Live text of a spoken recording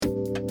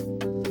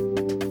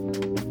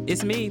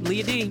It's me,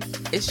 Leah D.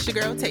 It's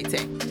your girl, Tay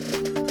Tay.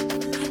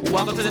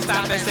 Welcome to the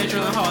Stop at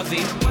Central and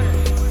Halsey.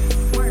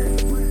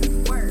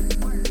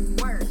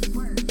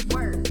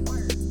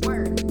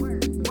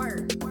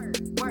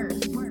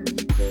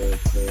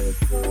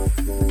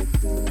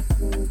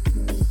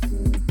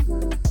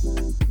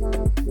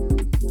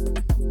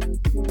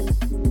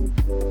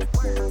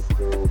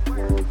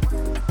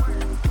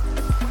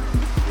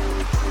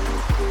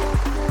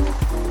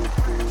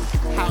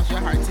 How's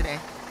your heart today?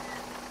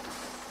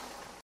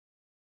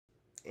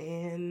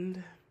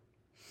 And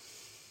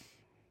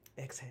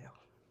exhale.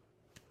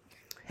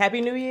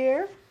 Happy New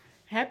Year.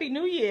 Happy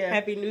New Year.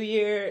 Happy New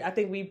Year. I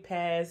think we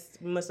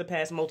must have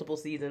passed multiple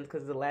seasons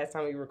because the last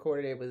time we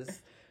recorded it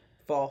was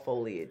fall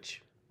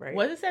foliage, right?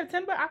 Was it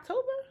September,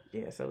 October?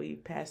 Yeah, so we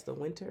passed the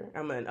winter.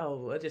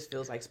 It just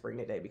feels like spring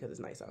today because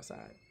it's nice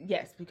outside.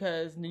 Yes,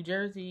 because New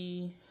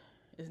Jersey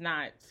is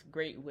not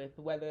great with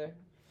weather.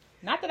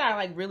 Not that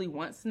I really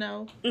want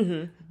snow,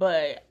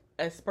 but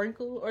a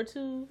sprinkle or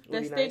two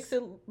that sticks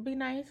to be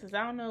nice. Because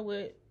I don't know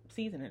what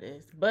season it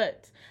is.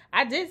 But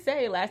I did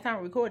say last time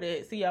we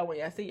recorded, see y'all when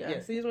y'all see y'all. Yeah,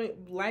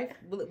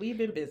 we've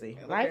been busy.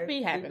 Okay? Life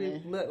be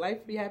happening.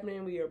 Life be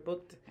happening. We are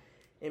booked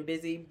and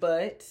busy,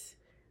 but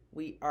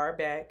we are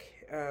back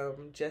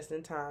just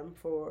in time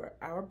for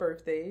our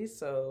birthdays.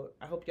 So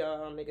I hope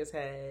y'all niggas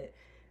had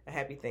a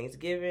happy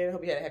Thanksgiving. I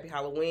hope you had a happy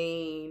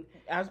Halloween.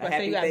 I was about to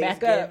say you got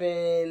back up.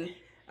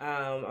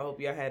 I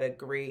hope y'all had a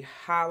great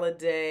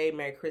holiday.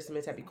 Merry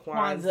Christmas, Happy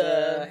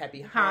Kwanzaa,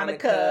 Happy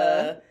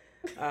Hanukkah,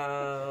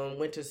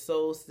 Winter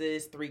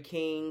Solstice, Three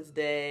Kings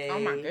Day. Oh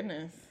my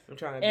goodness! I'm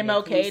trying to be MLK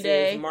inclusive.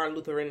 Day, Martin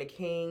Luther and the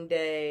King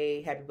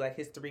Day, Happy Black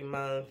History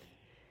Month,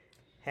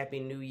 Happy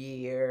New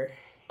Year,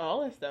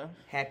 all that stuff.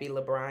 Happy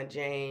LeBron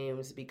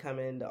James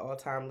becoming the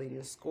all-time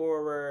leading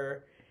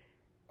scorer.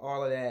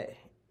 All of that.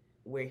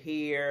 We're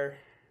here.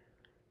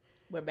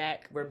 We're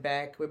back. We're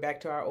back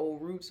to our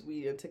old roots.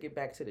 We took it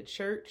back to the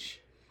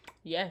church.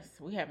 Yes,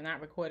 we have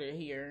not recorded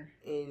here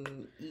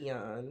in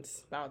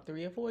eons. About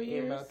 3 or 4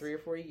 years. In about 3 or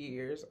 4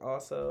 years.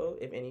 Also,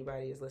 if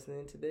anybody is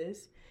listening to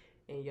this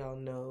and y'all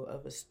know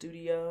of a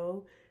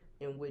studio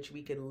in which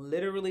we could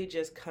literally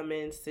just come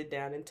in, sit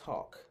down, and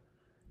talk.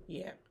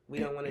 Yeah. We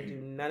don't want to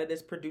do none of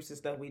this producing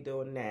stuff we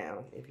doing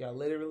now. If y'all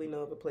literally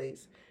know of a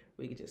place,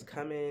 we could just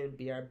come in,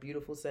 be our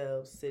beautiful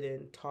selves, sit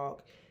in,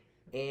 talk,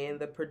 and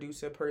the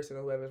producer person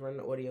or whoever's running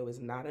the audio is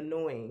not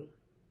annoying.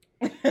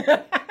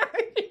 That's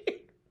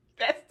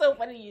so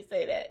funny you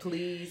say that.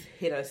 Please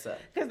hit us up.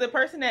 Because the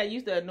person that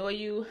used to annoy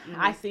you,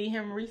 I see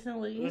him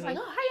recently. He's like,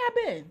 oh, how y'all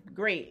been?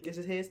 Great. Is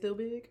his head still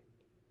big?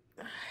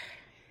 I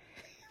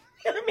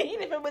mean,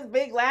 if it was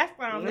big last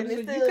time, then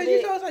it's still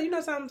big. Because you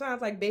know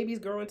sometimes babies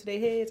grow into their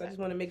heads. I just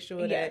want to make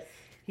sure that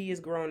he is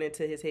growing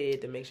into his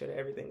head to make sure that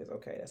everything is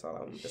okay. That's all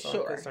I'm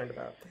concerned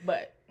about.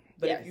 But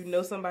if you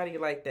know somebody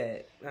like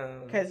that,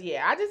 because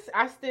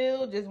I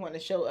still just want to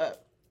show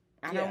up.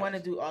 I don't want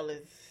to do all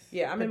this.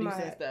 Yeah, I'm in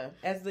my stuff.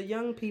 As the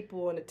young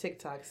people on the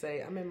TikTok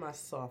say, I'm in my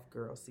soft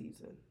girl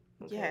season.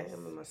 Okay? Yes,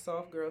 I'm in my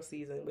soft girl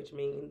season, which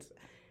means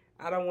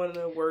I don't want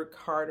to work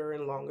harder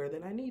and longer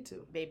than I need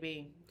to,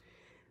 baby.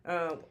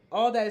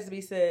 All that is to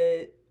be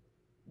said.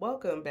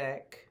 Welcome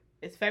back.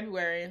 It's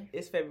February.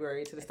 It's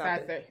February to the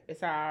stop.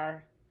 It's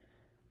our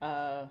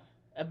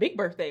a big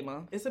birthday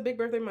month. It's a big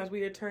birthday month.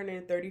 We are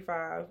turning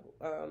 35.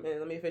 And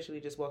let me officially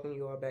just welcome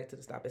you all back to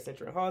the Stop at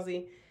Central and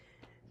Halsey.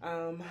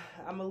 I'm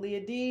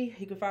Aaliyah D.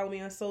 You can follow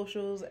me on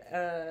socials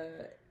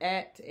at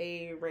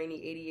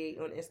 @arainy88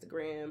 on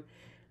Instagram,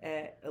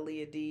 at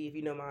Aaliyah D. If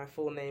you know my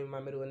full name, my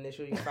middle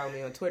initial, you can follow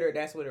me on Twitter.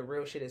 That's where the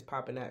real shit is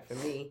popping at for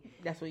me.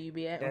 That's where you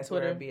be at. That's on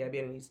Twitter. Where I be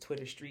in these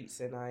Twitter streets,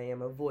 and I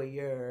am a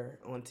voyeur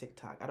on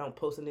TikTok. I don't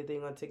post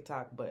anything on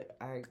TikTok, but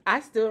I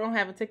still don't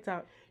have a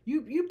TikTok.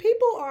 You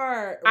people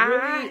are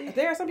really.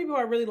 There are some people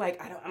who are really like,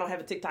 I don't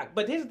have a TikTok.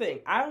 But here's the thing: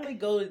 I only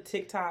go to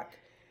TikTok.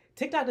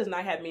 TikTok does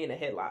not have me in a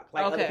headlock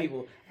like other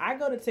people. I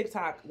go to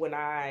TikTok when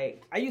I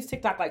use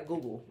TikTok like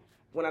Google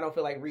when I don't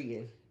feel like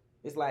reading.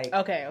 It's like,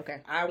 okay.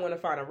 I want to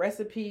find a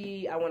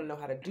recipe. I want to know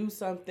how to do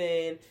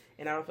something,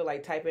 and I don't feel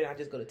like typing. I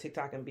just go to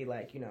TikTok and be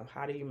like,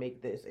 how do you make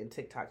this? And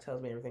TikTok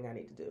tells me everything I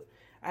need to do.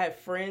 I have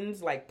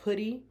friends like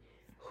Putty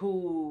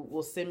who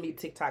will send me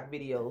TikTok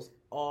videos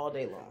all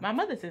day long. My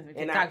mother sends me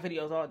TikTok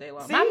videos all day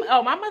long. See?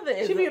 My mother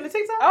is. She be on the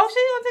TikTok? Oh, she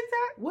on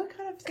TikTok? What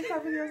kind of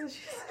TikTok videos is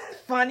she?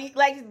 Funny,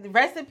 like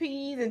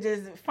recipes and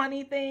just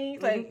funny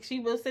things. Like she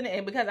will send it,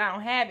 and because I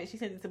don't have it, she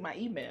sends it to my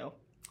email.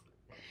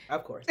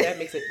 Of course, that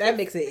makes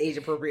it age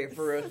appropriate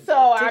for real. So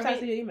I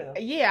be your email.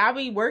 Yeah, I'll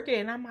be working,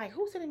 and I'm like,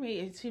 "Who's sending me?"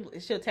 And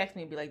she'll text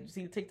me and be like, "You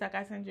see the TikTok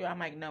I sent you?" I'm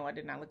like, "No, I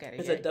did not look at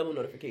it." It's a double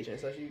notification,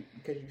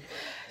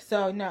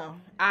 So no,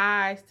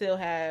 I still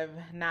have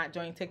not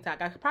joined TikTok.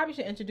 I probably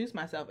should introduce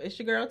myself. It's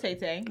your girl Tay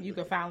Tay. You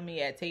can follow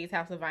me at Tay's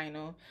House of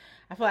Vinyl.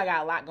 I feel like I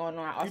got a lot going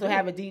on. I also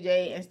have a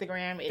DJ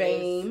Instagram. It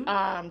is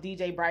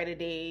DJ Brighter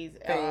Days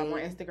on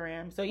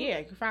Instagram. So yeah,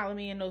 you can follow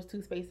me in those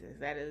two spaces.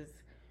 That is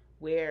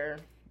where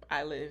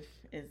I live.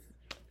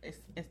 It's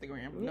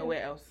Instagram. Yeah.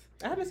 Nowhere else.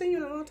 I haven't seen you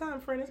in a long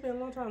time, friend. It's been a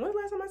long time. When's the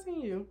last time I seen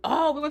you?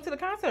 Oh, we went to the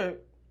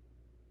concert.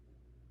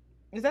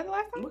 Is that the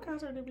last time? What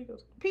concert did we go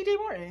to? PJ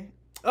Morton.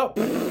 Oh,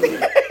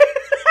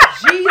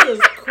 Jesus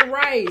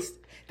Christ!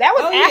 That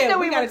was after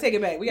we gotta take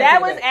it back.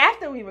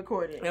 After we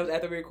recorded. That was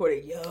after we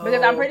recorded. Yo,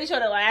 because I'm pretty sure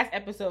the last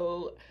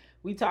episode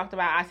we talked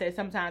about. I said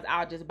sometimes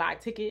I'll just buy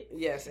tickets.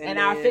 Yes, and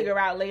I'll figure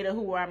out later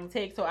who I'm gonna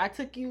take. So I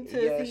took you to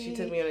see. Yeah, she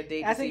took me on a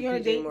date. I took you on a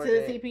date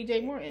to see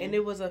PJ Morton, and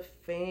it was a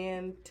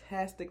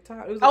fantastic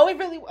time. It was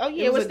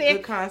it was a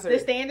good concert. The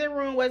standing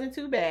room wasn't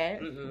too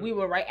bad. Mm-mm. We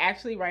were right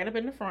up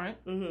in the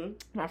front. Mm-hmm.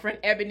 My friend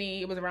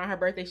Ebony, it was around her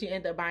birthday. She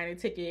ended up buying a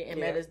ticket and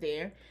met us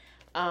there.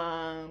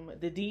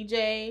 The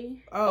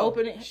DJ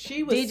opening.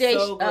 She was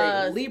so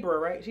great. Libra,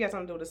 right? She got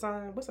something to do with the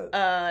sign. What's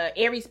that?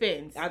 Aries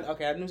Spins. I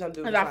knew something to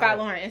do with the sign. I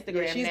follow her on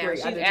Instagram. Yeah, she's now.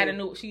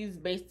 great. She's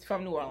based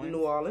from New Orleans.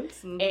 New Orleans,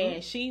 mm-hmm.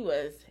 And she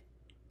was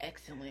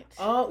excellent.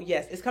 Oh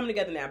yes, it's coming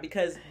together now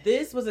because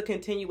this was a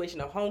continuation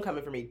of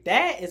Homecoming for me.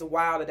 That is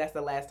wild. That's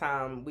the last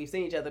time we've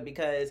seen each other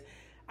because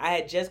I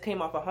had just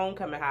came off a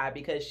Homecoming high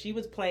because she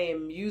was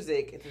playing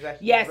music.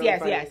 Yes,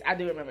 I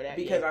do remember that.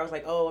 Because I was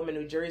like, oh, I'm in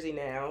New Jersey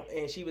now.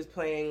 And she was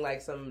playing like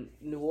some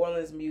New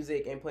Orleans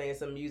music and playing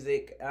some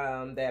music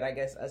that I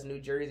guess us New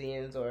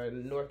Jerseyans or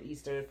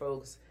Northeastern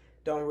folks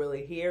don't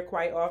really hear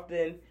quite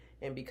often.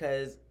 And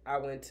because I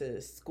went to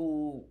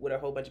school with a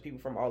whole bunch of people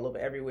from all over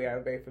everywhere,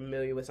 I'm very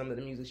familiar with some of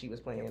the music she was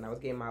playing and I was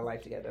getting my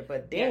life together.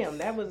 But damn,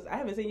 I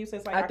haven't seen you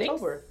since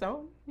October. Think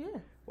so, yeah.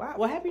 Wow.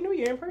 Well, Happy New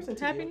Year in person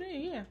to you. Happy New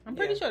Year, yeah. I'm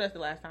pretty sure that's the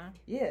last time.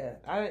 Yeah.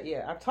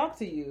 I've talked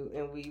to you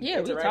and we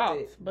interacted. We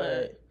talked,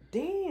 but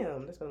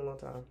damn, that's been a long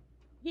time.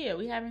 Yeah,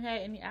 we haven't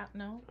had any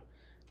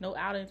no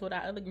outings with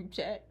our other group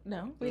chat.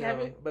 No, we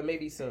haven't. But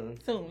maybe soon.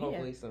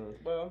 Hopefully soon.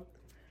 Well,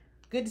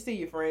 good to see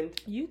you, friend.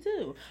 You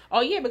too.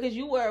 Oh yeah, because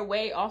you were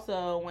away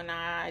also when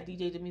I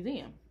DJ'd the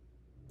museum.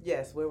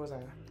 Yes, where was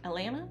I?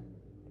 Atlanta?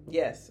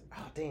 Yes.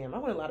 Oh damn, I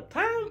went a lot of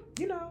time.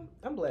 You know,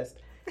 I'm blessed.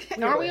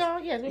 Are we all?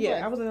 Yes, we're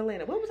blessed. I was in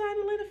Atlanta. What was I in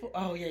Atlanta for?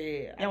 Oh,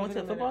 yeah. I went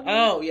to a football game?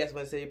 Oh, yes,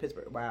 went to City of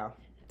Pittsburgh. Wow.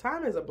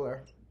 Time is a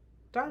blur.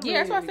 That's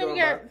why I said we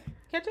got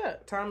catch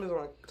up. Time is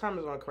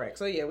on crack.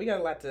 So, yeah, we got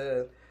a lot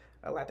to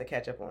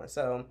catch up on.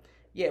 So,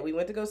 yeah, we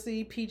went to go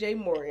see PJ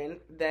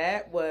Morton.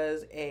 That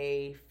was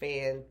a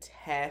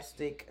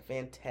fantastic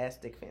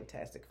concert.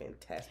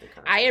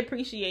 I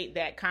appreciate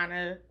that kind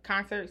of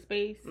concert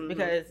space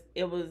because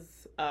it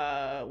was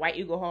White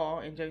Eagle Hall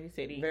in Jersey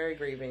City. Very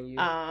great venue.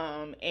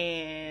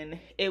 And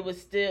it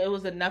was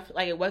enough,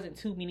 like it wasn't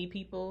too many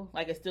people,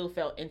 like it still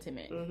felt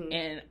intimate. Mm-hmm.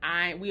 And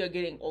we are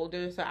getting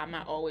older, so I'm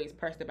not always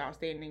pressed about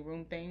standing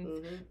room things,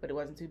 but it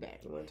wasn't too bad.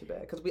 It wasn't too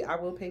bad because I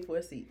will pay for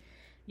a seat.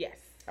 Yes.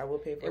 I will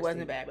pay for it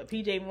wasn't bad, but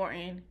PJ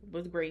Morton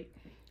was great.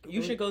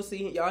 You should go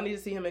see him. Y'all need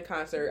to see him in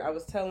concert. I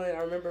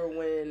remember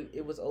when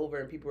it was over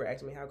and people were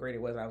asking me how great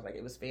it was. I was like,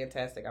 it was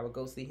fantastic. I would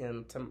go see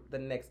him the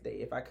next day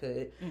if I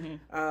could.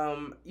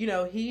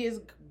 Mm-hmm. He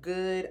is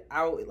good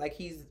out. Like,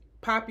 he's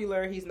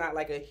popular. He's not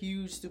like a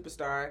huge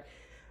superstar.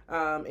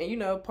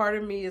 And part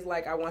of me is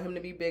like, I want him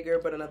to be bigger,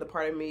 but another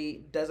part of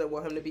me doesn't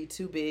want him to be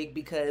too big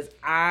because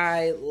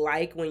I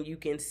like when you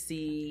can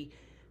see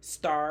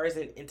stars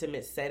in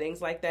intimate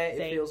settings like that.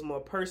 Same. It feels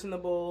more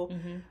personable.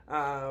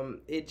 Mm-hmm.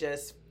 It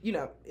just,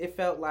 it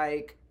felt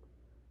like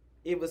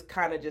it was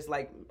kind of just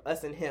like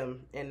us and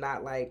him and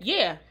not like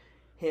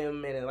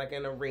him in like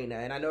an arena.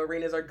 And I know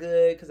arenas are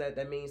good because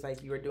that means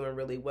like you are doing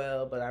really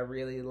well, but I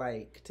really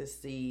like to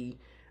see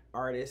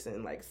artists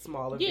and like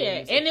smaller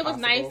venues and it was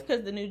nice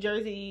because the New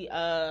Jersey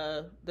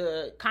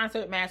the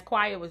concert mass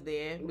choir was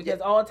there because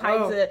all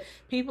types of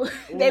people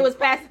they was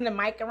passing the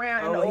mic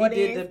around in the audience.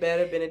 He did the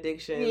better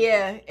benediction.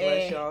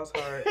 Bless y'all's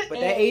heart.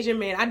 But that Asian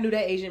man, I knew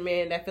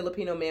that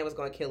Filipino man was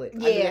gonna kill it. I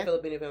knew that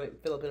Filipino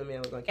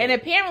man was gonna kill it. And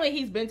apparently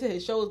he's been to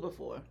his shows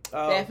before.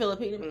 That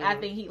Filipino I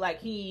think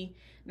he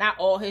not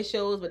all his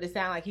shows, but it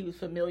sounded like he was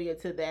familiar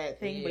to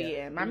that thing.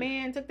 But my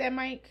man took that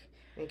mic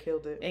and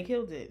killed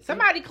it.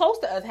 Somebody close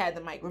to us had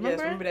the mic, remember? Yes,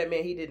 remember that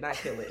man. He did not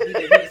kill it. He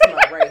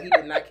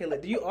did not kill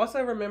it. Do you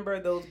also remember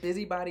those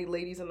busybody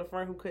ladies in the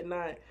front who could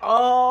not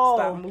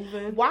stop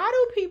moving? Why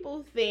do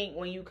people think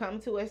when you come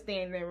to a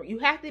standing room, you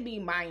have to be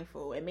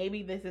mindful, and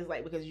maybe this is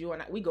like because you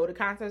and I, we go to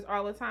concerts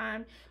all the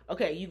time.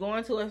 Okay, you go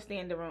into a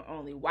standing room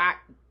only. Why?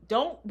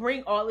 Don't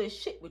bring all this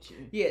shit with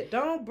you. Yeah,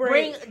 don't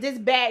bring this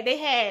bag.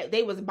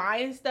 They was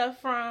buying stuff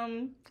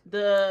from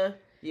the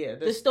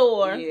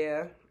store.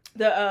 Yeah.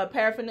 The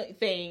paraphernalia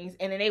things,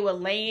 and then they were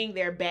laying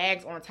their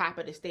bags on top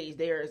of the stage.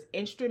 There's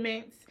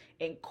instruments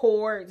and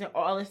chords and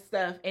all this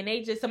stuff, and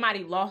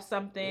somebody lost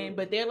something,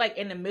 but they're like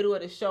in the middle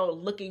of the show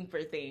looking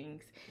for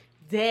things,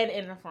 dead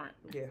in the front.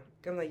 Yeah,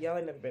 I'm like, y'all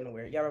ain't never been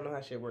nowhere. Y'all don't know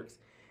how shit works.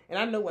 And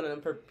I know one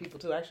of them people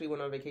too. I actually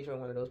went on vacation with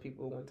one of those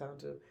people one time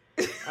too.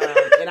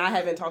 And I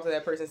haven't talked to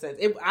that person since.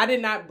 I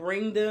did not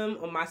bring them.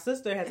 My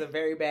sister has a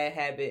very bad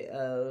habit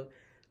of.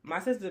 My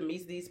sister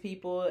meets these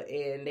people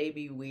and they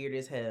be weird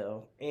as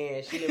hell.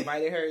 And she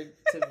invited her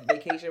to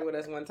vacation with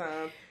us one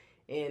time,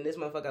 and this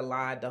motherfucker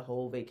lied the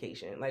whole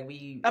vacation. Like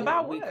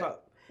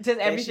just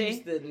everything. She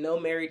used to know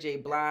Mary J.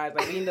 Blige.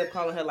 Like we ended up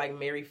calling her like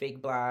Mary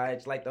Fake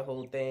Blige, like the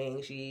whole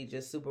thing. She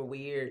just super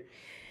weird.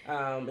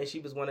 And she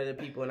was one of the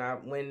people.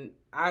 And when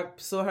I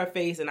saw her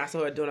face and I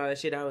saw her doing all that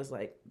shit, I was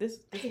like, "This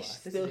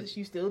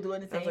you still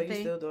doing the same I was like, thing?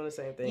 You still doing the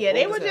same thing?" Yeah,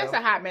 they were just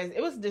a hot mess.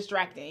 It was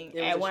distracting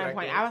at one distracting.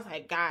 point. I was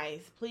like,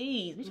 "Guys,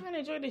 please, we trying to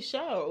enjoy the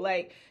show."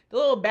 Like the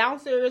little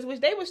bouncers, which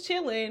they was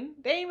chilling.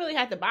 They didn't really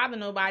have to bother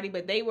nobody,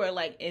 but they were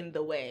like in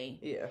the way.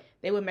 Yeah,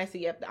 they would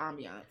messy up the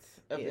ambiance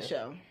of the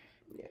show.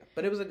 Yeah,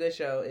 but it was a good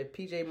show. If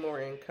PJ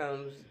Morton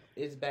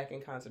is back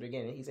in concert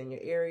again, and he's in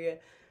your area,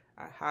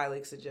 I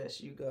highly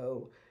suggest you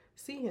go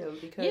see him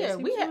because he was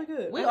really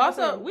good. We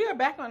are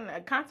back on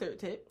a concert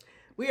tip.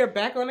 We are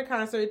back on a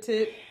concert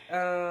tip.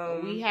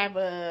 We have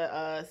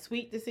a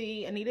suite to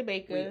see Anita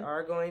Baker. We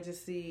are going to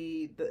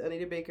see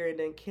Anita Baker, and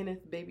then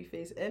Kenneth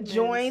Babyface Edmonds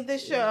join the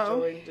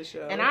show.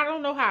 And I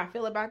don't know how I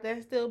feel about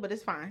that still, but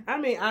it's fine. I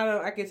mean,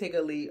 I can take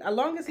a lead. As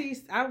long as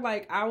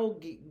I will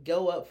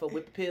go up for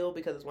Whip Appeal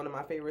because it's one of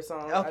my favorite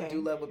songs. Okay. I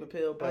do love Whip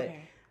Appeal, but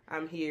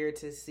I'm here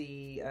to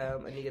see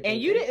Anita Baker. And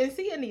you didn't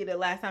see Anita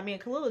last time. Me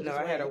and Kalila just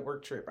went. I had a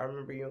work trip. I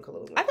remember you and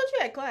Kalila went. I thought you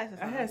had class.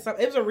 I had some.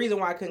 It was a reason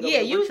why I couldn't go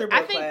to work trip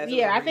or class.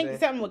 I think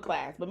something with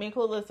class. But me and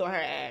Kalila saw her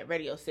at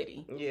Radio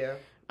City. Yeah.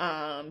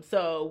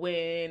 So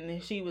when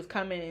she was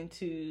coming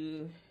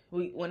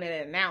when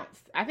it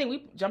announced, I think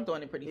we jumped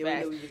on it pretty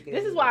fast.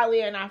 This is why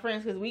Leah and I are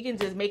friends, because we can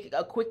just make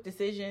a quick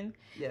decision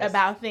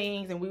about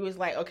things. And we was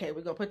like, okay,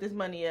 we're going to put this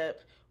money up.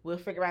 We'll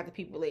figure out the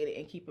people later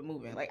and keep it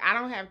moving. Like, I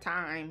don't have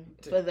time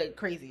for the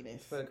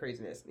craziness.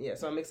 Yeah,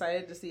 so I'm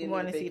excited to see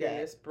Anita Baker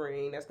in the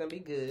spring. That's going to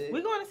be good.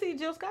 We're going to see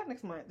Jill Scott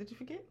next month. Did you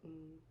forget?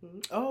 Mm-hmm.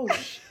 Oh,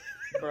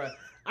 bruh.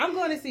 I'm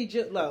going to see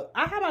Jill. Look,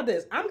 how about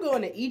this? I'm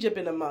going to Egypt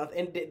in a month.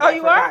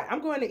 You are?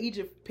 I'm going to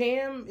Egypt.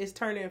 Pam is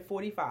turning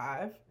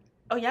 45.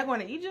 Oh, y'all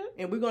going to Egypt?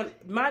 And we're going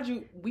to, mind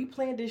you, we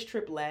planned this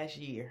trip last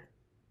year.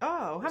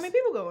 Oh, how many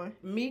people going?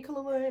 Me,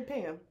 Kalila, and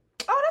Pam.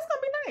 Oh, that's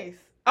going to be nice.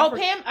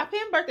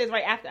 Pam's birthday is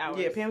right after ours.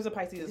 Yeah, Pam's a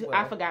Pisces as well.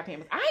 I forgot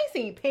Pam. I ain't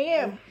seen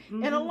Pam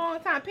in a long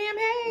time. Pam,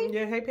 hey.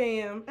 Yeah, hey,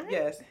 Pam.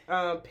 Yes.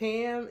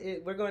 Pam,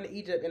 we're going to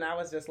Egypt, and I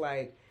was just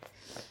like,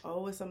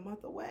 oh, it's a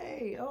month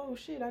away. Oh,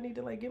 shit, I need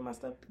to, like, get my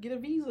stuff, get a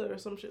visa or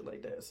some shit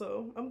like that.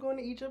 So, I'm going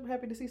to Egypt.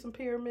 Happy to see some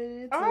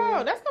pyramids.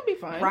 Oh, that's going to be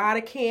fun. Ride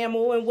a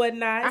camel and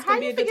whatnot. It's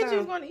going to be a good time. How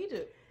you forget you was going to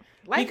Egypt?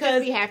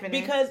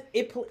 Because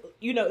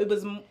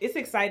it's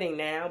exciting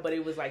now, but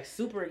it was like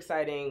super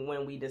exciting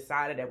when we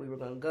decided that we were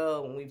gonna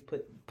go, when we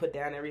put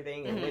down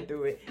everything and went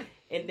through it,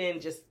 and then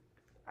it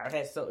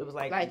was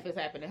like life is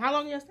happening. How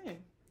long are you staying?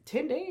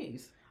 10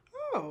 days.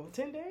 Oh,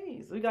 10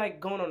 days. We like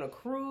going on a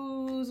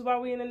cruise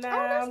while we in the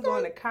Nile. I'm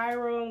going to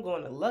Cairo. I'm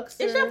going to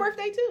Luxor. It's your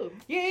birthday too.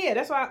 Yeah.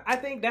 That's why I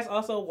think that's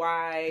also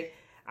why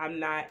I'm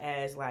not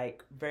as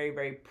like very,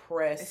 very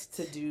pressed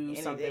to do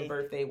something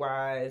birthday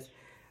wise.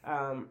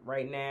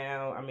 Right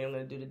now, I mean, I'm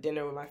going to do the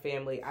dinner with my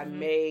family. I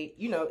may,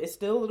 it's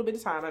still a little bit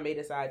of time. I may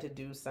decide to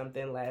do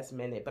something last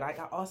minute, but I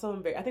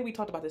think we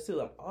talked about this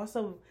too. I'm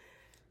also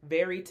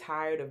very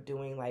tired of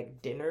doing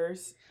like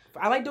dinners.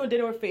 I like doing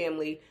dinner with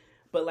family,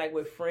 but like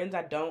with friends,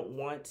 I don't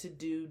want to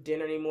do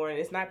dinner anymore. And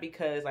it's not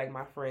because like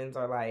my friends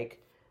are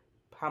like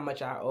how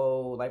much I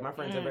owe. Like my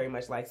friends are very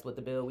much like split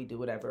the bill. We do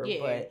whatever. Yeah.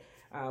 But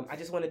I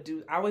always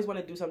want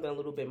to do something a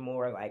little bit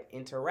more like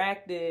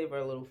interactive or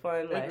a little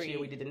fun. Last year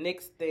we did the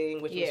Knicks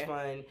thing, which was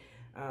fun.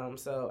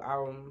 So I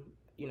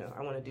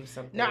want to do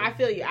something. No, I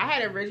feel you. I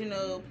had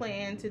original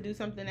plan to do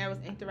something that was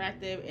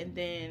interactive, and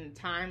then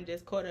time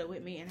just caught up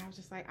with me, and I was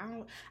just like,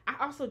 I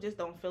also just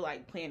don't feel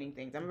like planning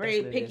things. I'm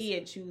very picky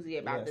and choosy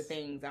about the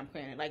things I'm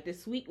planning. Like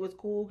this week was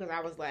cool because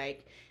I was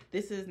like,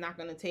 this is not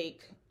going to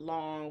take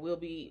long.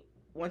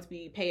 Once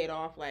we pay it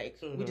off, like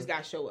we just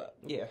got to show up.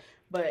 Yeah.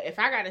 But if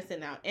I got to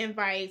send out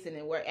invites and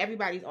then where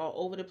everybody's all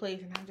over the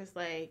place, and I'm just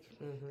like,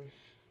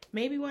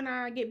 maybe when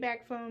I get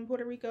back from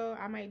Puerto Rico,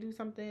 I might do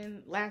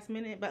something last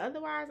minute. But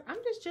otherwise, I'm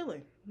just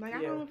chilling. Like,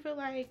 I don't feel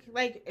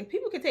like if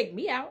people could take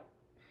me out.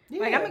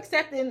 Yeah. Like, I'm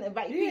accepting.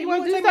 You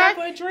want to do that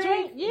for a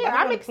drink? Yeah,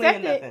 I'm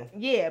accepting.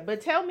 Yeah,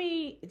 but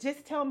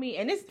just tell me,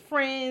 and it's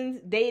friends,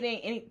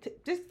 dating,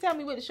 just tell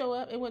me when to show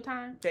up and what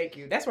time. Thank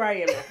you. That's where I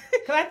am now.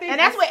 Cause I think and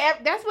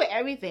that's what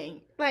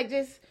everything. Like,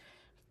 just,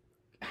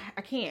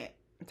 I can't.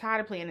 I'm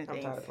tired of planning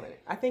things.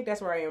 I think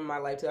that's where I am in my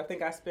life, too. I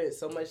think I spent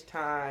so much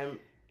time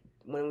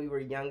when we were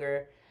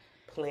younger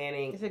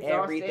planning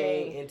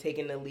everything and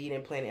taking the lead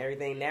and planning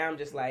everything. Now I'm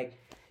just like,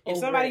 if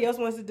somebody else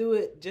wants to do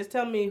it, just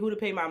tell me who to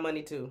pay my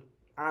money to.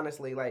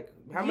 Honestly, like,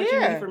 how much you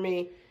need for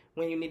me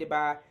when you need it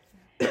by,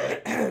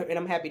 and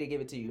I'm happy to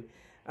give it to you.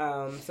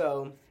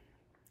 Also,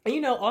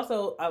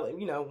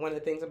 one of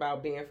the things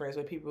about being friends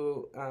with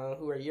people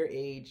who are your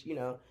age,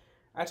 we're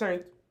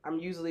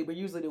usually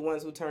the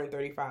ones who turn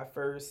 35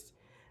 first.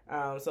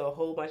 So a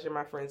whole bunch of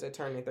my friends are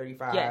turning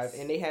 35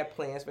 and they have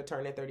plans for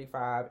turning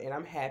 35, and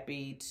I'm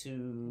happy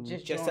to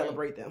just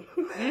celebrate them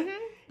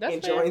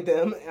and join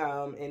them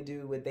and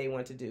do what they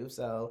want to do.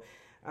 So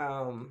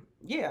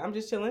Yeah, I'm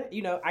just chilling.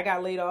 You know, I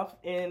got laid off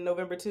in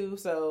November too,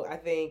 so I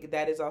think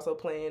that is also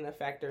playing a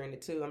factor in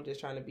it too. I'm just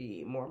trying to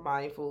be more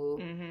mindful.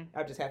 Mm-hmm.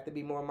 I just have to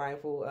be more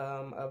mindful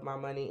of my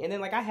money, and then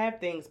like I have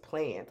things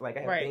planned, like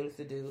I have things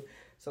to do,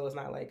 so it's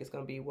not like it's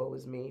gonna be woe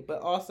is me.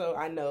 But also,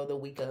 I know the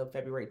week of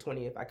February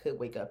 20th, I could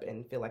wake up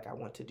and feel like I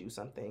want to do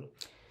something.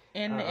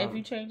 And if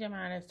you change your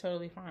mind, that's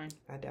totally fine.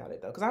 I doubt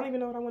it though, because I don't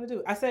even know what I want to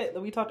do. I said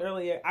we talked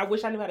earlier. I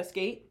wish I knew how to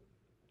skate.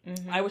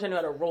 Mm-hmm. I wish I knew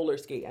how to roller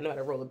skate. I know how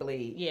to roller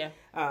blade. Yeah.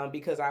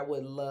 Because I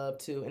would love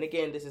to. And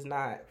again, this is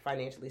not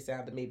financially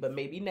sound to me, but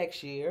maybe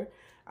next year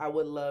I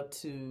would love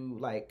to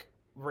like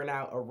rent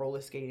out a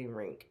roller skating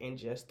rink and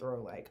just throw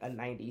like a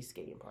 90s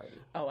skating party.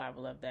 Oh, I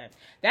would love that.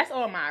 That's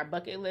on my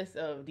bucket list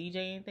of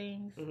DJing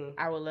things. Mm-hmm.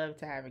 I would love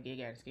to have a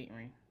gig at a skating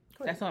rink.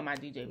 Cool. That's on my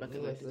DJ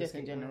bucket list, just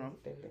in general.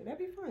 That'd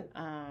be fun.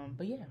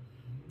 But yeah.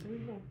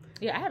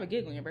 Yeah, I have a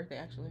gig on your birthday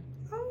actually.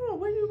 Oh,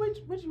 what you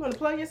want to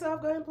plug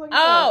yourself? Go ahead and plug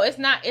yourself. Oh, it's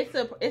not. It's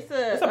a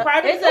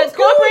private. It's a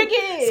corporate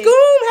gig.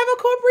 Scoom, have a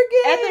corporate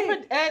gig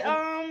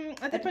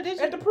at the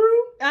Prudential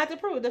at the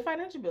Pru, the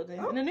financial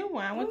building, the new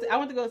one. I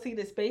went to go see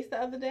the space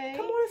the other day.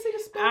 Come on and see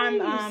the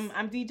space.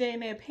 I'm DJing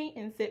their paint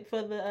and sip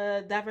for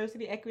the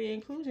diversity, equity, and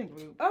inclusion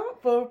group. Oh,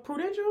 for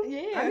Prudential?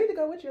 Yeah, I need to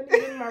go with you. I need to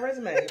give you my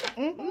resume.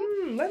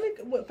 Let me.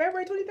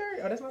 February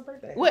 23rd. Oh, that's my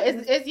birthday. Well,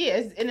 it's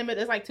in the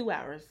middle. It's like 2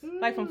 hours,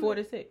 like from 4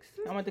 to 6.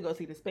 I went to go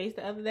see the space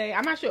the other day.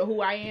 I'm not sure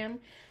who I am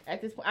at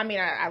this point. I mean,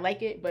 I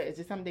like it, but it's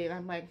just some days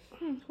I'm like,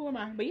 who am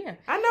I? But yeah,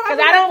 I know because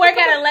I don't work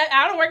at 11.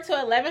 I don't work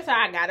till 11, so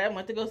I got up,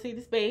 went to go see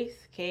the space,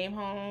 came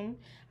home.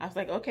 I was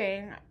like,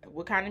 okay,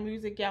 what kind of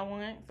music y'all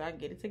want? So I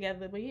get it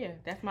together. But yeah,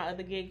 that's my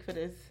other gig for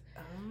this.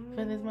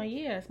 For this month,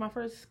 yeah, it's my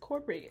first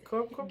corporate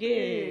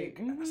gig.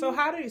 Mm-hmm. So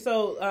how do you?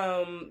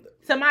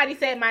 Somebody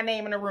said my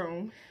name in the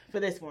room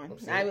for this one.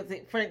 I was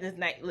for this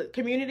night. Look,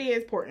 community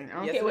is important. I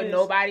don't care what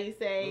nobody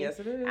say. Yes,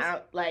 it is.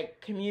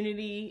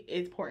 Community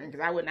is important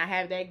because I would not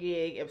have that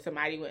gig if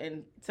somebody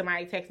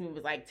texted me and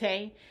was like,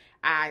 Tay,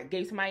 I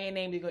gave somebody a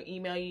name, they're gonna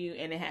email you,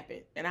 and it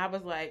happened. And I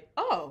was like,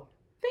 oh,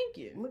 thank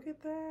you. Look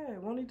at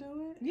that. Won't he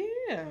do it?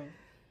 Yeah.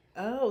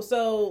 Oh,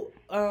 so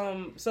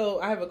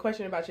I have a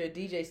question about your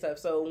DJ stuff.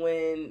 So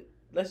when,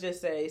 let's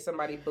just say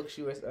somebody books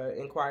you or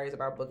inquires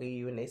about booking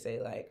you, and they say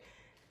like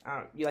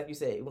you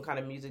said, what kind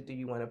of music do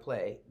you want to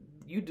play?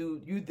 You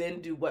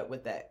then do what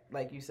with that?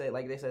 Like you say,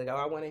 like they say, like, oh,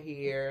 I want to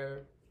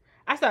hear.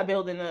 I start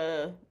building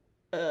a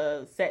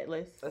set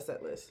list. A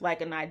set list,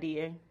 like an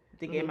idea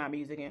to get my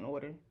music in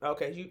order.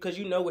 Okay, because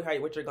you know what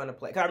you're gonna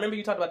play. Cause I remember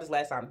you talked about this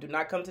last time. Do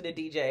not come to the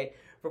DJ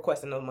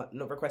requesting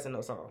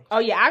no songs. Oh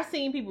yeah, I've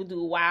seen people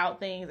do wild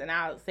things, and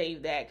I'll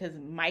save that because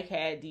Mike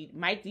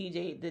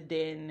DJ'd the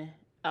Den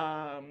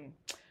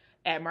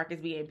at Marcus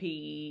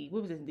BNP.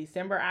 What was it, in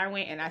December? I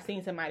went and I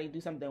seen somebody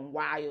do something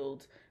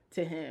wild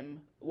to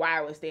him while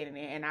I was standing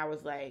there, and I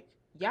was like,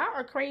 y'all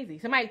are crazy.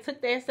 Somebody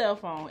took their cell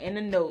phone in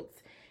the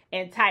notes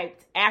and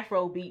typed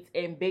Afro beats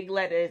in big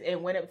letters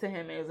and went up to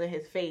him and it was in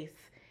his face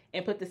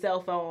and put the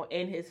cell phone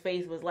in his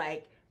face, was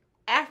like,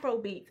 Afro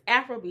beats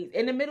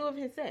in the middle of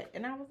his set.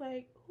 And I was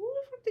like, who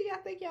the fuck do y'all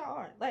think y'all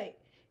are? Like,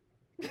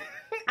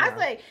 I was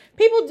like,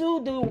 people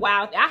do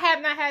wild. I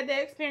have not had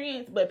that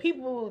experience, but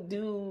people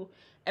do,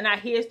 and I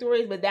hear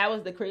stories, but that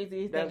was the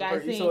craziest thing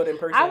I've seen. You saw it in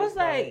person. I was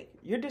like,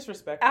 you're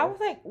disrespectful. I was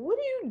like, what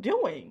are you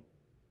doing?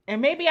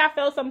 And maybe I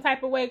felt some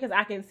type of way because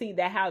I can see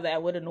that how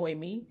that would annoy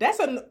me.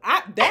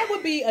 That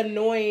would be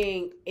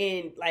annoying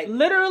in like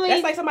literally.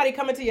 That's like somebody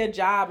coming to your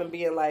job and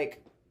being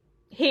like,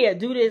 here,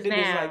 do this now.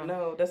 It's like,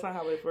 no, that's not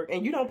how it works.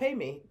 And you don't pay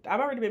me. I've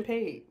already been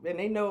paid, and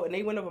they know, and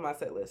they went over my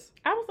set list.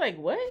 I was like,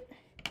 what?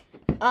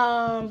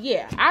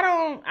 Yeah, I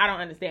don't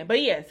understand.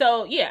 But yeah,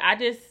 so yeah, I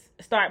just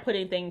start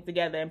putting things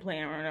together and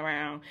playing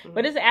around. Mm-hmm.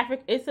 But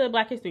it's a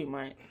Black History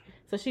Month,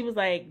 so she was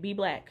like, be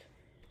black.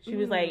 She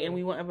was like, and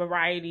we want a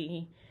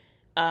variety,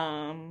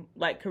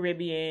 like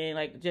Caribbean,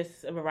 like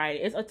just a variety.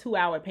 It's a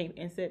 2-hour paint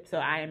and sip, so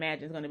I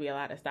imagine it's going to be a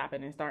lot of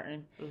stopping and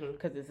starting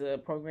because it's a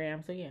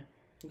program. So yeah,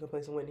 you gonna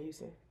play some Whitney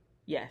Houston?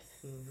 Yes.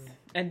 Mm-hmm.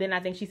 And then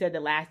I think she said the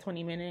last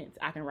 20 minutes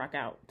I can rock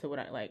out to what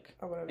I like.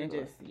 Oh, whatever. And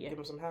just, yeah. Give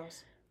them some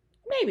house?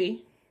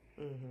 Maybe.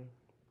 Mm-hmm.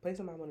 Play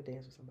something I want to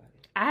dance with somebody.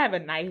 I have a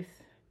nice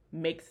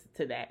mix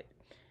to that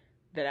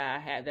I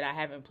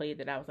haven't played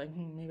that I was like,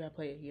 maybe I'll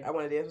play it here. I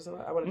want to dance with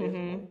somebody? I want to dance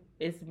with somebody?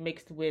 It's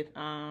mixed with,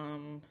 what's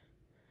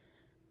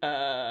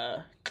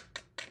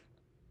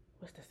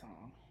the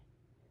song?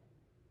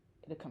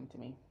 It'll come to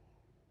me.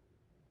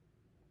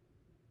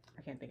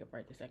 I can't think of it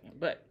right this second,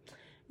 but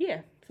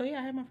yeah. So yeah,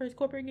 I had my first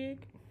corporate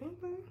gig.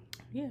 Okay.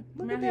 Yeah.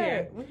 Look at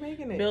that. We're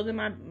making it. Building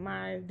my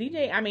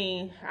DJ. I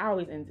mean, I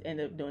always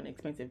end up doing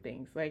expensive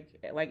things, like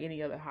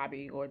any other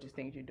hobby or just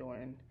things you're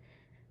doing.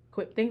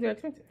 Things are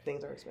expensive.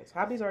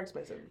 Hobbies are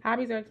expensive.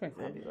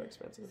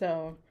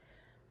 So,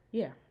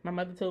 yeah, my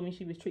mother told me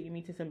she was treating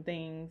me to some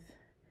things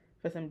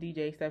for some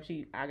DJ stuff.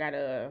 I got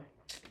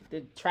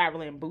the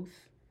traveling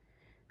booth.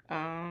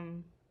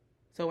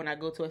 So when I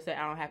go to a set,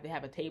 I don't have to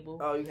have a table.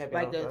 Oh, you have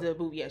like the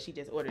booth. Yeah, she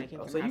just ordered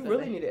it. So you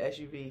really need an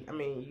SUV. I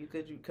mean, you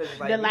could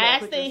like the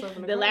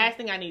last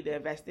thing I need to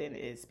invest in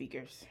is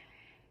speakers.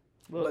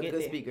 we'll but get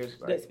good there. speakers.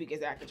 Right? Good speakers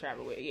that I can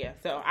travel with. Yeah.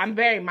 So I'm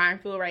very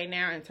mindful right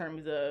now in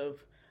terms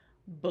of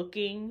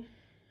booking.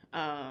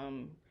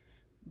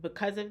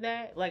 Because of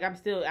that, like I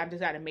just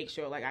got to make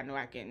sure like I know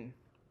I can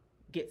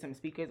get some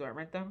speakers or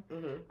rent them.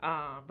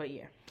 But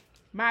yeah,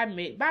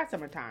 by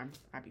summertime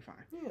I'll be fine.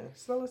 Yeah,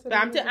 slow and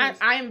steady.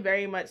 But I am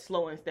very much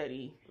slow and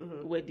steady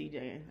with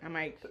DJing. I'm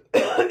like,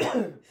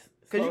 because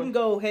you can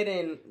go ahead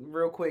and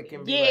real quick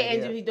and be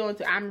and just be doing.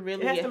 I'm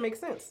really. It has to make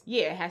sense.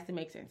 Yeah, it has to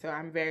make sense. So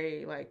I'm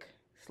very like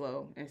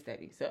slow and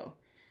steady. So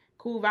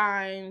Cool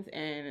Vines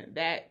and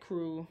that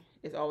crew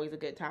is always a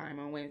good time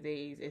on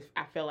Wednesdays.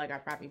 I feel like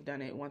I've probably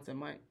done it once a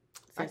month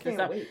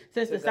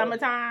since the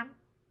summertime.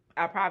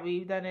 I've probably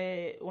done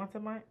it once a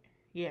month.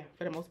 Yeah,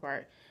 for the most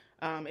part.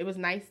 It was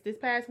nice this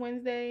past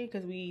Wednesday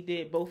because we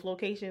did both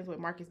locations with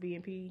Marcus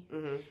B&P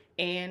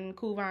and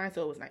Cool Vine,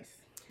 so it was nice.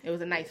 It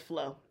was a nice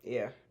flow.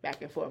 Yeah.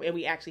 Back and forth. And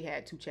we actually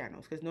had 2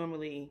 channels because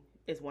normally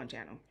it's 1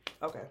 channel.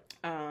 Okay.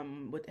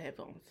 With the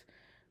headphones.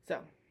 So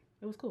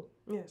it was cool.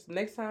 Yes.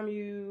 Next time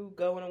you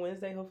go on a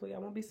Wednesday, hopefully I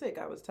won't be sick.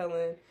 I was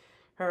telling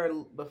her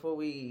before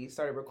we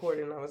started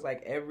recording, I was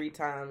like, every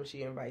time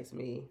she invites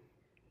me,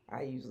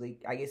 I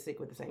get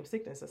sick with the same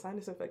sickness, a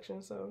sinus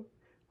infection. So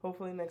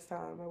hopefully next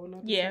time I will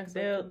not be sick.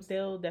 Yeah,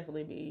 there'll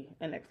definitely be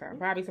a next time.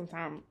 Probably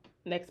sometime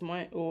next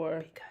month or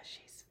because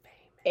she's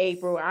famous.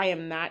 April. I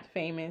am not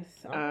famous.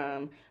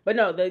 Okay. But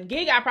no, the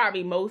gig I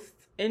probably most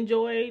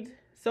enjoyed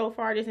so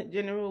far just in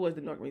general was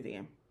the Nork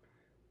Museum.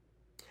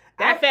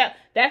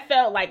 That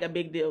felt like a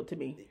big deal to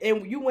me.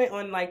 And you went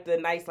on like the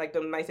nights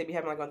they be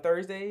having like on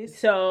Thursdays?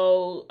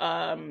 So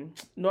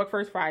Nork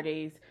First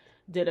Fridays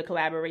did a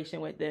collaboration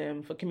with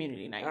them for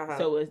community night.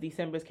 So it was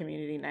December's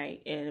community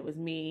night, and it was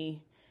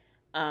me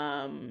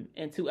and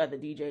 2 other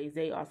DJs.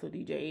 They also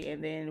DJ,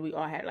 and then we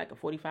all had like a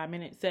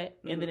 45-minute set,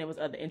 and then it was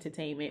other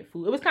entertainment,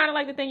 food. It was kind of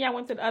like the thing y'all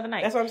went to the other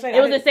night. That's what I'm saying.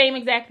 It was the same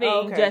exact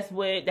thing, just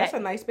with That's a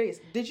nice space.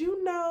 Did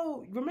you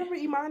know? Remember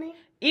Imani?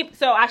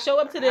 So I show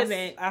up to the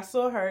event. I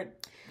saw her.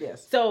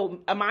 Yes.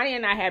 So Imani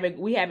and I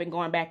haven't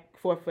gone back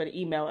and forth for the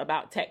email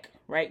about tech.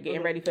 Right,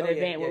 getting ready for the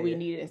event, what we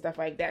needed and stuff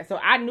like that. So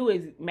I knew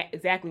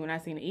exactly when I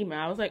seen the email.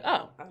 I was like,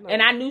 oh.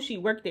 And I knew she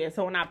worked there.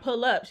 So when I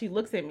pull up, she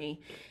looks at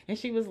me and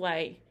she was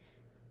like,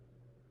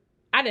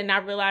 I did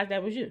not realize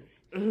that was you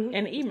in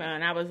the email.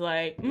 And I was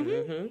like,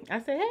 I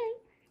said, hey.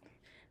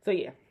 So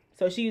yeah.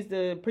 So she's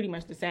pretty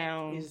much the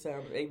sound. She's the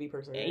sound AV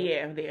person.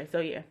 Yeah, there.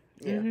 So yeah.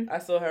 Yeah. I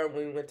saw her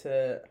when we went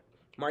to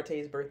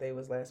Marte's birthday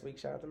was last week.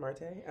 Shout out to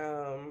Marte.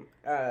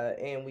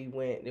 And we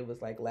went. It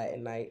was like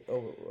Latin night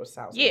or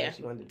South. Yeah,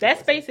 that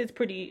space is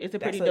pretty. It's a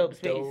pretty dope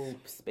space.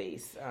 Dope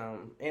space.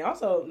 And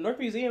also Nork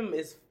Museum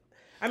is.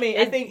 I mean,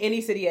 I think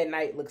any city at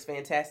night looks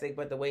fantastic,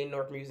 but the way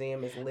Nork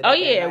Museum is lit. Oh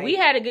yeah, we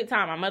had a good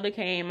time. My mother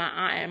came. My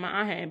aunt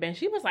hadn't been.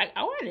 She was like,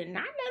 "Oh, I did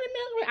not know the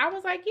Milk." I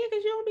was like, "Yeah,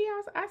 because you don't be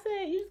out." I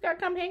said, "You just gotta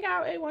come hang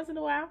out every once in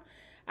a while."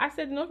 I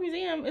said, the Nork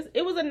Museum,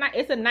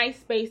 it's a nice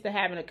space to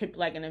have an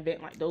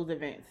event like those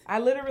events. I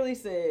literally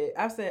said,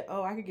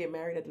 oh, I could get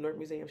married at the Nork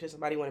Museum should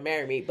somebody want to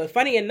marry me. But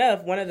funny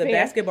enough, one of the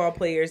basketball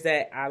players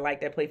that I like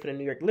that played for the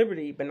New York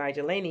Liberty,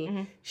 Benai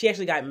Laney, she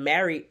actually got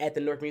married at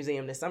the Nork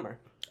Museum this summer.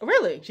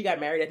 Really? She got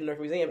married at the Nork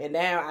Museum, and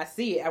now I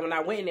see it. And when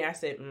I went in there, I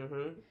said,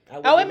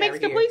 it makes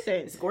complete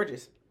sense. It's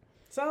gorgeous.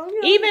 So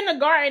even the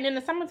garden in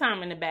the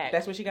summertime in the back.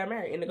 That's when she got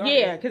married, in the garden.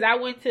 Yeah, because I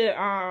went to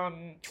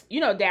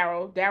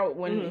Daryl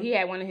when he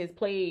had one of his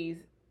plays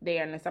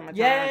there in the summertime.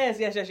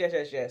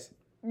 Yes.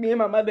 Me and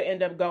my mother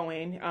ended up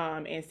going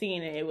and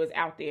seeing it. It was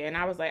out there, and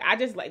I was like, I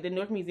just like the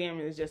Nork Museum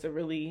is just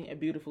a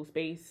beautiful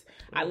space.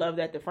 I love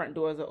that the front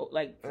doors are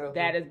like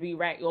that is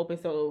rack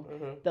open, so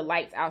the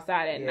lights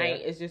outside at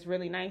night is just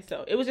really nice.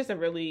 So it was just a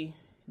really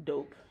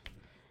dope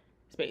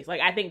space.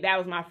 Like I think that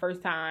was my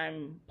first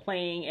time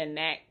playing in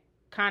that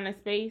kind of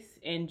space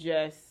and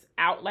just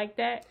out like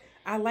that.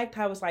 I liked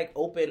how it's like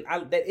open.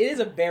 It is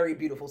a very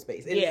beautiful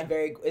space. It's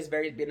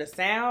very the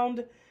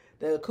sound,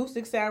 the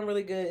acoustics sound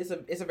really good.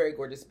 It's a very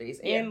gorgeous space.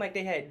 And like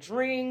they had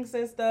drinks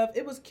and stuff.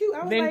 It was cute.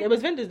 I was it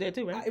was vendors there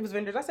too, right? It was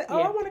vendors. I said, I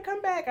want to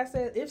come back. I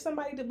said, if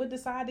somebody would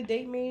decide to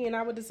date me and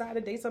I would decide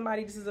to date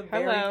somebody, this is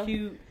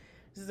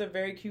a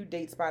very cute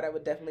date spot. I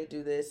would definitely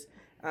do this.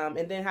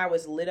 And then how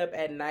it's lit up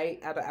at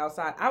night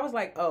outside. I was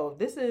like, oh,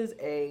 this is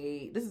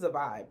a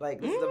vibe. Like,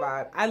 this is a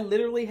vibe. I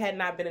literally had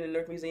not been in the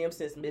Nork Museum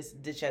since Miss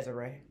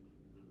DeCesare.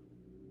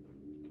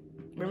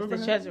 Remember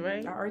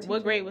DeCesare?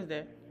 What grade was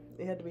that?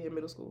 It had to be in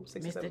middle school,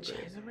 6th or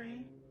 7th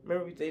grade.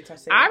 Remember they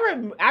said,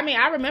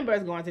 I remember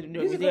us going to the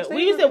Nork Museum.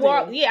 We used to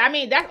walk. Yeah, I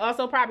mean, that's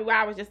also probably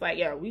why I was just like,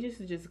 yo, we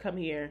just come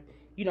here,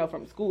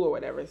 from school or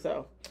whatever.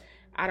 So,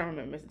 I don't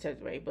remember Mr.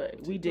 Cesare,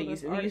 but we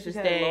used to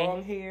stay. Had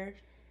long hair.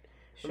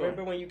 Sure.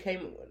 Remember when you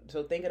came?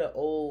 So think of the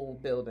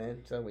old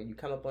building. So when you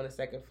come up on the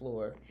second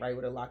floor, right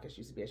where the lockers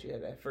used to be, she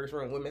had that first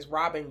room with Miss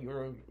Robin's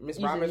room used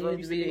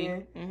to be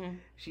in.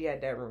 She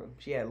had that room.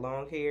 She had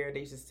long hair.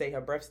 They used to say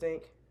her breath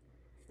stink.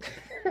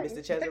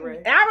 Mr.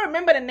 Cesare. I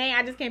remember the name.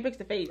 I just can't picture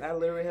the face. I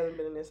literally haven't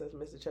been in there since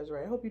Mr.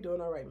 Cesare. I hope you're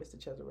doing all right,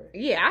 Mr. Cesare.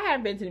 Yeah, I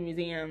haven't been to the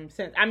museum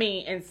since. I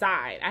mean,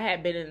 inside. I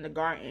had been in the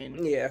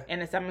garden. Yeah. In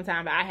the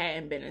summertime, but I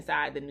hadn't been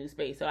inside the new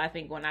space. So I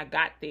think when I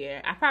got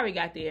there, I probably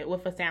got there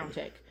with a sound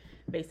check,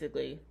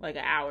 basically, like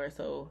an hour or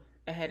so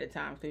ahead of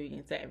time so we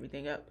can set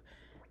everything up.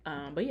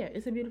 But yeah,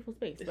 it's a beautiful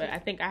space. But I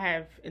think I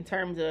have, in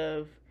terms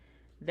of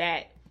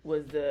that,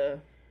 was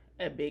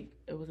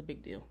it was a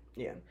big deal.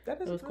 Yeah,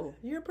 it was cool.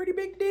 You're a pretty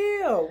big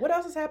deal. What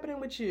else is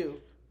happening with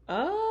you?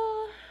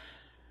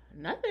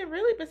 Nothing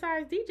really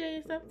besides DJ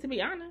and stuff. To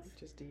be honest,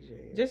 just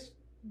DJ. Just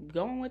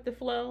going with the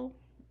flow.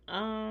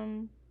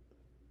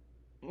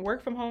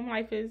 Work from home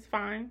life is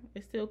fine.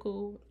 It's still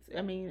cool.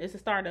 I mean, it's a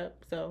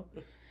startup, so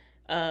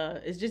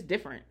it's just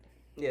different.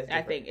 Yeah,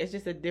 I think it's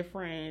just a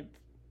different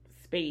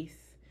space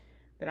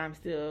that I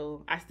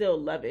still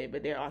love it,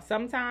 but there are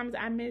sometimes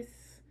I miss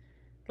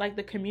like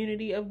the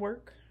community of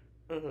work.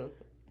 Mm-hmm.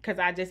 Cause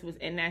I just was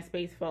in that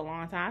space for a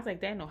long time. I was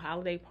like, "There ain't no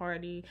holiday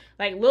party,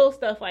 like little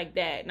stuff like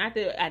that." Not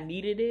that I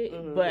needed it,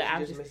 but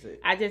I just missed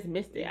it. I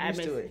missed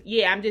it.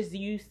 Yeah, I'm just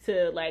used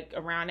to like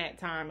around that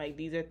time, like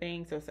these are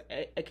things. So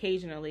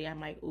occasionally, I'm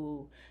like,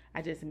 "Ooh,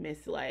 I just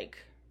miss like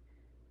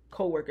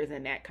coworkers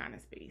in that kind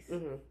of space."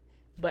 Mm-hmm.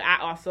 But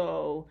I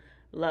also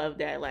love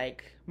that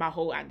like my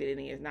whole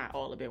identity is not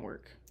all about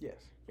work.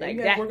 Yes, like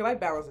you have work-life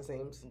balance. It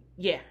seems.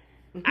 Yeah,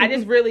 I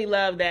just really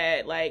love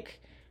that like.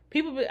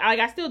 People, like,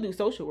 I still do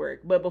social work,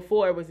 but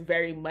before it was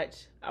very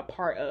much a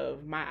part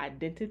of my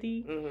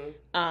identity. Mm-hmm.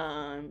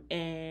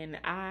 And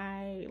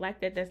I like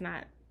that that's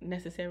not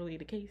necessarily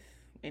the case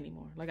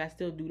anymore. Like, I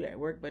still do that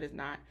work, but it's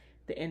not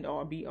the end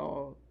all be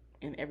all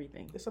in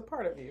everything. It's a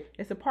part of you.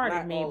 It's a part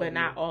of me, but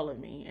not all of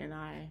me. And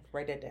I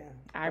write that down.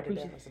 I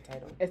appreciate it. That's the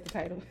title. It's the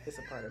title. It's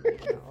a part of me,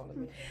 not all of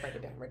me. Write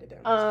it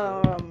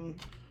down.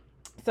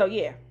 So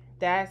yeah,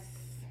 that's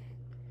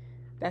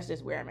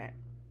just where I'm at.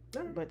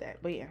 Right.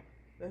 But yeah.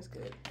 That's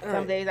good.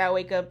 Some days I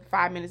wake up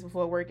 5 minutes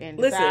before work and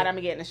decide I'm gonna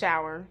get in the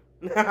shower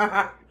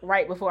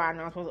right before I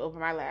know I'm supposed to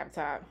open my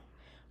laptop.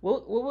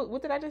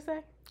 What did I just say?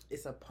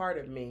 It's a part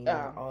of me,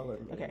 not all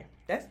of me. Okay,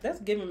 that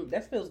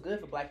feels good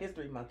for Black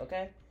History Month.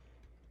 Okay,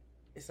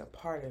 it's a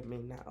part of me,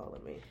 not all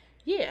of me.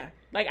 Yeah,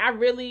 like I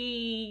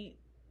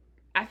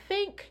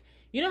think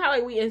you know how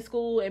like we in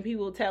school and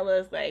people tell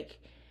us like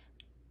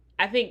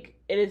I think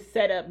it is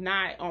set up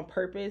not on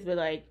purpose, but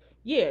like.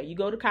 Yeah, you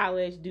go to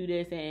college, do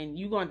this, and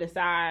you gonna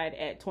decide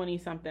at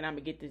 20-something I'm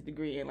gonna get this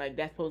degree, and like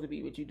that's supposed to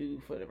be what you do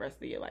for the rest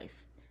of your life,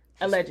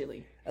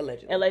 allegedly.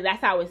 And like that's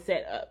how it's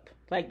set up.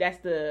 Like that's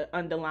the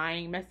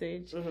underlying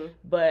message. Mm-hmm.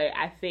 But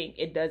I think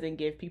it doesn't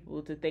give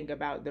people to think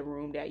about the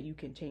room that you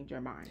can change your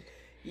mind.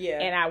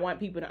 Yeah. And I want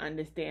people to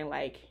understand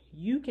like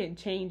you can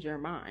change your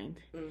mind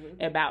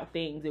about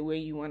things and where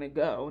you want to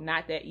go.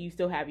 Not that you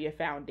still have your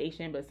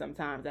foundation, but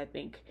sometimes I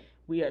think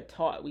we are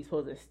taught we're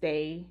supposed to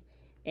stay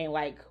in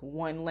like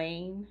one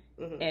lane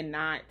and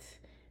that's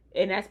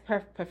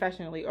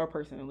professionally or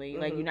personally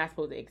like you're not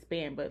supposed to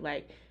expand, but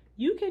like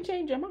you can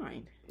change your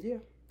mind. Yeah,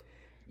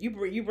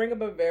 you bring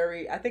up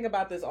I think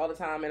about this all the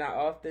time, and I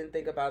often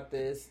think about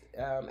this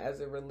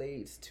as it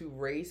relates to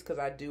race, because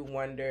I do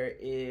wonder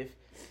if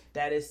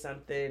that is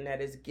something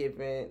that is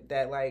given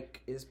that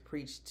like is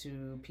preached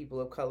to people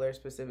of color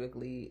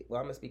specifically. Well,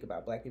 I'm gonna speak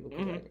about Black people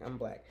because I'm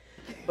Black,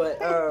 but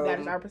that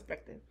is our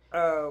perspective.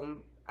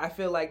 I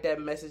feel like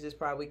that message is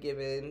probably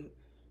given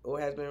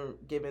or has been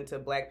given to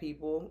Black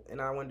people,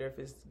 and I wonder if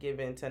it's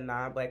given to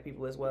non-Black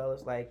people as well.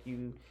 It's like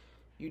you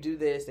do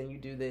this and you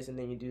do this and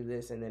then you do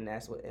this and then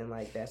that's what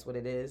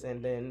it is.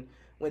 And then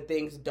when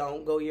things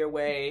don't go your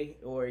way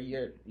or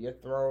you're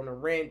thrown a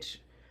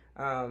wrench,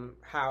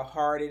 how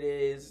hard it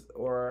is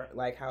or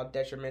like how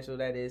detrimental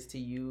that is to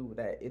you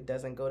that it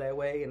doesn't go that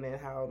way, and then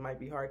how it might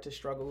be hard to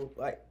struggle,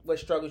 like what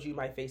struggles you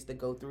might face to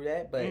go through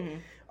that. But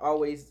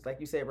always, like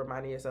you said,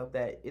 reminding yourself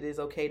that it is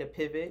okay to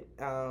pivot,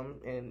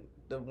 and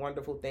the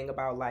wonderful thing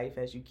about life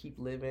as you keep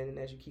living and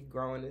as you keep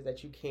growing is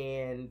that you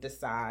can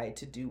decide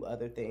to do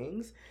other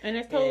things, and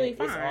it's totally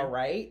fine. It's all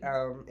right,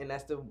 and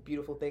that's the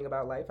beautiful thing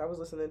about life. I was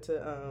listening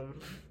to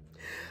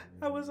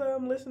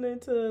listening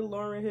to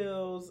Lauryn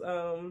Hill's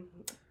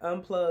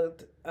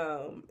Unplugged,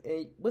 and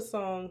what's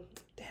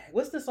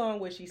the song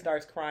where she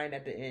starts crying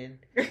at the end?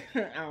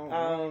 I don't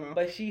know.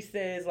 But she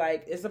says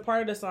like it's a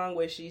part of the song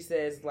where she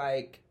says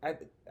like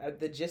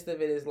the gist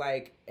of it is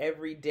like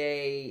every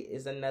day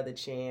is another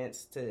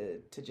chance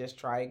to just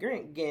try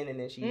again, and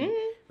then she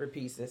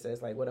repeats and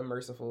says like what a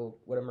merciful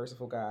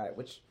God,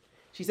 which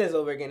she says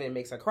over again and it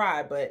makes her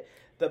cry, but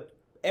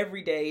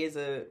every day is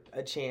a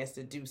chance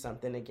to do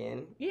something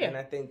again. Yeah. And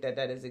I think that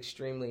is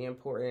extremely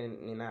important,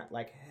 and I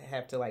like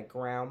have to like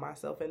ground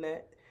myself in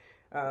that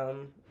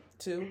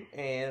too.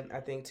 And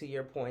I think to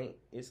your point,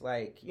 it's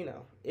like, you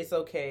know, it's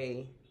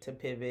okay to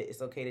pivot.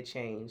 It's okay to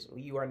change.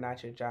 You are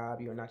not your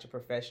job. You are not your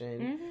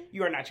profession.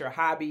 You are not your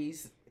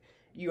hobbies.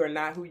 You are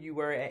not who you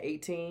were at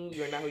 18.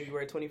 You are not who you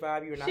were at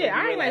 25. You are not Shit, who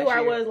you I were ain't like last who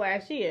I year. was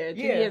last year,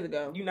 2 years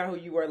ago. You're not who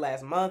you were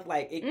last month.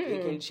 Like, it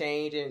can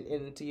change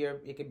into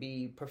it could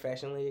be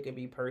professionally, it could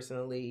be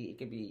personally, it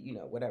could be,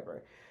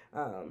 whatever.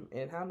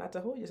 And how not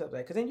to hold yourself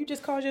back. Because then you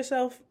just cause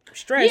yourself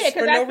stress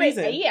for no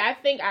reason. Yeah, I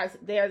think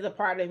there's a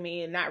part of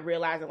me and not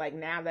realizing, like,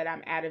 now that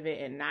I'm out of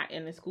it and not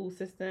in the school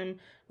system,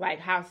 like,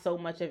 how so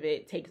much of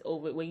it takes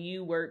over. When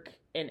you work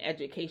in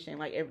education,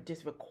 like, it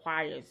just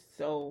requires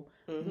so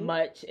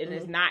much. And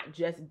it's not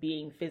just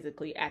being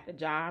physically at the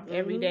job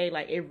every day.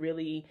 Like, it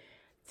really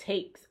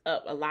takes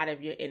up a lot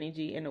of your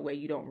energy in a way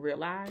you don't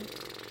realize.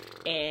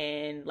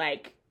 And,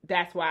 like,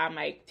 that's why I'm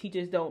like,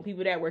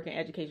 people that work in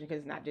education, because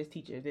it's not just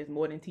teachers, there's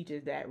more than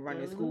teachers that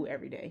run the school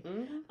every day.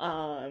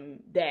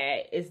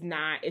 That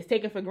it's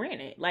taken for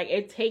granted. Like,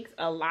 it takes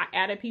a lot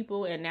out of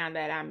people. And now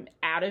that I'm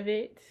out of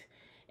it,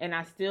 and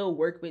I still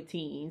work with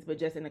teens, but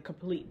just in a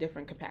complete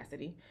different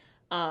capacity,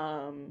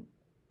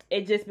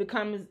 it just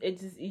becomes,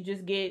 you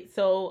just get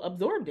so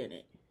absorbed in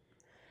it.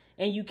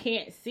 And you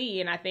can't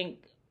see, and I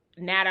think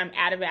now that I'm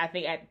out of it, I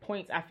think at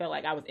points I felt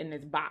like I was in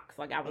this box.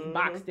 Like, I was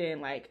boxed in,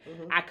 like,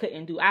 I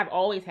couldn't do, I've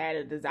always had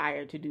a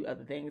desire to do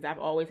other things. I've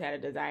always had a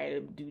desire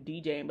to do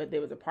DJing, but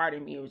there was a part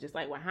of me, it was just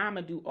like, well, how am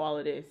I do all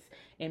of this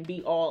and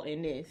be all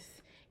in this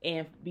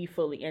and be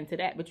fully into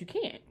that? But you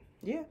can't.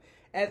 Yeah.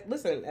 As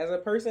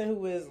a person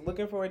who is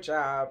looking for a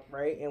job,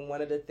 right, and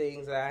one of the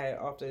things that I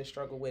often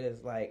struggle with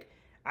is, like,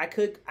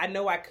 I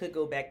know I could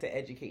go back to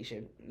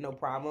education, no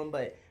problem,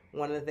 but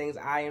one of the things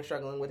I am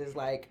struggling with is,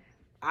 like,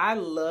 I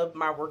love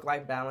my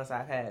work-life balance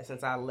I've had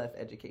since I left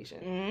education.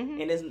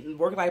 And it's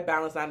work-life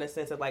balance not in the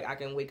sense of, like, I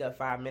can wake up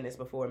 5 minutes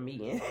before a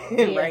meeting,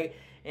 right?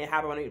 And how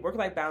about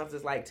work-life balance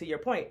is, like, to your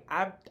point,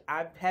 I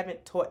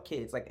haven't taught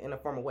kids, like, in a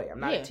formal way. I'm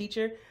not a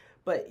teacher,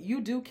 but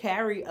you do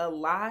carry a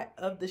lot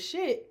of the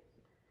shit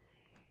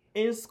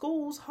in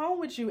schools home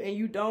with you, and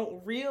you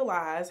don't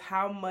realize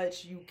how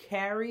much you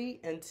carry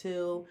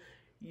until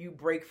you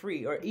break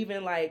free. Or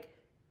even, like,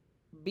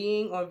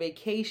 being on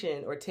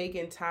vacation or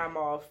taking time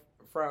off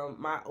from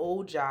my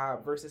old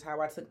job versus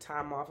how I took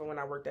time off and when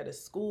I worked at a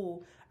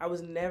school, I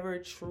was never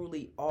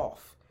truly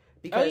off.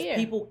 Because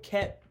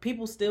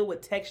people still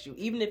would text you,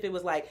 even if it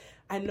was like,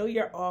 I know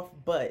you're off,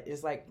 but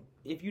it's like,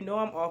 if you know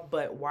I'm off,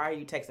 but why are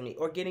you texting me?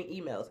 Or getting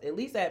emails. At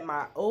least at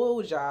my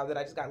old job that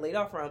I just got laid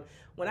off from,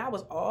 when I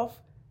was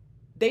off,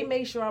 they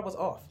made sure I was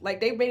off.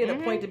 Like, they made it a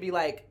point to be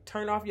like,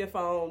 turn off your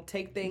phone,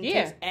 take things,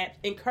 take apps,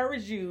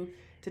 encourage you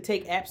to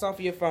take apps off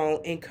your phone,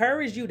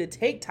 encourage you to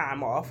take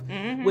time off,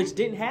 which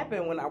didn't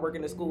happen when I work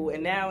in the school.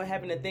 And now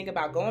having to think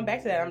about going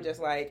back to that, I'm just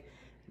like,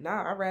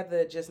 nah, I'd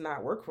rather just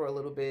not work for a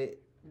little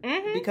bit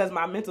because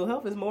my mental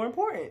health is more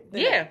important.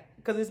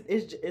 Because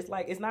it's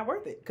like, it's not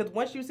worth it. Because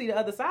once you see the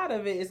other side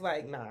of it, it's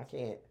like, nah, I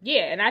can't.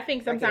 Yeah, and I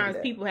think sometimes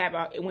people have,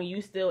 when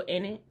you still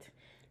in it,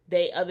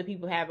 other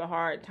people have a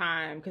hard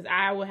time. Because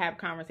I will have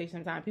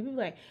conversations sometimes. People be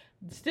like,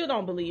 still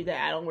don't believe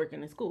that I don't work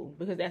in the school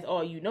because that's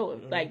all you know.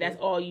 Like, that's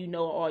all you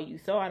know, all you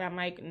saw. And I'm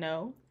like,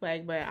 no,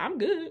 like, but I'm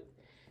good.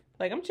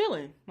 Like, I'm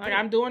chilling. Like,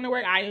 I'm doing the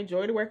work. I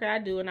enjoy the work that I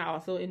do, and I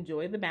also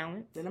enjoy the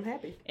balance. And I'm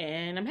happy.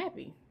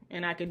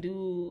 And I can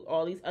do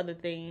all these other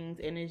things,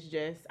 and it's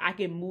just, I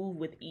can move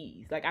with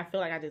ease. Like, I feel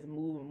like I just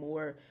move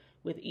more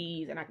with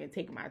ease, and I can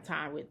take my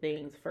time with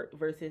things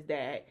versus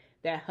that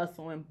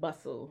hustle and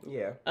bustle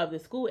of the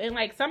school. And,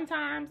 like,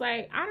 sometimes,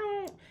 like,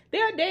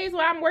 there are days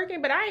where I'm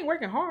working, but I ain't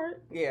working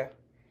hard. Yeah.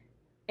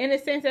 In the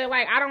sense that,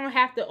 like, I don't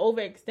have to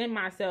overextend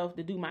myself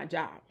to do my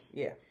job.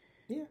 Yeah.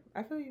 Yeah,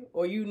 I feel you.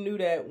 Or you knew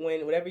that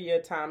whatever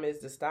your time is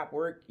to stop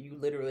work, you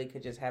literally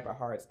could just have a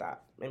hard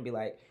stop and be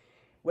like,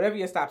 whatever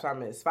your stop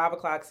time is, 5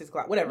 o'clock, 6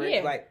 o'clock, whatever.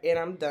 It's like, and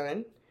I'm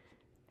done.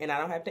 And I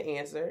don't have to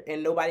answer.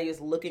 And nobody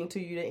is looking to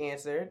you to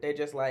answer. They're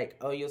just like,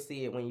 oh, you'll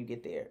see it when you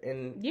get there.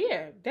 And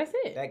yeah, that's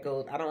it. That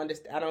goes, I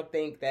don't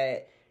think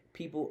that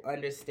people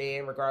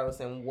understand, regardless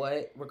in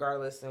what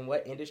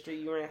industry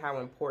you're in, how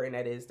important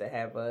that is to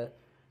have a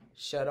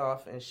shut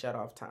off and shut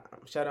off time.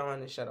 Shut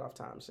on and shut off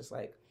time. It's just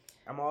like,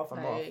 I'm off, I'm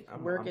off.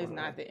 Work is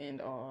not the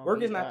end all.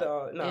 Work is not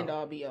the end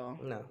all be all.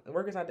 No,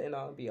 work is not the end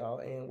all be all.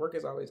 And work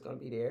is always going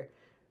to be there.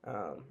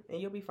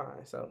 And you'll be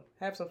fine. So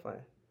have some fun.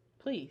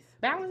 Please.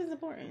 Balance is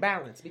important.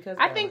 Because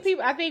I think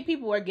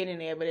people are getting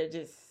there, but it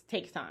just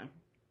takes time.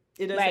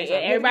 It does like, take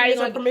time. Everybody's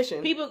on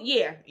permission. People,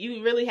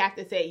 you really have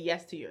to say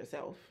yes to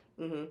yourself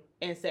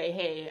and say,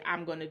 hey,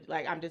 I'm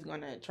just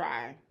gonna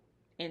try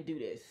and do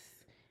this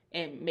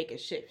and make a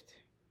shift.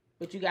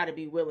 But you got to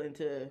be willing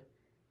to,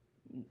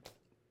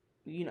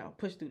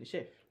 push through the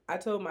shift. I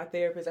told my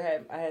therapist,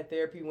 I had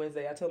therapy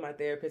Wednesday. I told my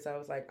therapist, I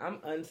was like, I'm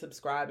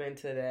unsubscribing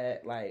to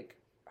that, like,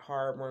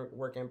 hard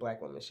working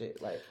black woman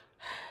shit. Like,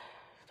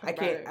 I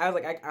can't. I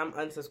was like, I'm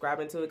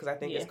unsubscribing to it because I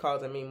think it's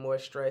causing me more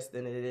stress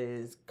than it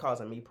is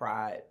causing me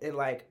pride. And,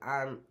 like,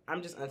 I'm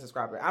just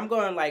unsubscribing. I'm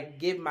going to, like,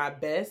 give my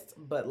best,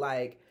 but,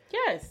 like,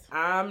 yes,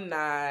 I'm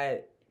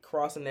not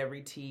crossing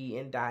every T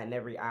and dotting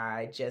every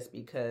I just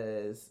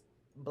because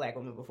black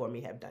women before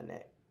me have done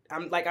that.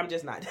 I'm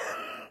just not.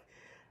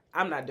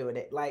 I'm not doing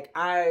it. Like,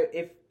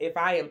 if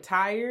I am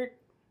tired,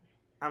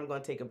 I'm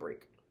going to take a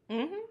break.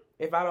 Mm-hmm.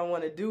 If I don't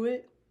want to do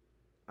it,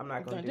 I'm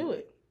not going to do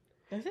it.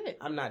 That's it.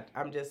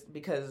 I'm just,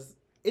 because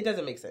it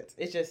doesn't make sense.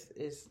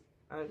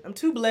 I'm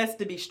too blessed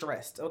to be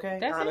stressed, okay?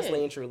 That's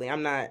honestly and truly.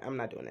 I'm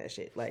not doing that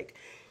shit. Like,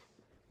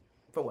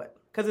 for what?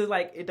 Because it's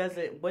like,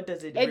 what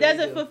does it It really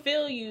doesn't do?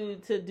 fulfill you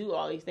to do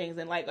all these things.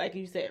 And like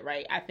you said,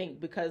 right? I think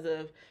because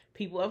of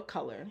people of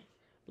color,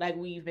 like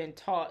we've been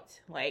taught,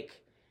 like,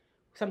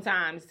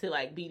 sometimes to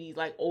like be these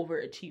like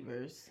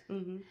overachievers,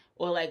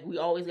 or like we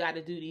always got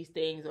to do these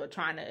things or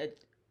trying to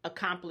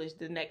accomplish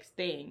the next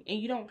thing, and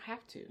you don't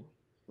have to.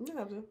 You don't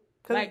have to.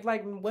 Like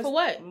for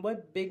what?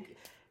 What big?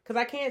 Because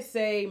I can't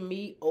say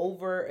me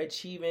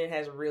overachieving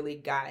has really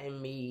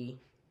gotten me.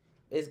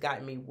 It's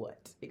gotten me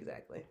what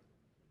exactly?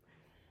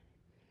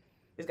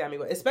 It's got me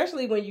what?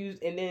 Especially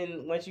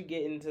once you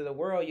get into the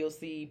world, you'll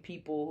see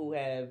people who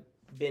have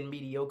been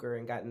mediocre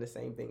and gotten the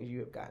same things you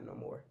have gotten or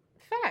more.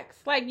 Facts.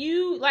 Like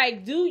you,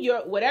 like do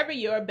whatever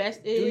your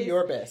best is. Do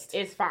your best.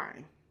 It's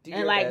fine. Do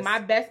and like best. My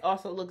best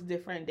also looks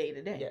different day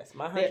to day. Yes,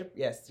 my 100.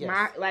 Yes.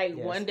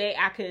 One day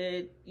I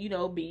could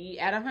be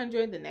at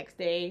 100. The next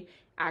day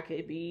I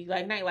could be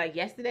like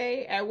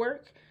yesterday at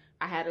work.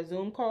 I had a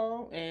Zoom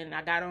call and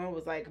I got on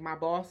was like my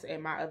boss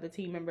and my other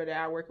team member that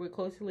I work with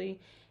closely.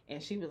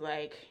 And she was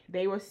like,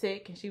 they were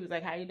sick. And she was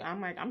like, how you doing? I'm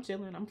like, I'm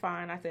chilling. I'm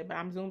fine. I said, but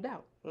I'm zoomed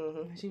out.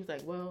 Mm-hmm. And she was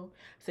like, well,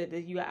 I said,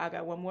 I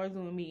got one more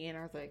Zoom meeting.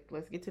 I was like,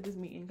 let's get to this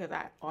meeting because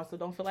I also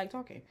don't feel like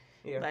talking.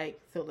 Yeah.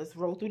 Like, so let's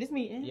roll through this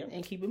meeting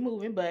and keep it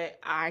moving. But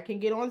I can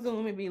get on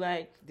Zoom and be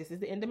like, this is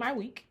the end of my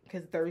week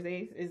because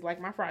Thursdays is like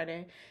my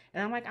Friday.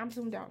 And I'm like, I'm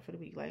zoomed out for the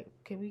week. Like,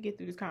 can we get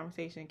through this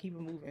conversation and keep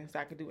it moving so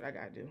I can do what I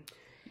got to do?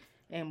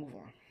 And move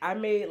on. I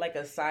made like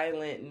a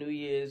silent New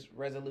Year's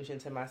resolution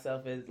to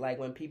myself is like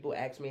when people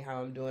ask me how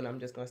I'm doing,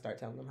 I'm just gonna start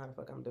telling them how the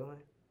fuck I'm doing.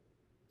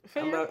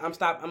 Fair. I'm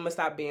gonna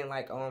stop being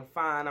like, oh, I'm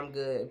fine, I'm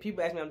good.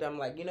 People ask me how I'm doing, I'm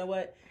like, you know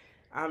what?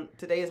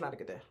 Today is not a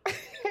good day.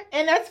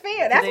 And that's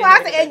fair. That's why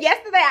I said. And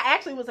yesterday I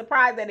actually was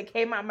surprised that it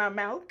came out of my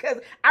mouth because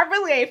I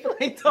really ain't feel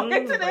like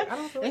talking to them.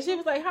 And she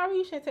was like, "How are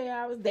you,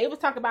 Shantae?" They was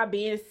talking about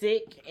being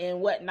sick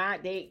and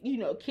whatnot. They,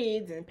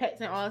 kids and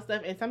pets and all that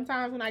stuff. And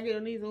sometimes when I get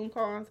on these Zoom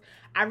calls,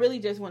 I really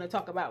just want to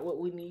talk about what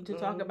we need to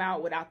talk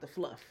about without the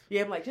fluff.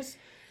 Yeah, I'm like,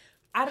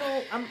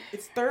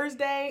 it's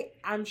Thursday.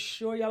 I'm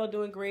sure y'all are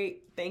doing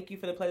great. Thank you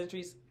for the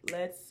pleasantries.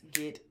 Let's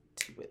get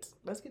to it.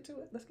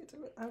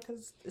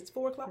 Because it's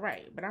 4:00.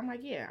 Right. But I'm like,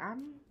 yeah,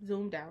 I'm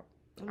zoomed out.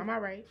 I'm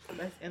all right.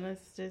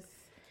 Let's just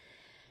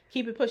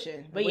keep it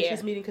pushing. But I wish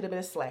this meeting could have been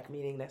a Slack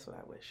meeting. That's what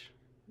I wish.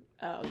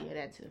 Oh yeah,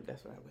 that too.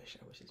 That's what I wish.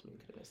 I wish this meeting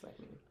could have been a Slack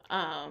meeting.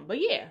 But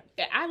yeah,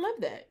 I love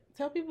that.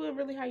 Tell people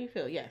really how you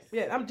feel. Yes.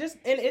 Yeah, and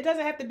it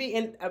doesn't have to be.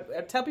 And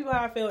tell people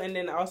how I feel, and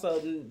then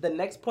also the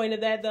next point of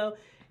that though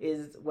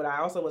is what I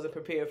also wasn't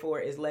prepared for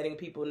is letting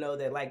people know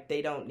that like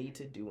they don't need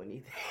to do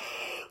anything.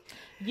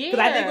 Yeah.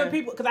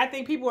 Because I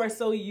think people are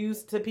so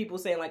used to people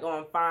saying like, "Oh,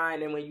 I'm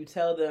fine," and when you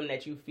tell them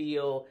that you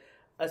feel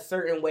a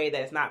certain way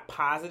that's not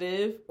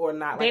positive or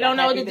not, like they don't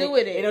know what to do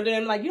with it. They don't.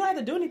 They're like, you don't have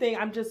to do anything.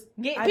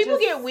 People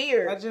get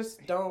weird. I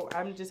just don't.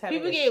 I'm just having.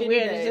 People get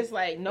weird. Day. It's just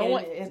like no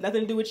one. It has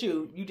nothing to do with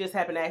you. You just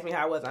happen to ask me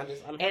how I was. I'm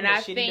having a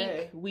shitty day. I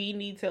think we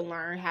need to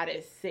learn how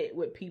to sit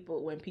with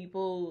people when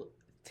people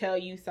tell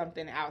you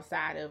something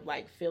outside of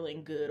like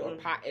feeling good or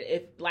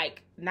if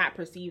like not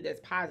perceived as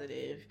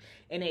positive,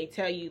 and they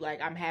tell you like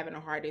I'm having a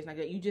hard day, like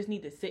that. You just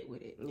need to sit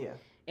with it. Yeah.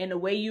 And the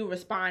way you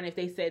respond, if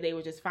they said they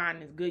were just fine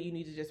and it's good, you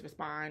need to just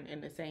respond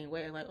in the same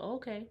way. Like, oh,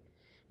 okay.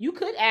 You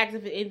could ask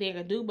if anything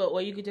to do,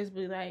 or you could just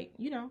be like,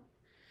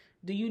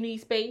 do you need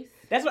space?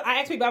 That's what I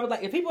ask people. I was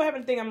like, if people have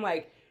anything, I'm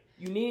like,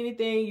 you need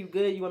anything? You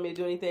good? You want me to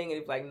do anything?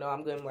 And if like, no,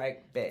 I'm good. I'm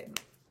like,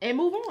 bet. And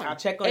move on. I'll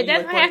check on you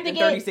in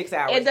 36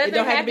 hours. It doesn't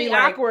have to be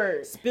like,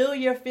 awkward. Spill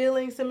your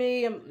feelings to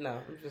me. I'm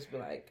just be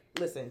like,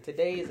 listen,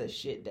 today is a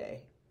shit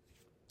day.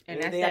 And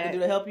anything I can do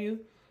to help you?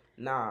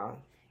 Nah.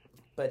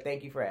 But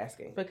thank you for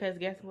asking. Because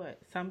guess what?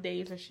 Some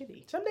days are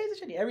shitty.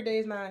 Every day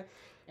is not.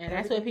 And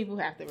that's what people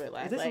have to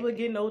realize. Is this what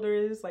getting older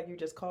is? Like you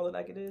just call it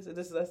like it is? Is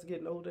this us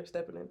getting older,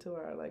 stepping into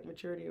our like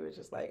maturity? Or it's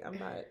just like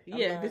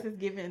this is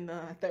giving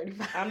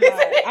 35.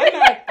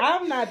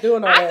 I'm not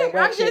doing all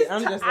that shit.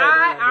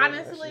 I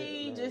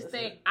honestly just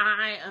think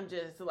I am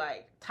just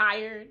like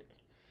tired,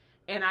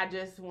 and I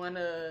just want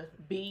to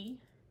be,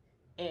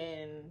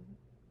 and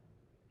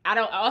I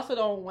also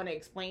don't want to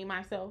explain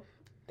myself.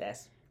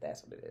 That's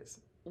what it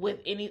is. With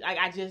any, like,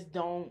 I just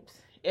don't.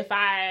 If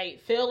I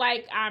feel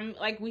like I'm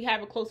like we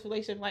have a close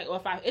relationship, like,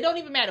 or it don't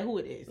even matter who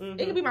it is.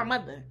 It could be my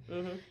mother,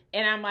 and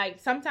I'm like,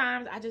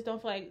 sometimes I just don't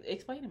feel like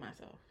explaining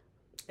myself.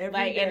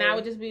 Every day. And I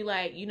would just be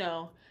like,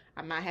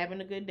 I'm not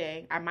having a good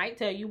day. I might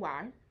tell you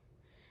why,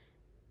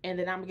 and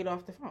then I'm gonna get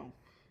off the phone.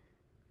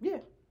 Yeah.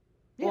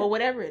 Or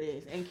whatever it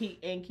is, and keep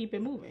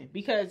it moving.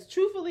 Because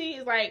truthfully,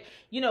 it's like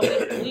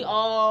we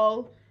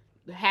all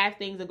have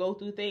things or go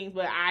through things,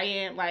 but I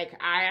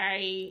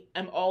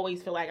am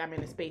always feel like I'm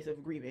in a space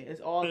of grieving.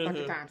 It's all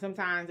fucking time.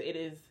 Sometimes it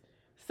is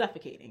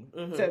suffocating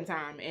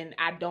sometimes, and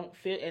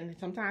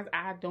sometimes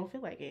I don't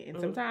feel like it, and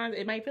sometimes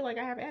it might feel like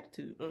I have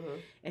attitude,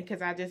 and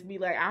because I just be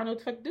like, I don't know what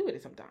the fuck to do with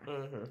it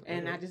sometimes,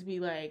 and I just be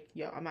like,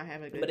 yo, I'm not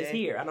having a good day. But it's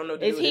here. I don't know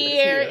what to it's do with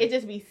here. it. It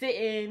just be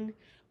sitting,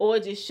 or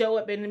just show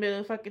up in the middle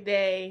of the fucking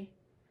day.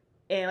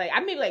 And like, I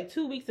maybe like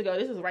 2 weeks ago,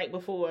 this was right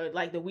before,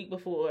 like the week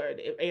before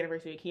the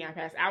anniversary of Keon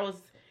passed, I was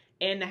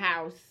in the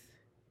house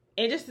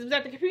and just was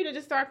at the computer,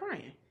 just started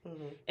crying.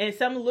 And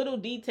some little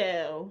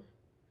detail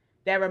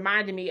that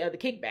reminded me of the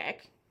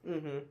kickback.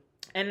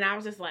 And I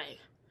was just like,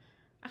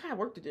 I got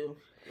work to do.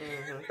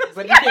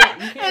 But you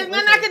can't and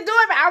then I could do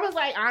it, but I was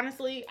like,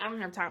 honestly, I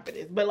don't have time for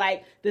this. But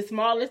like, the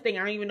smallest thing, I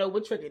don't even know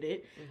what triggered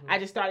it. I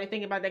just started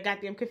thinking about that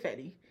goddamn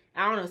confetti.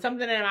 I don't know,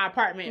 something in my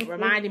apartment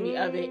reminded me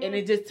of it, and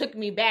it just took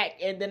me back,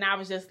 and then I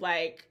was just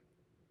like,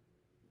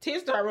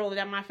 tears started rolling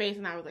down my face,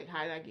 and I was like,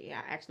 how did I get here?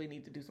 I actually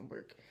need to do some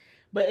work.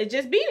 But it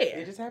just be there.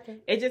 It just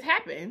happened. It just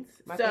happens.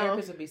 My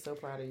therapist would be so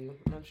proud of you.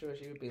 I'm sure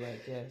she would be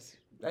like, yes.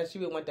 She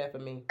would want that for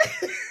me.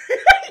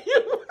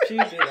 She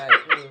would be like,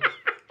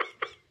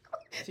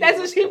 That's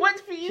what she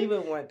wants for you? She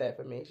would want that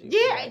for me.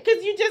 Yeah,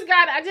 because you just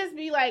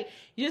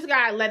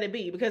gotta let it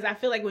be, because I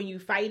feel like when you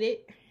fight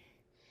it,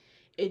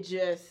 it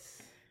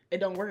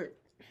don't work.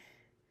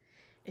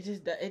 I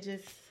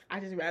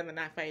just rather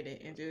not fight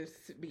it and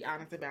just be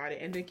honest about it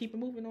and then keep it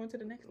moving on to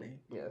the next thing.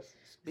 Yes.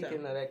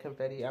 Speaking of that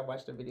confetti, I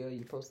watched the video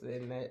you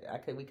posted, and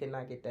we could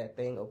not get that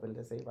thing open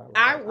to save our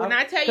lives.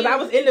 Because I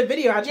was in the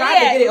video, I tried to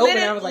get it open,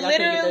 and I was like, I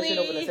couldn't get that shit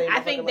open to save my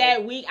life. I think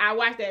that week I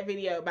watched that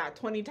video about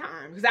 20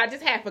 times because I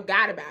just had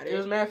forgot about it. It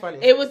was mad funny.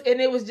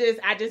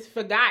 I just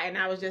forgot, and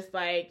I was just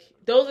like,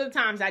 those are the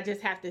times I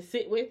just have to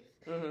sit with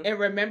and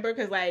remember,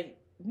 because like,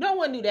 no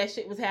one knew that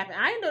shit was happening.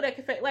 I didn't know that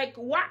confetti. Like,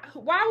 why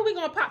were we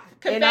gonna pop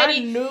confetti? And I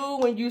knew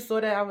when you saw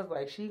that, I was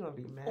like, she gonna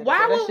be mad.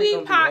 Why would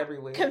we pop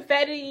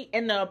confetti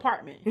in the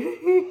apartment?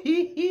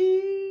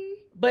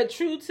 But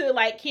true to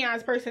like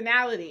Keon's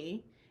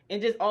personality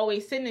and just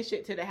always sending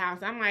shit to the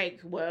house, I'm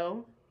like,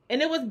 well.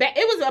 And it was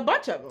a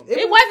bunch of them.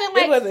 It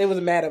was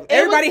mad of.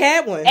 Everybody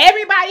had one.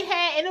 Everybody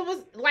had, and it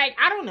was like,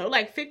 I don't know,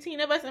 like 15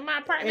 of us in my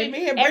apartment. And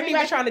me and Brittany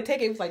were trying to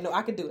take it. It was like, no,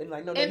 I could do it. And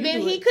like, no, and then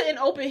he couldn't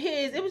open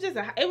his. It was just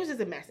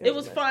a mess. It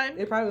was fun.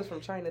 It probably was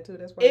from China too.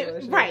 That's why.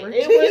 Right.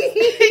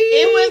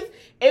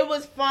 It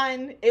was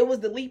fun. It was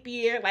the leap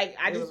year. Like,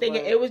 I just think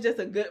it was just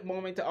a good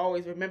moment to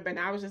always remember. And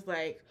I was just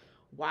like,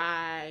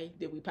 why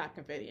did we pop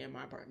confetti in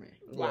my apartment?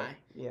 Why?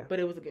 Yeah. But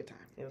it was a good time.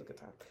 It was a good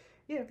time.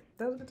 Yeah,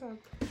 that was a good time.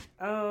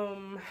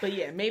 But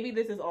yeah, maybe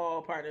this is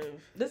all part of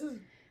just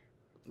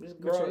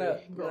growing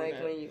up.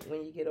 When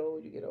you get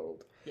old, you get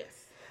old.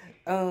 Yes.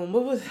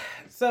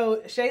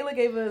 So Shayla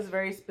gave us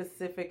very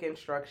specific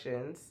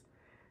instructions.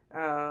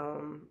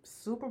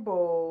 Super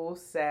Bowl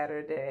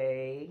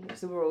Sunday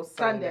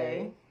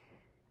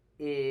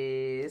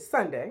is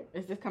Sunday.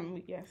 Is this coming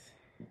week? Yes.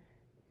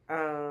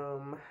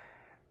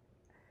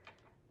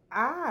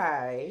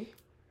 I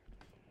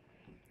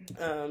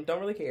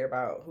don't really care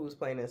about who's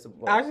playing in Super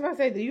Bowl. I was just about to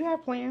say, do you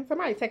have plans?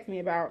 Somebody text me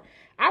about,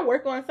 I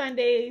work on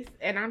Sundays,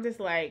 and I'm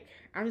just like,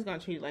 I'm just going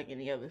to treat it like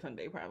any other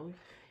Sunday, probably.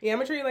 Yeah, I'm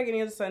going to treat it like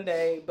any other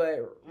Sunday,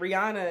 but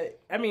Rihanna,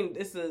 I mean,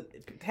 it's a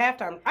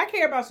halftime. I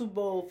care about Super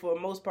Bowl for the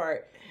most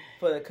part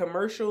for the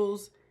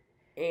commercials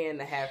and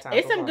the halftime.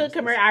 It's some good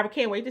commercial. I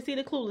can't wait to see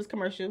the Clueless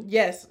commercial.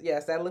 Yes,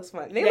 that looks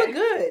fun. They look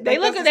good. They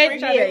look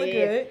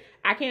good.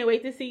 I can't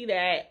wait to see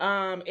that.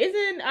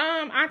 Isn't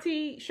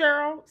Auntie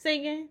Cheryl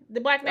singing the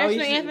Black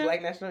National Anthem?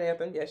 Black National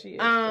Anthem. Yeah, she is.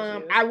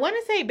 I want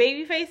to say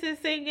Babyface is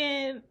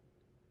singing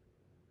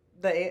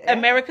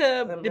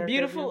America the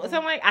Beautiful or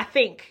something like. I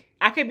think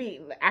I can be,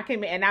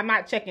 and I'm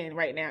not checking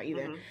right now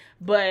either.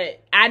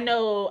 But I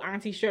know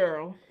Auntie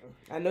Cheryl.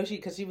 I know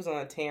because she was on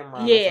a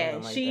Tamron.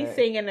 Yeah, she's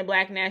singing the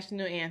Black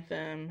National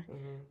Anthem.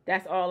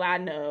 That's all I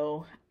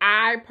know.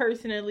 I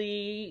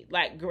personally,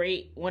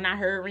 when I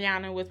heard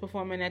Rihanna was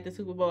performing at the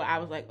Super Bowl, I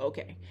was like,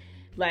 okay.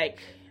 Like,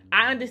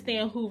 I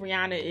understand who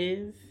Rihanna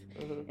is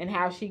and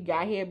how she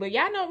got here, but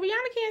y'all know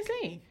Rihanna can't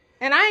sing.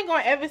 And I ain't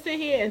going to ever sit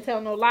here and tell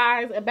no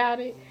lies about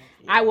it. Yeah.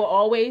 I will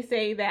always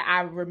say that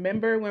I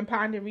remember when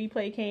Ponder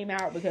Replay came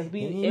out because I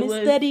remember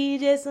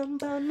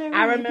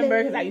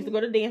because I used to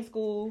go to dance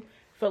school.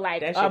 For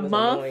like a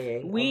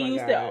month, we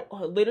used to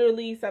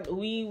literally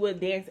we would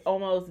dance,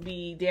 almost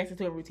be dancing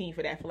to a routine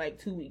for that for like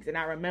 2 weeks. And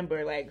I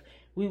remember like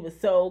we were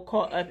so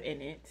caught up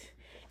in it,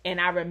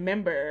 and I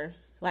remember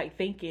like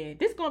thinking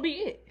this gonna be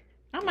it.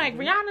 I'm like,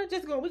 Rihanna,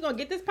 we're gonna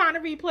get this Ponder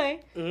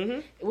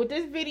Replay with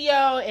this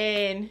video,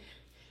 and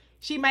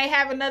she might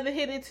have another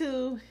hit or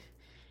two,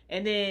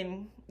 and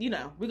then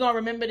we're gonna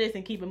remember this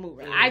and keep it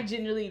moving. I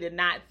genuinely did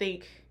not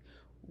think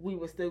we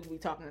would still be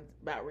talking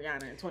about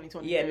Rihanna in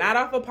 2020. Yeah, not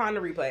off of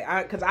Ponder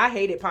Replay. Because I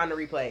hated Ponder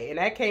Replay. And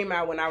that came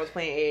out when I was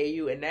playing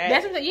AAU. And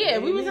that's what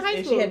we was in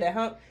high school. She had that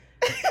hump.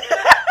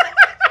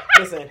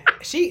 Listen,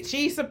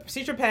 she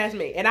surpassed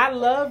me. And I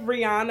love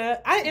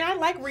Rihanna. I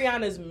like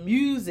Rihanna's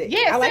music.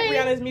 Yeah, I like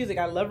Rihanna's music.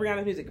 I love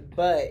Rihanna's music.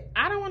 But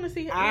I don't want to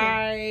see her.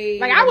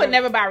 I would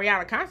never buy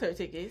Rihanna concert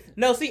tickets.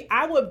 No, see,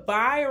 I would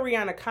buy a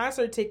Rihanna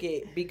concert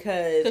ticket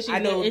because I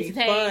know it would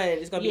be fun.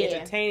 It's going to be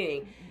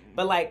entertaining.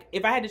 But like,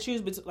 if I had to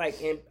choose between,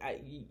 like, and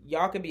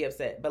y'all could be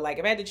upset, but like,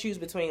 if I had to choose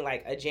between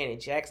like a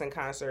Janet Jackson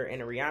concert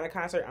and a Rihanna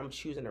concert, I'm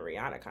choosing a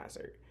Rihanna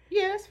concert.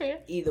 Yeah, that's fair.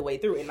 Either way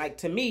through, and like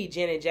to me,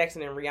 Janet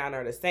Jackson and Rihanna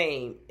are the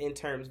same in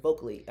terms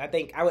vocally. I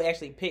think I would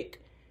actually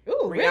pick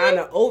Rihanna really?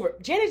 over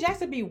Janet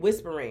Jackson. Be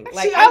whispering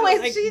like she always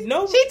like, she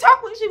no,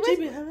 talk when she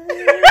whispers.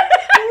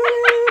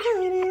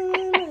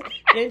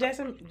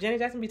 Janet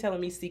Jackson be telling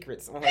me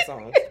secrets on her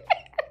songs.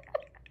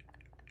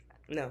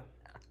 No.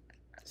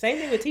 Same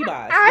thing with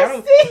T-Boz.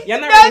 Y'all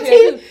not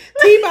really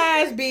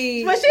T-Boz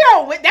be... But she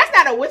don't... That's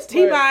not a whisper.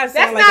 T-Boz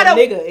sound like a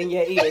nigga in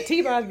your ear.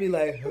 T-Boz be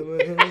like...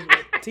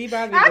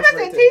 T-Boz be I'm not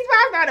saying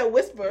T-Boz not a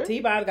whisper.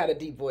 T-Boz got a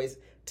deep voice,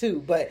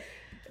 too. But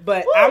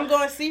I'm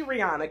going to see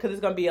Rihanna because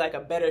it's going to be like a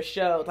better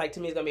show. Like,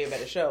 to me, it's going to be a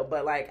better show.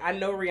 But, like, I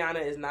know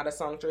Rihanna is not a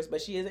songstress,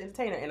 but she is an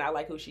entertainer. And I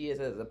like who she is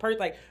as a person.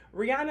 Like,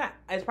 Rihanna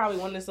is probably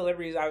one of the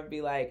celebrities I would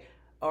be like...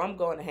 Oh, I'm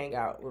going to hang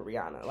out with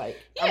Rihanna. Like,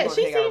 yeah,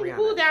 she seems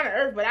cool down to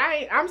earth, but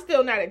I'm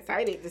still not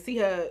excited to see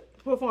her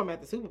perform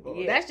at the Super Bowl.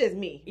 Yeah. That's just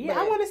me. Yeah,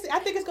 I want to see. I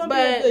think it's going to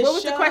be a good show. What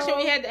was the question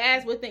we had to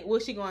ask?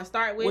 What's she going to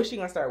start with? What's she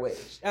going to start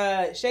with?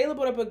 Shayla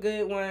put up a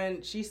good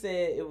one. She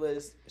said it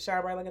was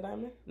Shine Bright Like a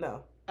Diamond.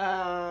 No.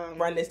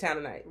 Run This Town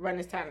Tonight. Run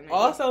This Town Tonight.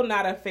 Also,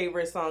 not a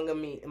favorite song of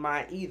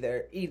mine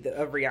either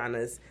of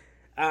Rihanna's,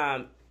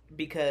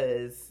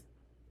 because.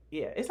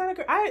 Yeah, it's not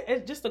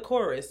it's just the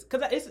chorus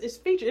because it's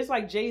featured. It's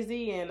like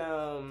Jay-Z and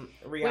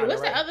Rihanna. Wait,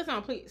 what's the other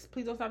song? Please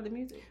don't stop the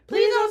music.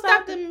 Please don't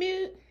stop the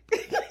music.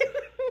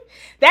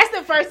 That's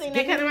the first thing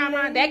that comes to my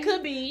mind. That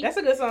could be. That's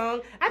a good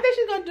song. I think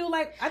she's gonna do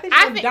like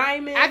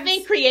Diamonds. I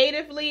think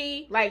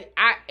creatively, like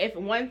if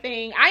one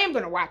thing, I am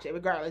gonna watch it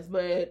regardless.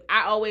 But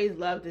I always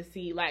love to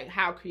see like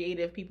how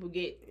creative people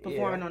get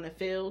performing on the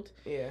field.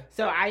 Yeah.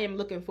 So I am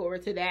looking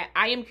forward to that.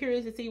 I am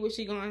curious to see what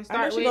she's gonna start with.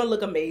 I know she's gonna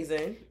look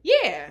amazing.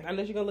 Yeah. I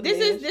know she's gonna look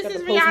amazing. This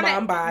is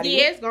Rihanna. Body.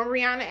 Yeah, it's gonna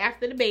Rihanna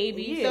after the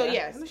baby. Yeah. So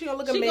yes, I know she's gonna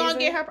look amazing. She's gonna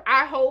get her.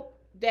 I hope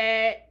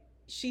that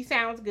she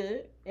sounds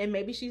good. And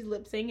maybe she's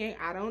lip singing.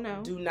 I don't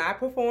know. Do not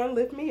perform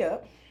Lift Me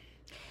Up.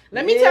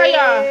 Let me tell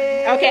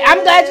y'all. Okay,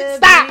 I'm glad you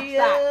stop.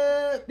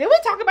 Did we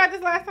talk about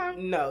this last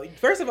time? No.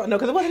 First of all, no,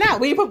 because it wasn't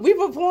out. We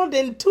performed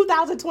in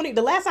 2020.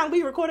 The last time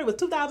we recorded was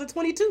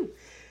 2022.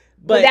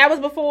 But that was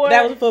before.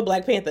 That was before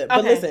Black Panther.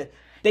 But listen,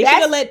 they should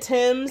have let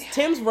Tim's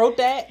wrote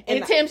that,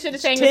 and Tim should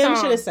have sang the song.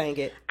 Tim should have sang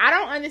it. I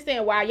don't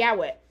understand why y'all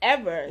would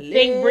ever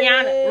think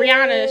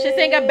Rihanna should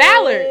sing a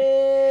ballad.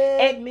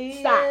 And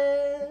stop.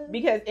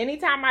 Because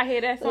anytime I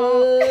hear that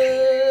song,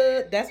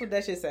 that's what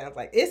that shit sounds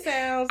like. It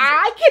sounds.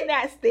 I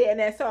cannot stand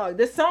that song.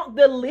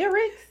 The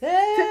lyrics.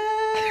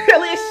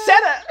 Really,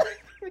 shut up.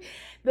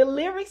 The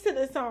lyrics to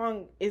the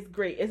song is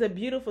great. It's a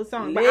beautiful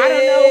song, but I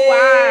don't know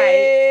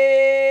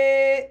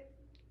why.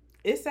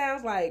 It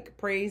sounds like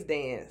praise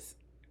dance.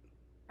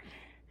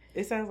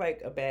 It sounds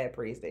like a bad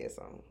praise dance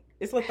song.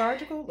 It's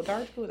lethargical. Is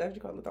that what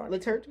you call it?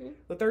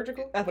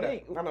 Liturgical. I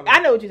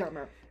know what you're talking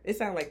about. It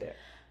sounds like that.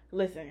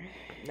 Listen,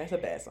 that's a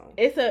bad song.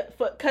 It's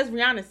because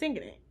Rihanna's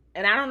singing it,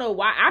 and I don't know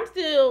why.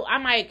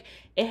 I'm like,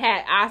 it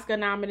had Oscar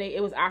nominated.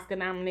 It was Oscar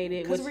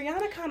nominated because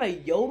Rihanna kind of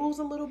yodels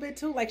a little bit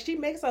too. Like she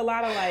makes a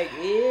lot of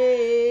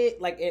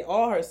like in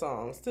all her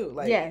songs too.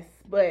 Like yes,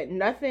 but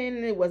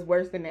nothing was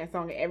worse than that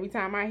song. Every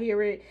time I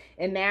hear it,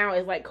 and now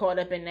it's like caught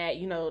up in that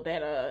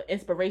that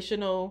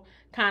inspirational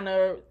kind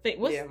of thing.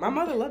 Yeah, my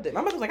mother loved it.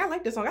 My mother was like, I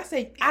like this song. I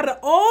say, out of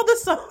all the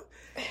songs.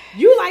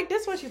 You like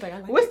this one? She's like,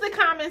 I like what's the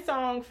common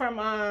song from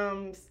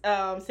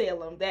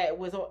Salem that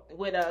was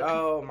with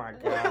oh my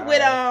god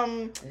with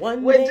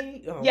One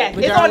Day? Yes,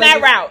 it's on that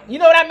route. You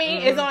know what I mean?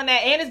 Mm-hmm. It's on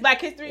that, and it's Black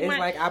History Month. It's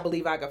like I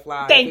Believe I Could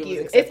Fly. Thank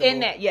you. It's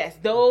in that. Yes,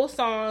 those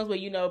songs where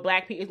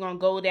Black people is gonna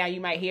go down. You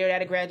might hear it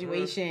at a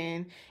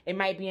graduation. Mm-hmm. It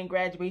might be in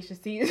graduation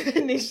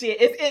season. This shit.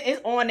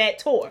 It's on that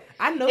tour.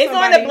 I know it's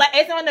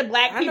on the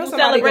Black people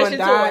celebration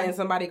tour. And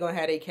somebody gonna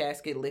have a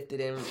casket lifted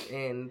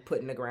and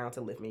put in the ground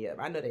to lift me up.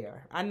 I know they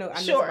are. I know.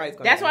 Sure.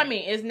 That's what I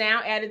mean. It's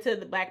now added to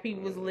the Black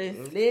people's list.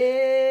 Lift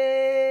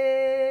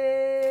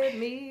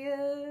me up.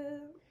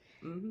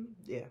 Mm-hmm.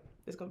 Yeah.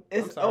 It's gonna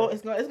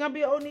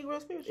be an old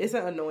Negro spiritual. It's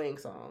an annoying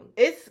song.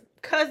 It's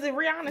cause of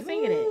Rihanna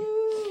singing it.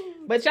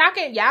 But y'all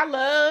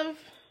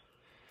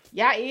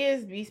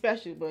ears be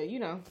special, but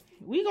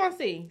we gonna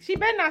see. She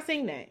better not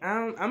sing that.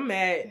 I'm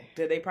mad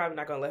that they probably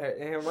not gonna let her.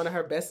 And one of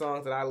her best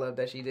songs that I love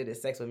that she did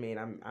is "Sex with Me,"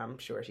 and I'm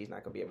sure she's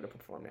not gonna be able to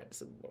perform that at the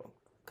Super Bowl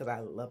because I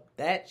love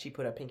that she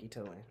put her pinky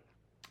toe in.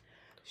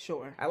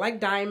 Sure. I like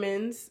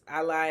Diamonds.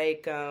 I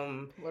like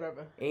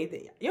whatever.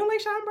 Anything. You don't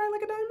like Shine Bright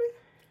Like a Diamond?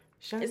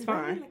 Shine it's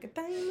fine. Like a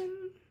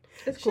diamond.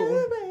 It's cool.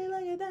 Shine bright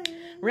like a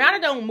diamond.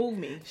 Rihanna don't move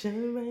me.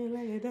 Shine bright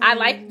like a diamond. I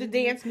like the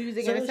dance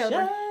music and the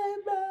bright.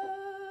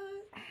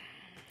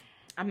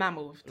 I'm not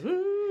moved.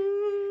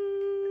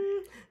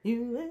 She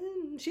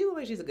looks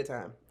like she's a good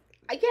time.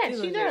 Yeah,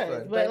 she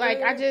does. But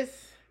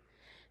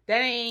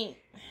that ain't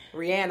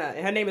Rihanna.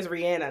 And her name is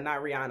Rihanna,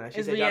 not Rihanna.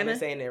 She said y'all been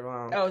saying it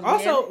wrong. Oh,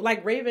 also, Rihanna?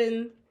 Like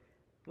Raven,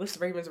 what's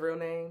Raven's real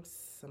name?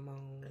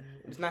 Simone.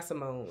 It's not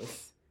Simone.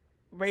 It's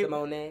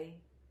Simone.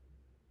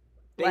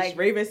 Like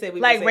Raven said we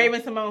like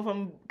Raven Simone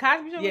from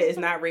Cosby Show. Yeah, it's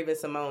not Raven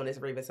Simone. It's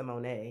Raven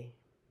Simone.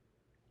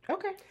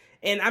 Okay.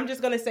 And I'm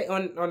just gonna say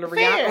on the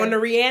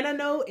Rihanna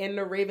note and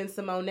the Raven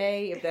Simone,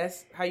 if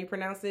that's how you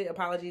pronounce it.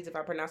 Apologies if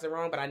I pronounce it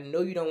wrong, but I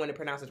know you don't want to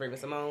pronounce it Raven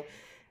Simone.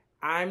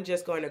 I'm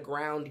just going to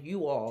ground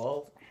you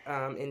all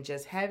in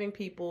just having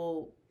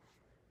people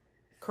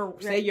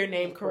say your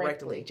name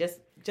correctly. Just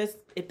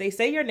if they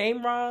say your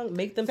name wrong,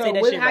 make them say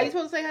that shit right. How you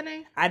supposed to say her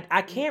name?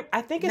 I can't.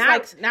 I think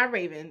it's not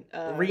Raven.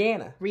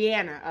 Rihanna.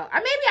 Rihanna.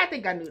 Maybe I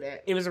think I knew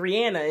that. It was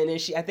Rihanna, and then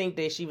I think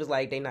that she was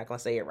like, they not gonna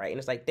say it right, and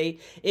it's like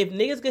if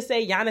niggas could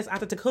say Giannis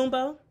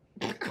Antetokounmpo,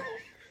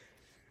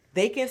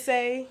 they can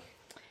say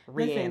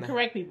Rihanna. Listen,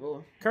 correct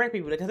people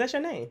because that's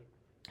your name.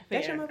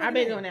 That's your I've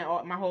been doing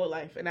that my whole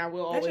life, and I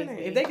will always. That's your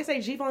name. If they can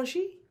say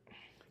Givenchy,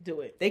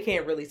 do it. They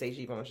can't really say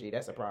Givenchy.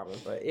 That's a problem.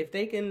 But if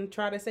they can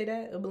try to say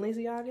that,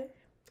 Balenciaga,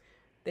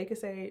 they could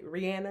say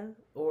Rihanna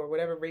or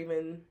whatever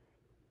Raven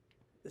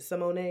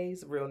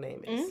Simone's real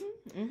name is.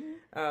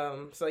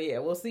 So yeah,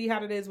 we'll see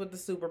how it is with the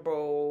Super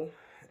Bowl.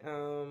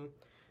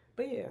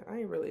 But yeah, I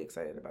ain't really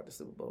excited about the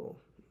Super Bowl.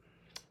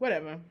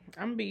 Whatever.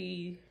 I'm gonna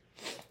be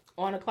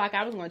on the clock.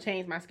 I was gonna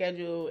change my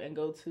schedule and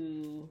go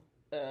to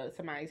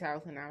somebody's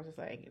house, and I was just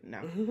like, no,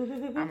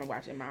 I'm gonna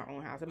watch it in my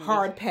own house.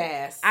 Hard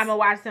pass. I'm gonna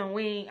watch some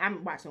wings.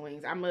 I'm watching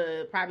wings. I'm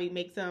gonna probably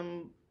make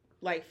some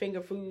like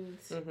finger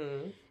foods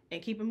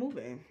and keep it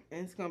moving.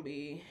 And it's gonna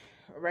be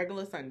a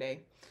regular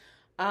Sunday.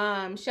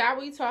 Shall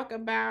we talk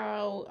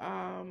about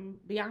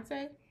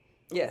Beyonce?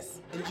 Yes.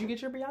 Did you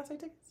get your Beyonce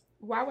tickets?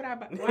 Why would I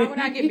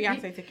get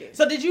Beyonce tickets?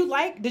 So did you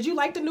like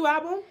the new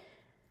album?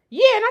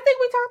 Yeah, and I think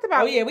we talked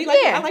about. Oh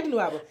yeah, I like the new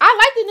album. I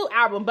like the new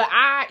album, but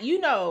you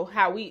know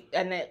how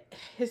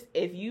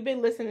if you've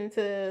been listening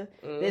to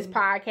this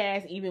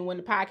podcast, even when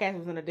the podcast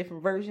was in a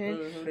different version,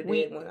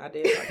 I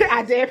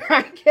did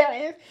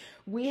podcast.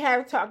 We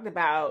have talked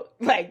about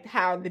like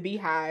how the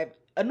Beehive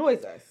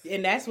annoys us,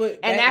 and that's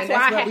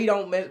why we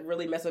don't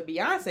really mess with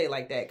Beyonce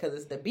like that, because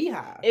it's the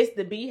Beehive. It's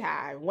the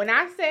Beehive. When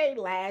I say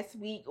last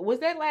week,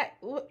 was that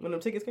when them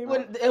tickets came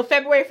out?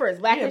 February 1st,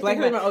 Black History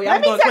Month. Oh yeah,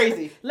 I'm going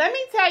crazy. Let me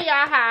tell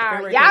y'all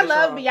how y'all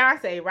love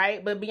Beyonce,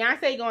 right? But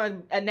Beyonce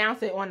going to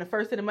announce it on the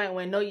 1st of the month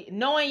when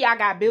knowing y'all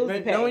got bills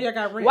to pay. Knowing y'all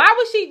got rent. Why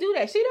would she do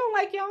that? She don't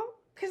like y'all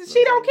because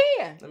she don't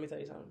care. Let me tell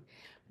you something.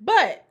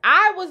 But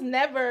I was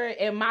never,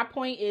 and my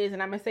point is,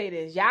 and I'm going to say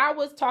this, y'all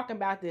was talking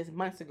about this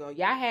months ago.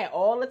 Y'all had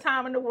all the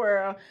time in the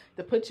world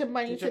to put your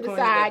money to the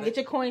side, get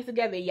your coins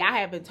together. Y'all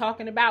have been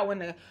talking about when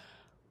the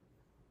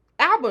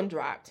album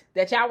dropped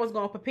that y'all was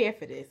going to prepare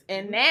for this.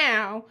 And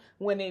now,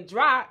 when it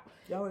dropped,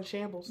 y'all in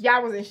shambles.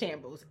 Y'all was in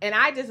shambles. And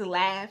I just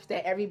laughed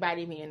at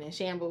everybody being in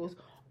shambles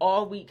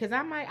all week, because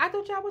I'm like, I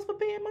thought y'all was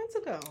prepared months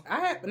ago.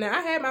 I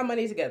had my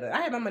money together.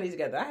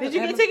 Did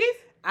you get tickets?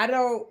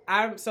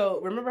 So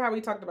remember how we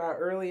talked about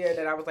earlier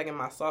that I was like in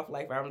my soft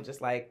life where I'm just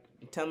like,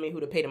 tell me who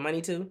to pay the money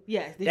to?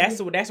 Yes.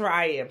 That's where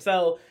I am.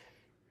 So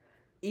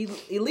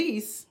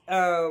Elise,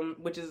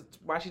 which is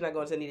why she's not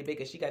going to Anita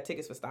Baker, she got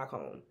tickets for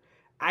Stockholm.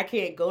 I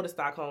can't go to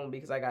Stockholm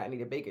because I got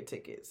Anita Baker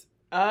tickets.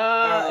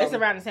 Oh, it's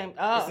around the same.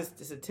 Oh,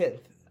 it's a 10th.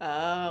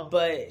 Oh,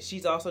 but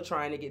she's also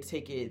trying to get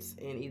tickets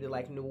in either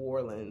like New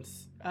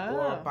Orleans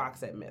or a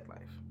box at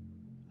MetLife.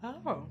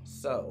 Oh,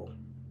 so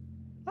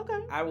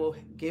okay, I will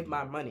give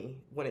my money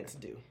when it's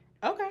due.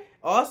 Okay.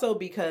 Also,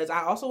 because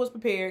I also was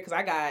prepared, because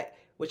I got,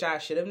 which I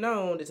should have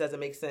known, this doesn't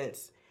make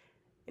sense,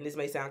 and this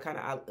may sound kind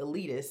of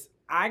elitist,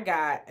 I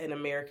got an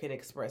American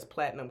Express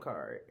Platinum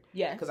card.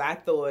 Yes. Because I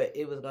thought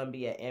it was going to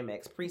be an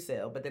Amex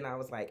pre-sale, but then I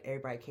was like,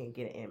 everybody can't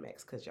get an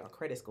Amex because y'all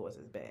credit scores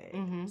is bad.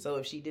 Mm-hmm. So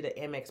if she did an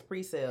Amex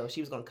pre-sale, she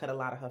was going to cut a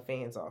lot of her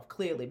fans off,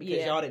 clearly,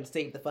 because y'all didn't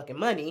save the fucking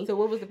money. So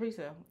what was the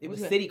pre-sale? It was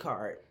Citi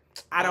card.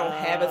 I don't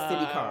have a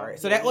Citi card.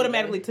 So that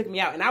automatically took me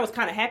out. And I was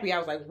kind of happy. I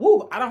was like,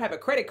 woo, I don't have a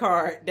credit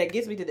card that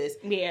gets me to this.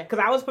 Yeah. Because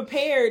I was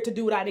prepared to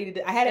do what I needed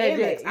to. I had an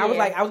Amex. I was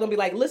like, I was going to be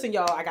like, listen,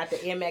 y'all, I got the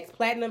Amex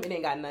Platinum. It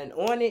ain't got nothing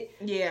on it.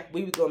 Yeah.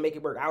 We was going to make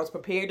it work. I was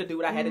prepared to do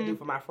what I had to do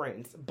for my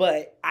friends.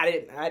 But I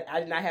did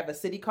not have a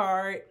Citi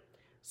card.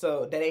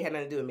 So that ain't had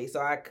nothing to do with me. So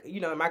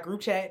in my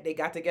group chat, they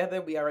got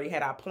together. We already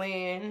had our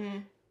plan. Mm-hmm.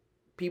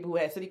 People who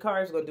had Citi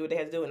cards were going to do what they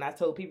had to do. And I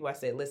told people, I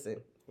said,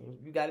 listen,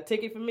 you got a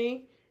ticket for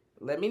me?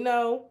 Let me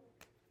know.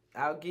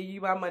 I'll give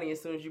you my money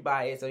as soon as you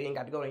buy it, so you ain't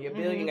got to go on your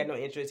bill. You ain't got no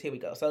interest. Here we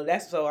go. So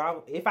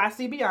if I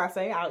see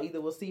Beyonce, I'll either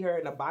will see her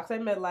in a box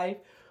at MetLife,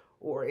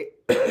 or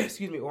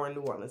or in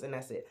New Orleans, and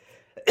that's it.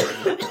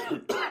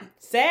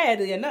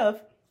 Sadly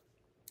enough,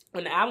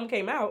 when the album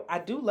came out, I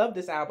do love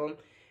this album.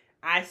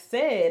 I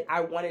said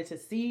I wanted to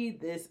see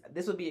this.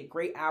 This would be a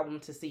great album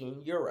to see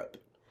in Europe,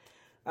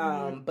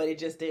 but it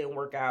just didn't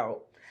work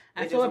out.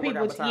 I saw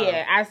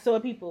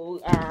people.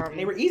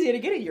 They were easier to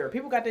get in Europe.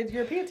 People got their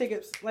European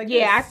tickets.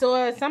 I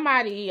saw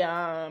somebody.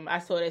 I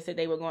saw they said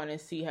they were going to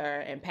see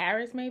her in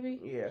Paris, maybe.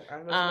 Yeah, I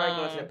know somebody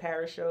going to the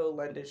Paris show,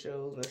 London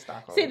shows, and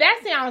Stockholm. See,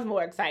 that sounds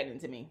more exciting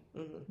to me.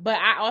 Mm-hmm. But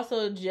I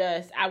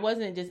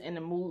wasn't just in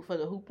the mood for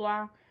the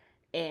hoopla,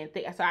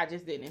 so I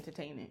just didn't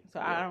entertain it. So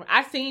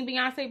I seen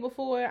Beyonce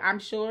before. I'm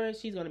sure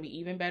she's going to be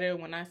even better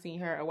when I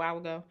seen her a while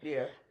ago.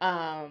 Yeah.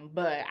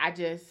 But I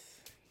just.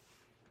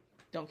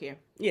 Don't care.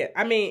 Yeah,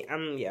 I mean,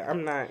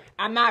 I'm not.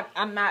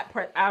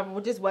 I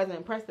just wasn't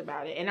impressed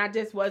about it, and I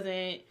just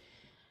wasn't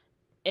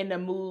in the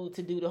mood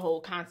to do the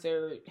whole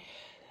concert,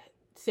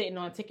 sitting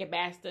on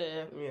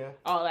Ticketmaster. Yeah,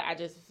 all that. I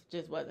just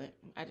wasn't.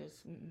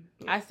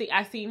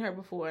 I seen her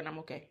before, and I'm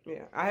okay.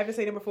 Yeah, I haven't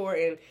seen it before,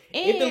 and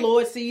if the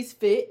Lord sees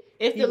fit,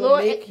 he will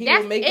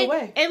make a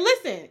way. And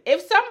listen,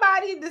 if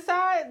somebody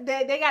decides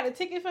that they got a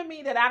ticket for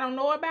me that I don't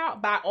know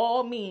about, by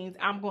all means,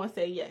 I'm going to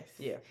say yes.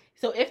 Yeah.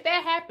 So if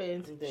that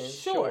happens, then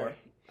sure,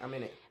 I'm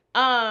in it.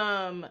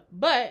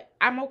 But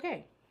I'm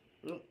okay.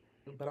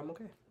 But I'm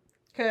okay.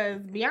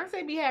 Cause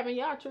Beyonce be having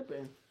y'all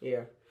tripping.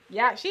 Yeah.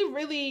 Yeah, she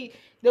really,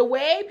 the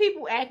way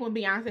people act when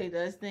Beyonce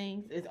does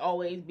things is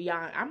always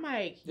beyond. I'm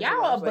like,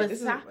 y'all are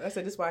beside. I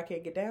said, this is why I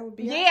can't get down with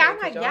Beyonce. Yeah, I'm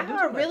like, y'all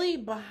are really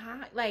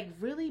behind, like,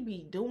 really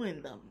be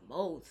doing the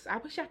most. I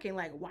wish y'all can,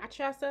 like, watch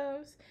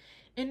yourselves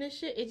in this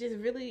shit. It just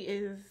really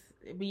is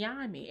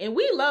beyond me. And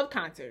we love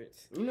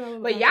concerts. You know,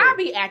 but y'all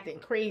be acting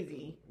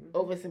crazy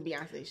over some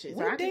Beyonce shit.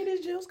 What date is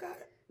Jill Scott?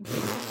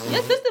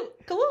 Your sister,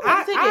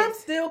 I'm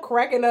still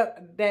cracking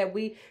up that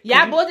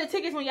y'all bought the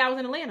tickets when y'all was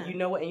in Atlanta. You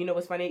know what? And you know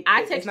what's funny?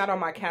 It's not on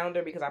my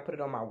calendar because I put it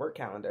on my work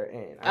calendar,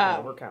 and I have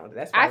a work calendar.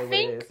 That's probably what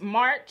it is.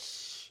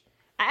 March.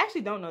 I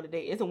actually don't know the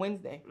date. It's a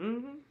Wednesday.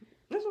 Mm-hmm.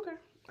 That's okay.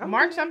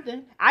 March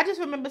something. I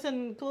just remember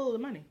sending Khalil the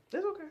money.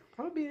 That's okay.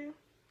 I'm gonna be there.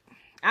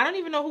 I don't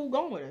even know wwho's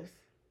going with us.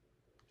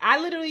 I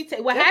literally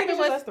what happened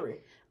was us three.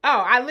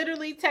 Oh, I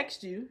literally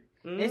text you.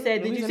 And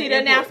said, did you see the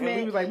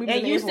announcement?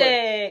 And you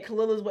said,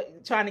 Khalil is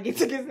trying to get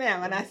tickets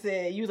now. And I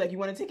said, you was like, you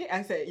want a ticket?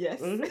 I said, yes.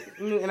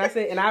 Mm-hmm. And I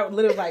said, and I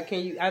literally was like,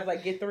 I was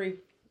like, get 3.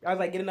 I was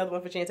like, get another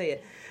one for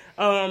Chantea.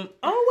 Oh,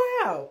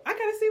 wow. I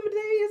gotta see what day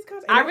is.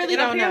 I really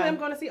don't know. I'm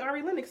going to see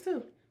Ari Lennox,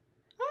 too.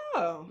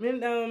 Oh.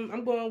 And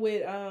I'm going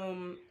with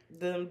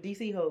the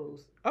DC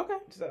hoes. Okay.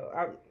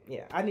 So,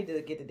 I need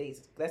to get the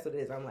dates. That's what it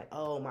is. I'm like,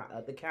 oh, my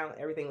the calendar,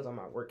 everything was on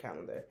my work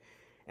calendar.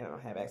 And I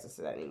don't have access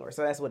to that anymore.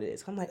 So that's what it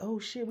is. I'm like, oh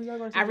shit, we are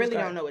going to I really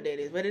don't know what day it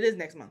is, but it is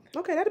next month.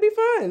 Okay, that'll be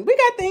fun. We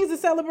got things to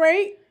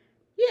celebrate.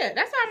 Yeah,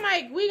 that's how I'm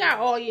like, we got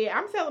all year.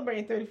 I'm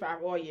celebrating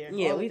 35 all year.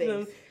 Yeah, we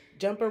can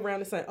jump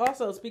around the sun.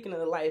 Also, speaking of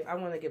the life, I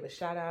want to give a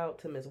shout out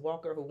to Miss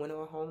Walker who went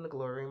on home to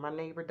glory. My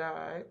neighbor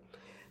died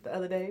the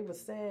other day. It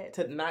was sad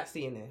to not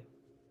CNN.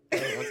 Oh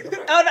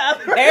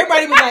no!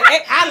 Everybody was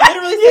like, I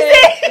literally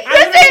said,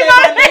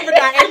 my neighbor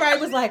died.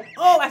 Everybody was like,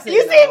 oh, I said,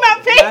 you see my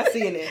face? Not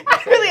seeing it.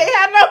 I really ain't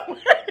had no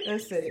words.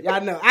 That's it.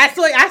 Y'all know. I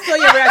saw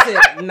your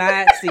reaction.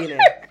 Not seeing it.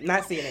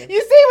 Not seeing it.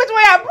 You see which way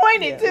I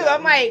pointed too.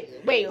 I'm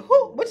like, wait,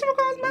 who? What you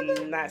call his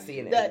mother? Not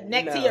seeing it. The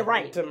neck to your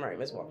right. To my right,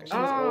 Miss Walker. She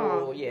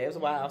was old. Yeah, it was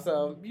wild.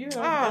 So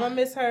I'm gonna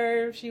miss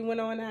her. She went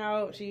on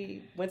out.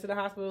 She went to the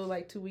hospital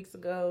like 2 weeks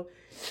ago.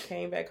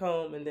 Came back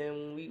home, and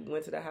then we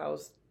went to the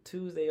house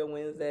Tuesday or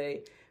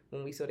Wednesday.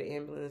 When we saw the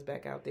ambulance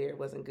back out there, it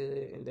wasn't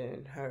good. And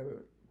then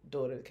her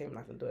daughter came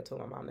knocking the door,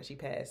 told my mom that she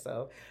passed.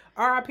 So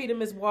R.I.P. to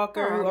Miss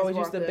Walker, who always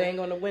used to bang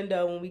on the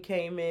window when we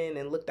came in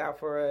and looked out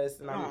for us.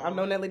 And I've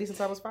known that lady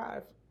since I was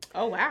 5.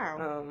 Oh,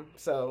 wow.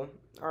 So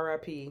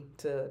R.I.P.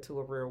 to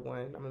a real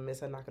one. I'm going to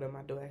miss her knocking on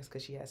my door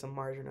because she had some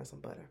margarine or some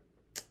butter.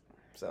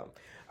 So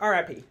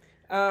R.I.P.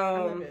 I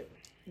love it.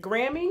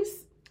 Grammys?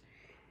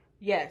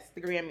 Yes,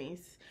 the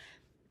Grammys.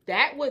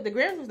 The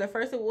Grammys was the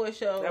first award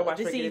show. That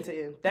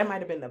might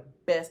have been the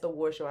best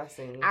award show I've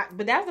seen.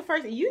 But that was the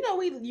first. You know,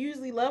 we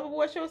usually love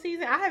award show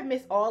season. I have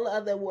missed all the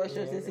other award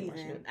shows this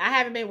season. I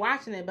haven't been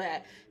watching it,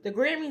 but the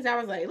Grammys, I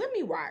was like, let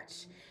me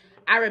watch.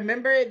 I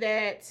remember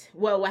that.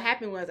 Well, what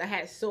happened was I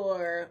had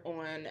saw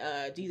on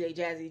DJ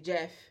Jazzy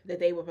Jeff that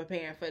they were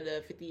preparing for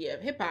the 50 year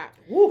of hip hop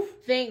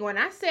thing. When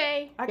I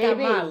say I got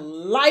my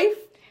life,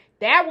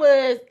 that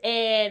was,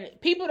 and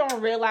people don't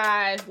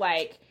realize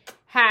like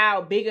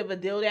how big of a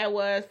deal that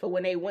was for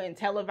when they went and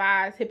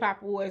televised hip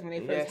hop awards when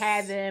they first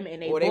had them,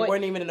 and they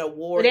weren't even an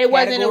award. They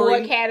wasn't an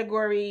award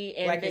category.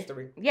 And Black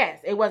History. Yes,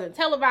 it wasn't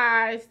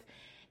televised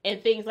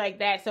and things like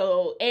that.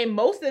 So, and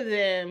most of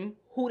them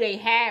who they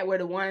had were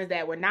the ones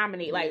that were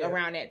nominated like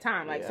around that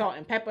time, like Salt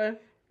and Pepper.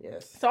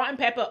 Yes. Salt and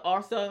Pepper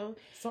also.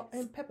 Salt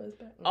and Pepper is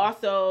back.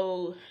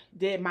 Also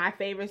did my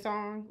favorite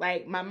song.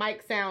 Like, My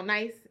Mic Sound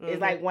Nice is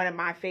like one of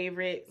my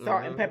favorite.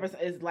 Salt and Pepper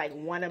is like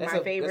one of my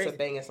favorites. It's a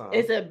banging song.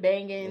 It's a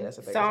banging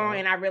song.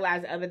 And I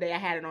realized the other day I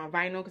had it on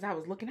vinyl because I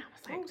was looking. I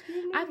was like,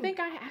 I think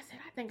I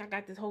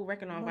got this whole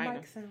record on vinyl. My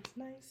Mic Sounds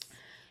Nice.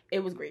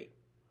 It was great.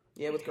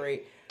 Yeah, it was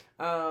great.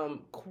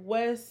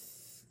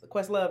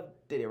 Questlove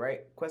did it,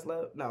 right?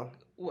 Questlove? No.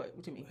 What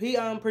you mean? He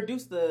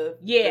produced the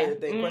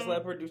thing.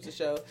 Questlove produced the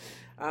show.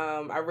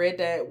 I read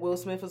that Will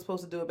Smith was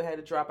supposed to do it but had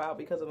to drop out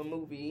because of a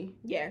movie.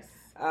 Yes.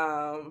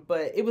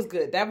 But it was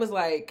good. That was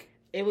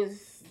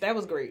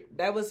great.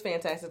 That was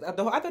fantastic. I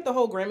thought the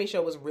whole Grammy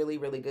show was really,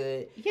 really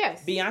good.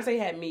 Yes. Beyonce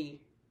had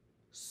me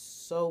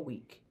so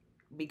weak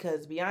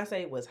because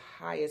Beyonce was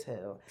high as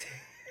hell.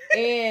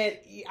 And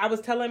I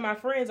was telling my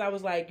friends, I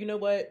was like, you know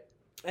what?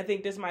 I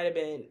think this might have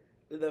been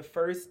the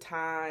first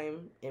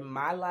time in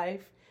my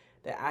life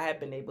that I have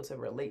been able to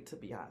relate to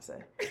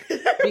Beyonce.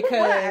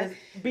 Because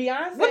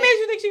Beyonce... What made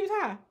you think she was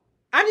high?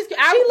 She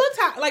looked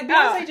hot. Like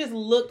Beyonce just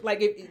looked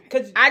like it.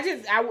 Cause I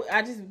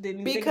just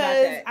didn't think about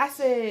that. I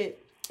said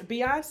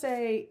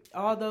Beyonce,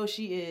 although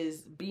she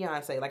is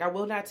Beyonce, like I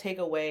will not take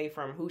away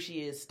from who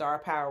she is, star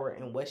power,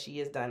 and what she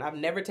has done. I've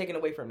never taken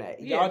away from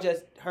that. Yeah.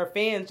 Her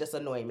fans just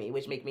annoy me,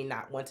 which make me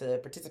not want to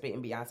participate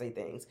in Beyonce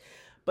things.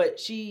 But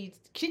she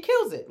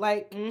kills it.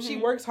 Like she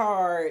works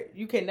hard.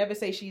 You can never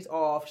say she's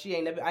off. I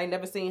ain't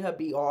never seen her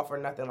be off or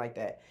nothing like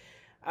that.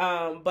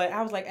 But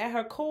I was like, at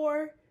her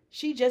core,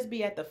 she just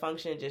be at the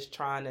function just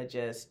trying to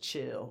just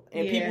chill.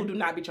 And people do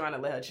not be trying to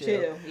let her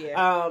chill.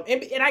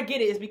 And I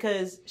get it. It's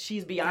because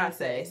she's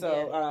Beyonce.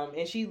 So,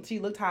 and she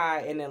looked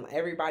high, and then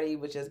everybody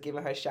was just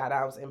giving her shout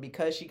outs. And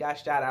because she got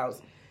shout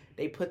outs,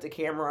 they put the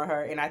camera on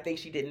her. And I think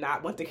she did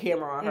not want the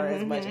camera on her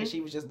as much. And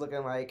she was just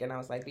looking like, and I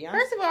was like, Beyonce.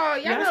 First of all,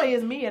 Beyonce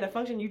is me at a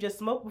function. You just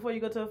smoke before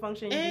you go to a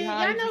function. You be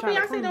high. Y'all know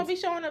Beyonce don't be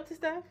showing up to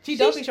stuff. She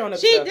don't be showing up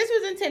to stuff. This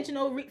was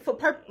intentional for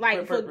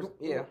purpose.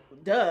 Yeah.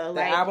 Duh.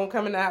 The album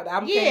coming out. The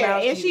album came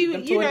out. And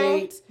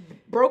she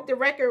broke the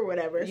record or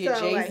whatever. Yeah,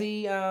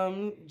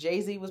 so,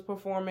 Jay-Z was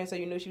performing, so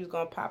you knew she was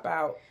gonna pop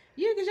out.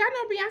 Yeah, because y'all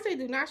know Beyonce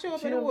do not show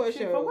up at award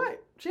show. For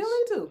what? She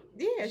don't need to.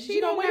 Yeah,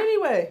 she don't win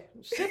anyway.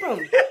 Ship them.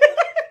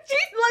 She's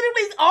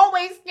literally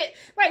always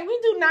like, we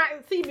do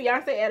not see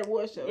Beyonce at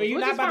award shows. Well, you're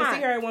not about to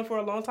see her at one for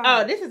a long time.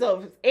 Oh, this is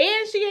over.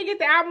 And she didn't get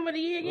the album of the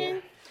year again.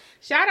 Yeah.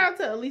 Shout out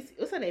to Alicia.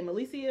 What's her name?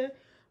 Alicia,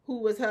 who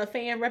was her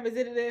fan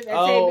representative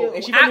at Table.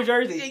 And she from New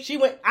Jersey. She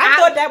went. I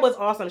thought that was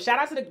awesome. Shout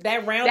out to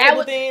that round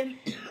table thing.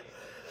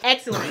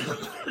 Excellent.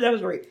 That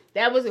was great.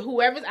 That was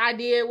whoever's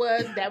idea it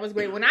was. That was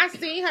great. When I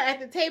seen her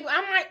at the table,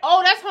 I'm like,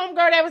 oh, that's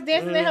homegirl that was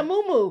dancing in her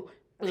moo-moo.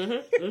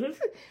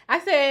 I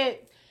said,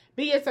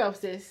 be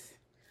yourself, sis.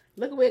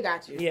 Look at where it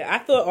got you. Yeah, I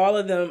thought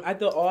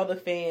all the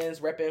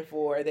fans repping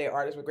for their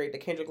artists were great. The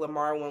Kendrick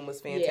Lamar one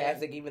was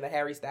fantastic. Yeah. Even the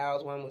Harry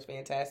Styles one was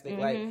fantastic.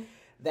 Like,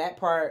 that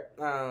part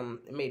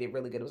made it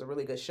really good. It was a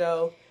really good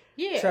show.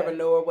 Yeah. Trevor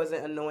Noah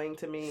wasn't annoying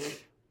to me.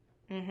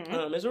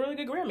 It was a really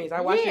good Grammys. I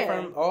watched it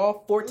from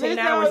all 14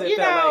 hours. It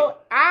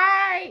felt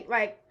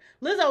like.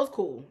 Lizzo's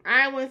cool.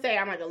 I wouldn't say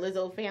I'm like a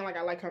Lizzo fan. Like,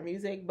 I like her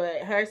music,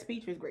 but her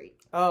speech was great.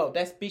 Oh,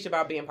 that speech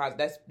about being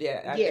positive.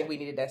 I think we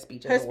needed that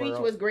speech. Her speech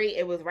was great.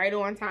 It was right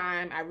on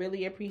time. I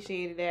really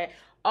appreciated that.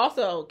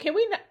 Also, can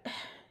we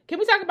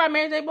talk about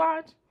Mary J.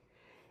 Blige?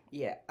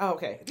 Yeah. Oh,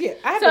 okay. Yeah.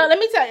 Let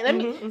me tell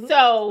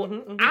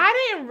you.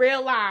 I didn't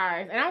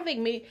realize, and I don't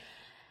think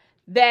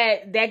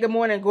that Good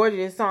Morning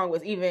Gorgeous song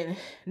was even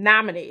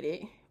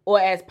nominated or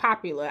as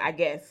popular, I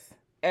guess,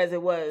 as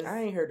it was. I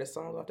ain't heard the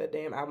song off that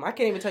damn album. I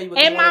can't even tell you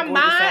what. In my mind,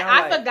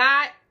 I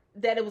forgot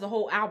that it was a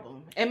whole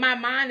album. In my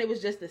mind, it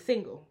was just a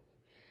single.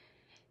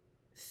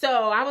 So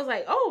I was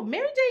like, oh,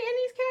 Mary J in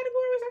these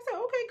categories? I said,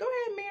 okay, go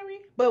ahead, Mary.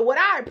 But what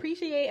I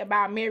appreciate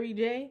about Mary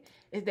J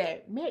is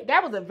that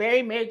was a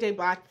very Mary J.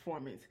 Blige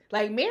performance.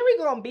 Like, Mary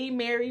gonna be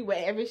Mary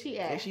wherever she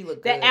at. And she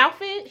looked good. The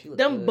outfit,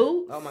 them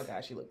boots. Oh my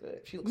God, she looked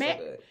good. She looked so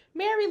good.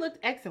 Mary looked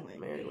excellent.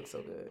 Mary looked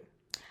so good.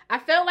 I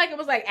felt like it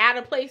was like out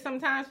of place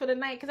sometimes for the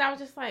night because I was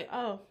just like,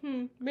 oh,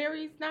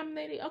 Mary's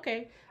nominated.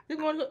 Okay.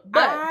 But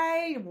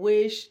I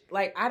wish,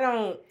 like,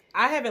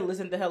 I haven't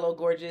listened to Hello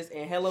Gorgeous,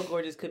 and Hello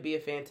Gorgeous could be a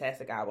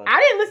fantastic album. I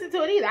didn't listen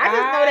to it either. I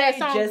just know that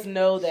song. I just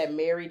know that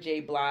Mary J.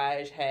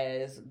 Blige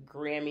has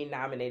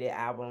Grammy-nominated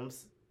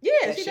albums.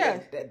 Yeah, she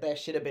does. That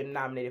should have been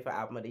nominated for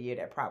Album of the Year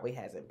that probably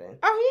hasn't been.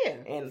 Oh, yeah.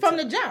 And from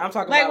the jump. I'm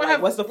talking about,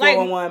 like, What's the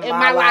 411,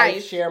 My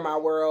Life, Share My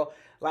World.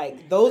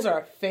 Like, those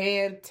are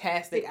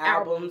fantastic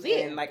albums. Yeah.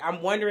 And, like,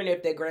 I'm wondering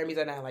if the Grammys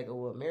are not like, oh,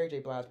 well, Mary J.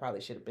 Blige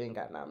probably should have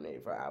got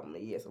nominated for Album of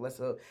the Year.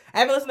 So I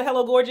haven't listened to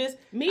Hello Gorgeous.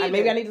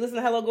 Maybe I need to listen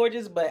to Hello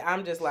Gorgeous, but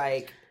I'm just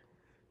like.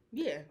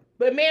 Yeah.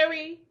 But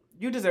Mary.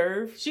 You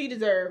deserve. She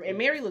deserved. And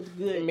Mary looked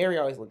good. And Mary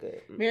always looked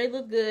good. Mary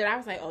looked good. I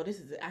was like, oh, this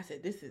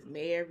is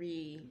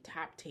Mary,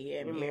 top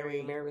 10. And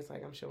Mary was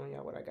like, I'm showing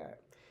y'all what I got.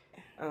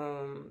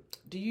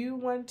 Do you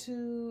want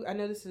to, I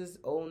know this is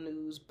old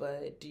news,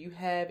 but do you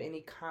have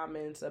any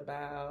comments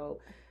about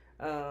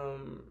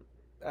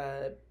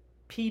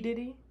P.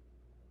 Diddy?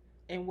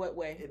 In what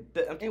way?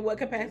 In what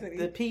capacity?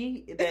 The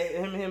P,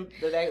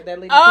 that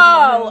lady.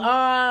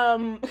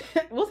 Oh,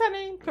 what's her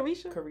name?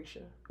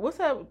 Carisha. What's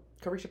her?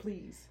 Carisha,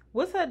 please.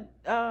 What's her?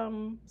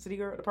 City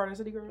Girl, the part of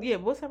City Girl. Yeah,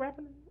 what's her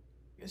rapper name?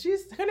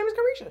 Her name is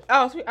Carisha.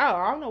 Oh,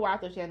 I don't know why I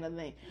thought she had another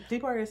name. She's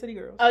part of City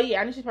Girls. Oh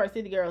yeah, I know she's part of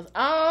City Girls.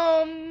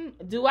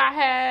 Do I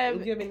have?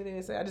 Do you have anything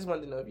to say? I just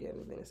wanted to know if you had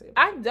anything to say.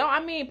 I don't. I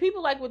mean,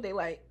 people like what they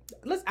like.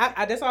 Listen,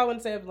 that's all I want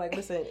to say. Like,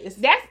 listen,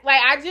 that's like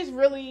I just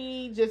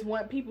really just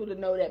want people to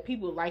know that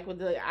people like what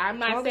they. I'm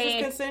not saying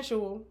it's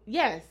consensual.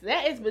 Yes,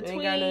 that is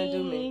between. Ain't got nothing to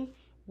do with me.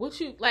 What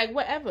you like,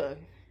 whatever.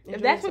 Enjoy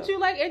if that's yourself. What you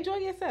like, enjoy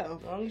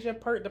yourself. As long as you're the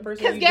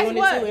person you're doing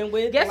it to and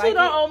with. Guess who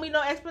don't owe me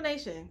no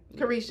explanation?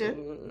 Carisha.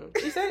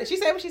 She said it. She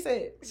said what she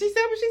said. She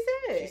said what she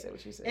said. She said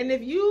what she said. And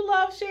if you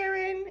love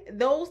sharing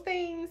those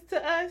things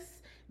to us,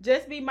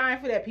 just be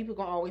mindful that people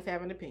gonna always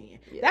have an opinion.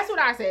 Yes. That's what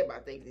I say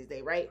about things these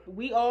days, right?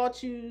 We all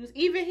choose,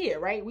 even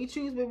here, right? We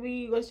choose when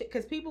we go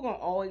because people gonna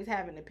always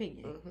have an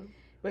opinion. Mm-hmm.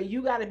 But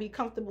you gotta be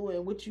comfortable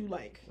in what you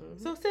like.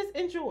 Mm-hmm. So sis,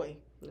 enjoy.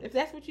 Yes. If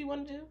that's what you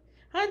want to do.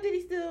 Diddy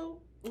still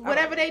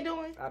whatever they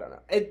doing. I don't know.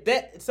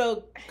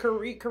 So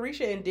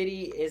Carisha and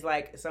Diddy is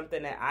like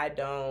something that I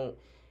don't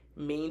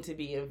mean to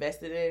be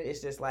invested in.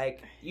 It's just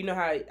like, you know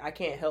how I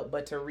can't help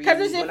but to read because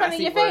it's in front of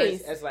your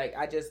face. It's like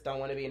I just don't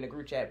want to be in the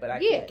group chat, but I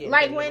yeah, can't get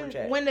like in the group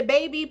chat. when the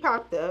baby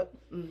popped up,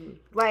 mm-hmm.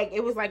 like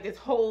it was like this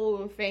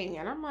whole thing,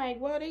 and I'm like,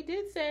 well, they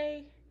did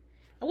say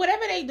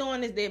whatever they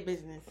doing is their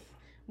business.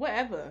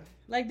 Whatever.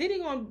 Like, Diddy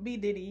gonna be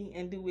Diddy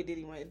and do what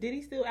Diddy want.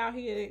 Diddy still out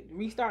here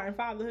restarting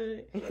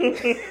fatherhood.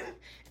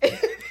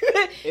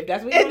 If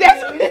that's what you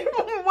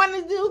want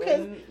to do,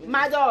 because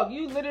my dog,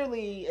 you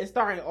literally is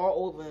starting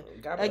all over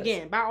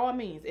again. By all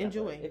means,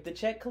 enjoy. If the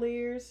check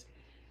clears,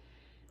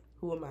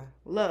 who am I?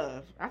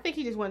 Love. I think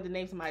he just wanted to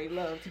name somebody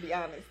Love. To be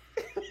honest.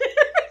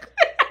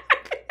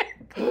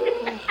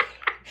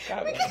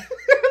 I'm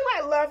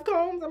like Love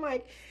Combs. I'm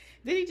like.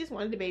 Did he just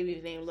wanted the baby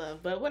to name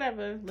Love? But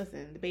whatever.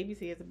 Listen, the baby's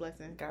here is a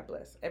blessing. God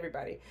bless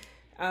everybody.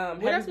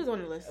 What else was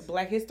on the list?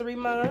 Black History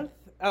Month.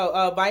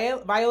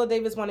 Viola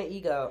Davis won an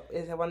Ego.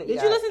 Did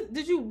you listen?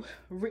 Did you?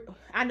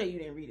 I know you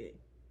didn't read it.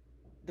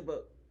 The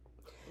book.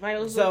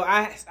 Viola's book?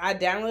 I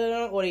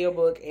downloaded an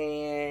audiobook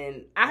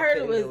and I heard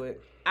it was.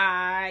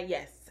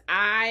 Yes.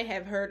 I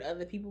have heard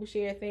other people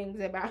share things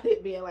about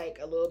it being like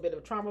a little bit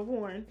of trauma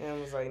porn. And I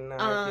was like, no,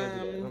 I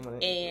can't do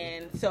that.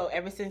 And so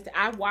ever since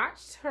I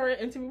watched her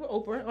interview with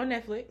Oprah on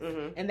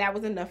Netflix, and that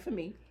was enough for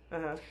me.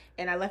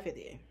 And I left it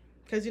there.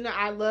 Because, you know,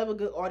 I love a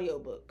good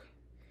audiobook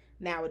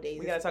nowadays.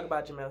 We got to talk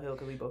about Jemele Hill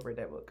because we both read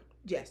that book.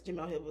 Yes,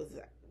 Jemele Hill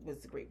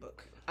was a great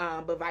book.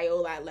 But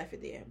Viola, I left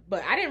it there.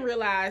 But I didn't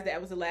realize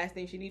that was the last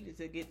thing she needed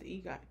to get the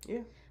EGOT. Yeah.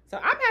 So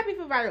I'm happy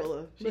for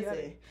Viola.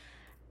 Listen.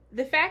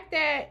 The fact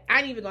that I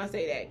ain't even gonna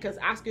say that because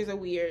Oscars are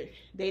weird.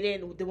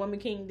 The Woman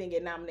King didn't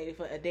get nominated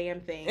for a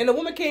damn thing. And the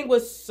Woman King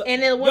was,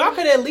 y'all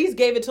could at least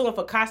gave it to him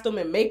for costume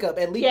and makeup.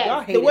 At least y'all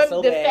hated it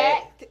so bad. The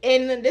fact,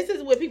 and this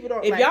is what people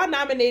don't. If y'all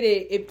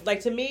nominated,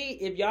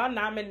 if y'all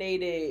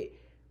nominated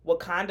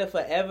Wakanda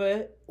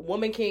Forever,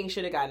 Woman King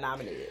should have got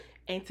nominated.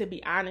 And to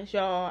be honest,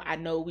 y'all, I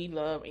know we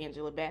love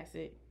Angela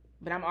Bassett.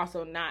 But I'm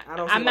also not.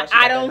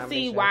 I don't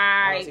see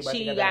why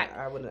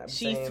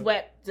she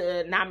swept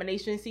the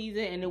nomination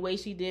season in the way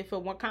she did for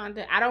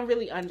Wakanda. I don't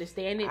really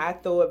understand it. I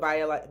thought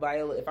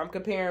Viola. If I'm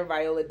comparing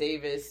Viola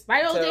Davis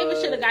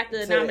should have got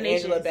the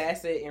nomination. Angela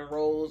Bassett and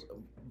Rose.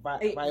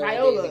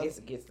 Viola Davis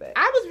gets that.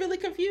 I was really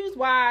confused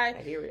why.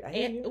 I hear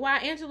it. Why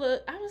Angela?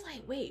 I was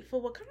like, wait, for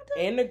Wakanda.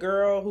 And the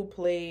girl who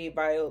played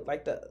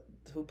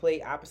who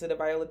played opposite of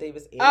Viola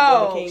Davis in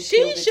Woman King.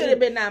 She should have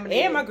been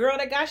nominated. And my girl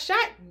that got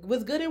shot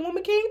was good in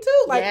Woman King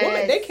too.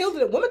 They killed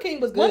it. Woman King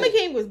was good. Woman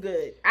King was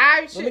good.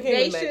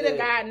 They should have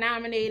got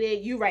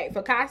nominated. You right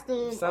for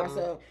costumes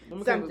also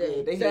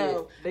something.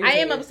 I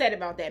am upset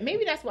about that.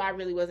 Maybe that's why I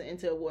really wasn't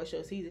into award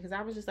show season because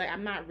I was just like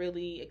I'm not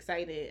really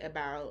excited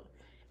about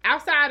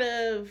outside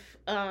of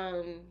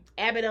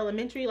Abbott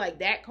Elementary, like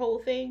that whole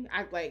thing.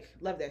 I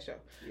love that show.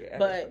 Yeah,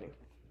 but.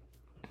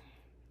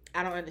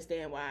 I don't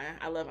understand why.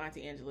 I love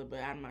Auntie Angela, but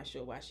I'm not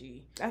sure why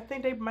she... I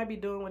think they might be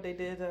doing what they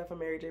did for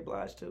Mary J.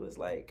 Blige, too. It's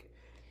like,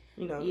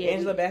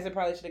 Angela Bassett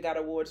probably should have got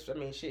awards. I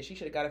mean, shit, she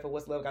should have got it for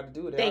What's Love Got to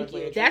Do with It. Thank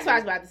you. That's what I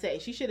was about to say.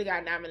 She should have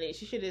got nominated.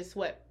 She should have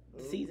swept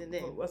the season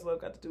then. What's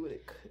Love Got to Do with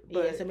It.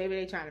 But, so maybe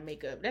they're trying to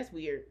make up. That's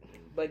weird.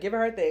 But give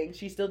her thing.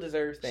 She still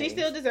deserves things. She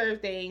still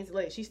deserves things.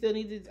 Like, she still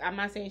needs to... I'm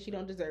not saying she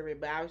don't deserve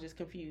it, but I was just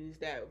confused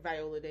that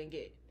Viola didn't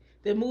get...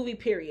 The movie,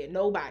 period.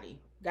 Nobody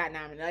got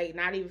nominated. Like,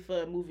 not even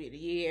for Movie of the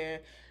Year...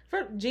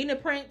 For Gina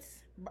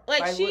Prince,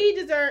 she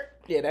deserved.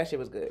 Yeah, that shit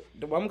was good.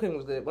 The Woman King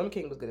was good. Woman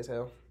King was good as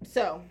hell.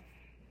 So,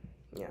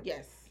 yeah,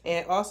 yes.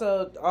 And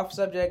also off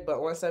subject,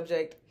 but on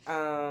subject.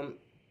 All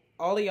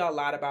of y'all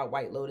lied about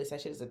White Lotus.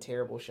 That shit is a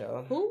terrible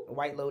show. Who?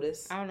 White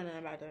Lotus. I don't know nothing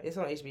about that. It's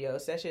on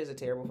HBO. That shit is a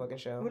terrible fucking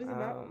show. What is it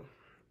about?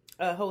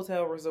 A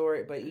hotel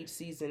resort, but each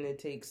season it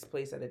takes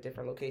place at a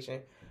different location.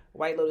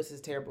 White Lotus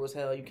is terrible as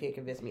hell. You can't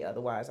convince me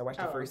otherwise. I watched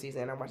the first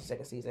season and I watched the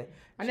second season.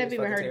 I never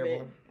even heard of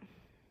it.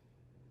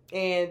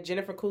 And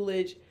Jennifer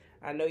Coolidge,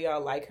 I know y'all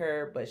like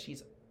her, but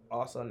she's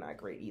also not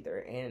great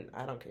either. And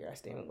I don't care. I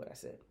stand with what I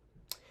said.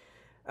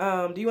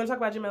 Do you want to talk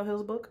about Jemele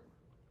Hill's book?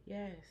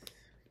 Yes.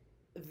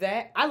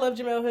 I love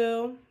Jemele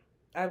Hill.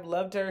 I've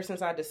loved her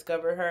since I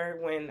discovered her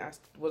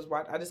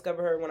I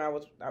discovered her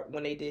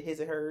when they did His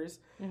and Hers,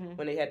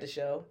 when they had the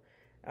show.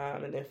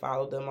 And then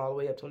followed them all the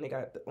way up to when they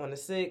got on the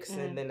 6th,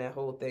 and then that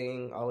whole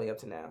thing all the way up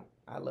to now.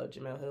 I love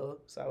Jemele Hill,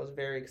 so I was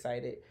very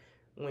excited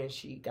when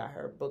she got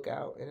her book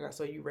out, and I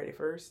saw you read it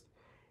first,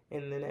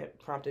 and then that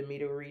prompted me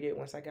to read it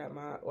once I got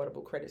my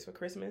Audible credits for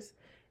Christmas,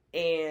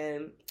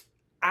 and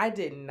I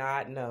did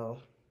not know.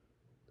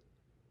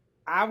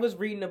 I was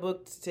reading the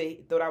book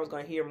thought I was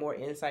going to hear more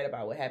insight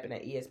about what happened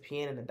at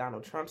ESPN and the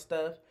Donald Trump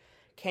stuff.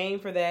 Came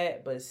for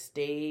that, but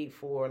stayed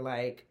for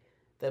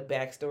the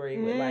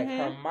backstory with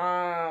her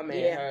mom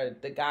and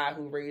the guy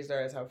who raised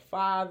her as her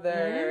father,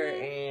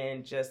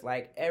 and just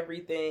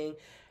everything.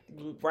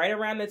 Right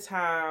around the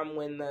time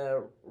when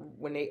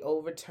they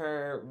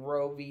overturned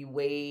Roe v.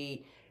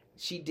 Wade,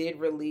 she did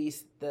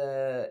release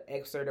the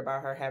excerpt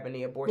about her having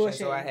the abortion.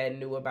 So I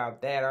knew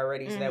about that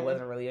already. So that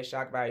wasn't really a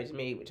shock value to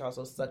me, which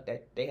also sucked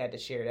that they had to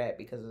share that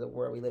because of the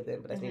world we lived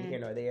in. But that's neither here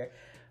nor there.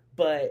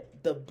 But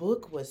the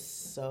book was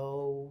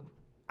so...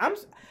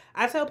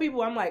 I tell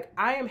people, I'm like,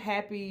 I am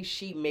happy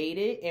she made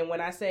it. And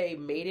when I say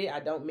made it, I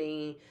don't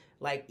mean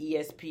like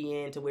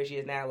ESPN to where she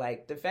is now.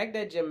 Like the fact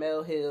that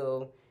Jemele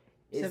Hill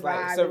is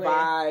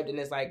survived and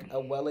is like a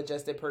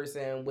well-adjusted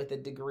person with a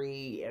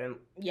degree and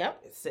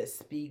it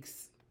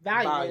speaks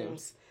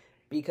volumes.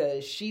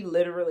 Because she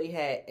literally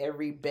had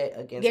every bet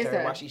against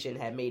her why she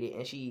shouldn't have made it,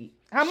 and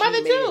her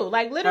mother too,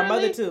 like literally her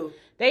mother too.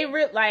 They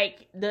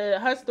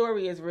her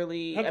story is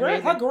really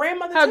amazing. Her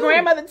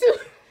grandmother too.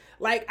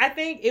 Like, I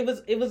think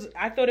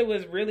I thought it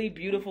was really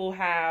beautiful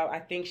how I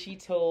think she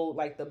told,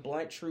 like, the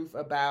blunt truth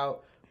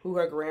about who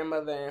her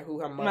grandmother and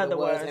who her mother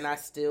was. And I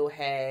still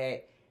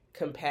had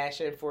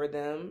compassion for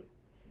them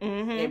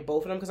in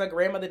both of them. Because her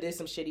grandmother did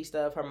some shitty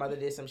stuff. Her mother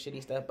did some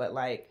shitty stuff. But,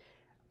 like,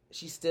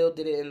 she still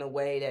did it in a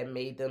way that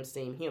made them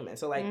seem human.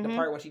 So, like, the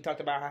part when she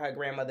talked about how her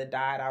grandmother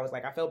died, I was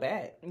like, I felt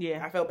bad.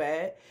 Yeah. I felt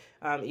bad.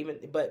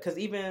 Because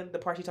even the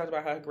part she talked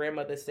about how her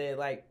grandmother said,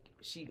 like,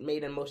 she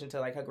made an emotion to,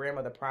 like, her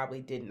grandmother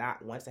probably did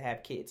not want to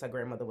have kids. Her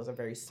grandmother was a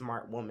very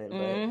smart woman,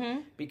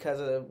 but because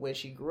of when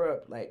she grew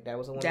up, like, that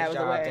was a woman's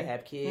job to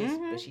have kids,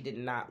 but she did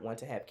not want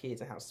to have kids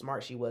and how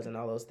smart she was and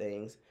all those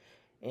things.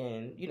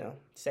 And, you know,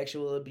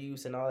 sexual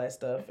abuse and all that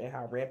stuff and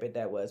how rampant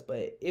that was.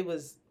 But it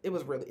was a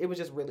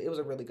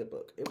really good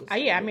book. It was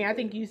I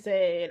think you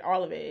said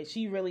all of it.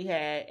 She really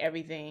had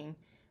everything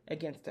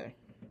against her.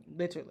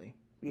 Literally.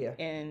 Yeah.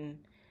 And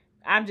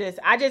I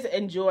just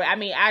enjoy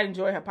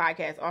her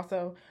podcast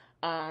also.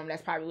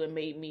 That's probably what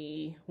made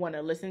me want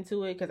to listen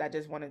to it because I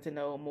just wanted to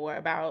know more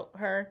about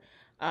her.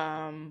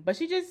 But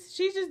she's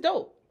just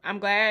dope. I'm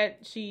glad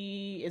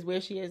she is where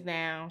she is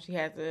now. She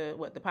has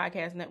the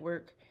podcast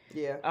network.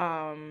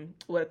 Yeah.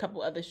 With a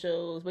couple other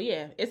shows. But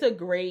yeah, it's a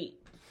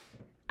great...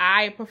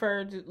 I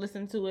prefer to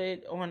listen to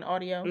it on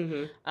audio.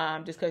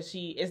 Just because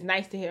it's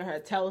nice to hear her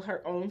tell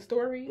her own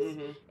stories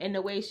in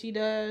the way she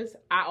does.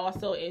 I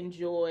also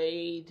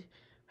enjoyed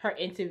her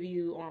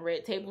interview on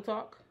Red Table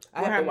Talk.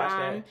 I have to watch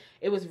that.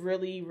 It was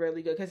really,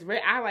 really good because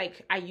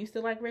I used to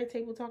like Red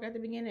Table Talk at the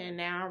beginning, and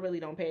now I really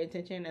don't pay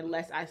attention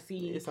unless I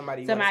see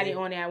somebody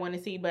on there I want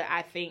to see. But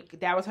I think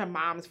that was her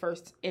mom's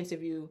first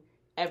interview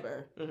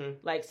ever,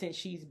 like since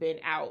she's been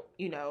out,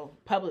 you know,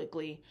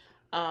 publicly.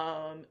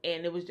 And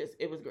it was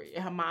great.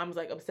 Her mom's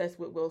like obsessed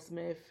with Will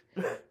Smith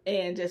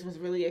and just was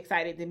really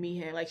excited to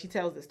meet him. Like she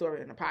tells the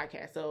story in the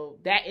podcast. So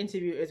that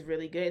interview is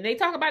really good. And they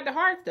talk about the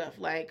hard stuff.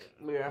 Like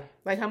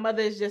her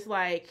mother is just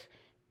like,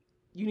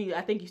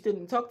 I think you still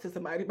need to talk to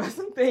somebody about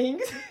some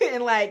things.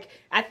 And like,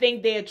 I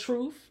think their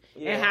truth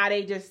and how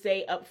they just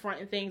say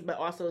upfront and things, but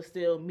also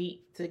still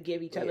meet to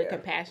give each other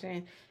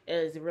compassion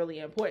is really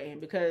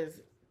important because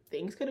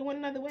things could have went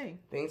another way.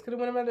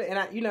 And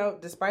I,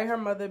 despite her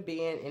mother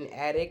being an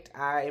addict,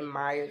 I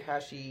admired how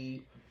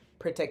she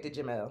protected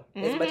Jemele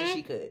as much as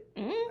she could.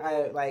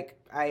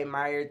 I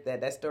admired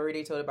that story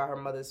they told about her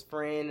mother's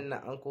friend and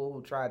the uncle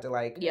who tried to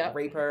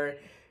rape her,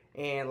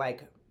 and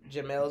like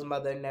Jamele's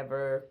mother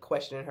never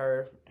questioned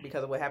her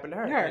because of what happened to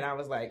her. And I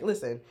was like,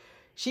 listen,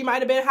 she might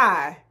have been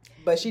high,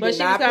 but she did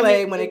not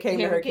play when it came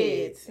to her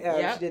kids.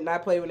 She did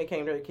not play when it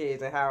came to her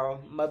kids, and how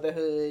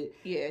motherhood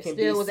can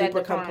be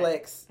super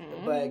complex,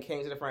 but it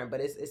came to the front.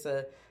 But it's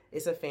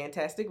a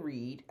fantastic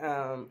read.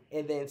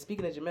 And then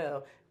speaking of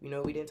Jemele,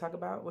 we didn't talk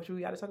about what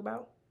we got to talk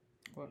about.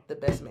 What? The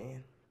Best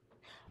Man.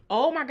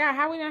 Oh my God,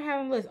 how we not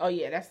having a list? Oh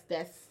yeah, that's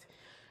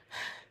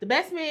The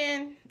Best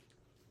Man.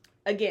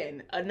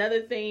 Again,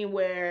 another thing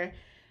where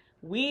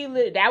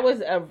that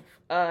was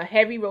a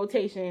heavy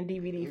rotation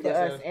DVD for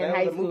us in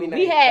high school.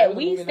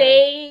 We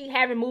stayed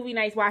having movie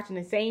nights watching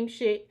the same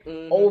shit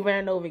over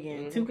and over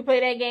again. Two could play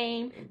that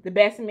game. The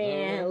Best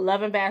Man,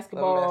 Love and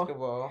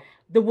Basketball.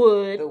 The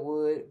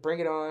Wood. Bring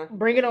It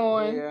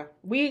On. Yeah.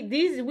 We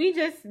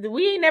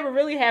ain't never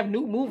really have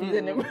new movies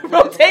in the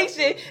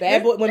rotation.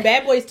 When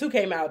Bad Boys 2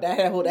 came out, that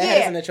had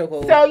us in the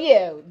chokehold. So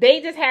yeah, they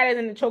just had us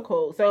in the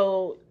chokehold.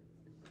 So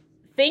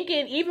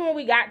thinking, even when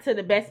we got to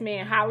the Best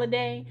Man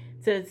holiday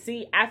to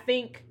see, I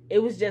think it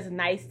was just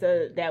nice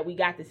that we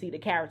got to see the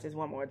characters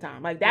one more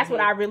time. Like that's what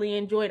I really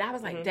enjoyed. I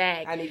was like,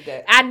 dang, I need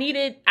that. I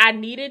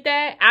needed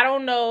that. I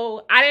don't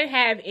know. I didn't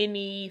have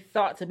any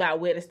thoughts about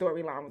where the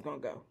storyline was gonna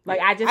go.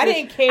 Like I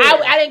didn't care.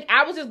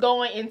 I was just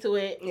going into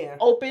it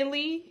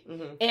openly,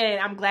 and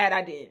I'm glad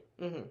I did.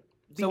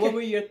 So what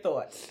were your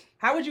thoughts?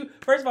 How would you?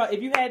 First of all,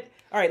 if you had,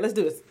 all right, let's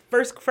do this.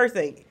 First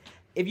thing,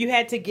 if you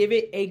had to give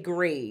it a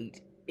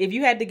grade. If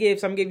you had to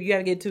give, you had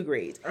to give 2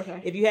 grades.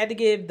 Okay. If you had to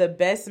give The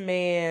Best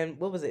Man,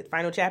 what was it?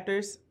 Final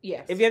Chapters?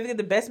 Yes. If you had to give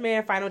The Best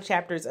Man Final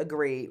Chapters a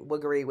grade, what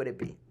grade would it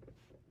be?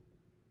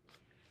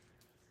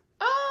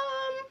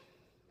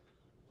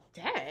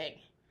 Dang.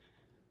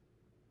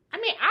 I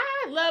mean,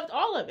 I loved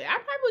all of it. I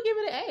probably would give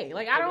it an A.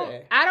 Like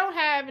I don't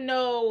have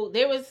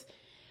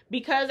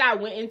because I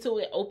went into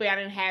it open, I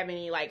didn't have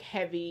any like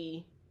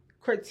heavy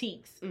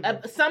critiques.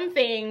 Some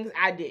things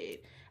I did.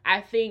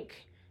 I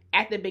think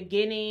at the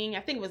beginning,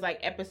 I think it was like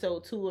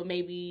episode 2 or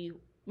maybe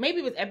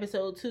it was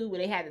episode 2 where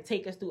they had to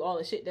take us through all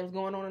the shit that was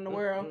going on in the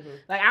world. Mm-hmm.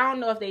 Like, I don't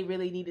know if they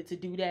really needed to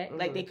do that. Mm-hmm.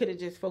 Like, they could have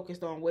just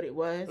focused on what it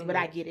was, but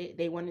I get it.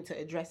 They wanted to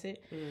address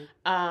it.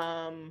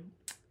 Mm-hmm.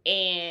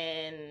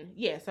 And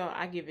yeah, so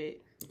I give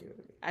it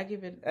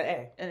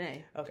an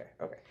A. Okay.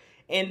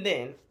 And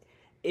then,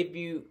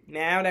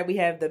 now that we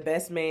have the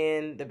best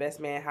man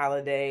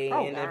holiday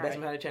and the best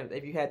man holiday channel,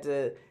 if you had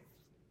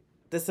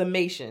the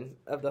summation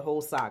of the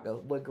whole saga,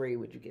 what grade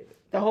would you give it?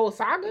 The whole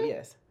saga?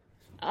 Yes.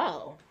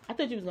 Oh, I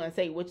thought you was gonna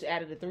say which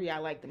out of the 3 I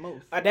like the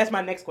most. That's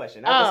my next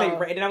question. I'm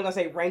gonna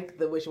say rank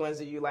the which ones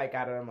do you like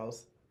out of the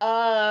most.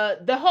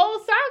 The whole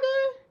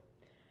saga.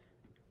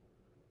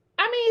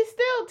 I mean, it's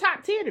still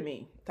top tier to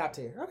me. Top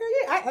tier. Okay,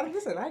 yeah.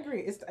 Listen, I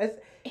agree. It's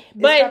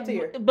but, top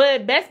tier.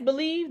 But best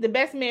believe the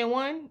best man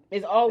one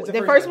is always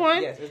the first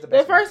one. Yes, it's the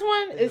best. The first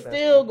one is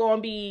still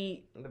gonna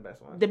be the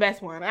best one. The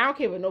best one. I don't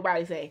care what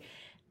nobody say.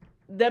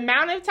 The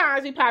amount of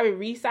times we probably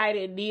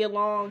recited Nia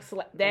Long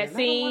that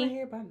scene. I don't want to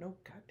hear about no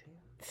goddamn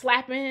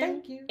slapping him.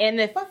 Thank you. And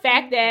the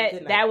fact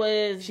that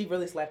was she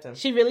really slapped him.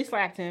 She really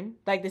slapped him.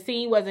 Like, the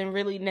scene wasn't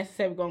really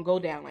necessarily gonna go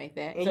down like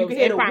that. And so you can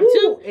hear a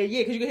woo. Yeah,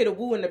 because you can hear the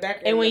woo in the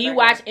back. And when you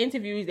watch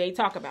interviews, they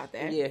talk about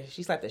that. Yeah,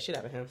 she slapped the shit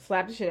out of him.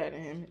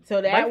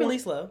 So that rightfully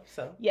slow.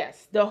 So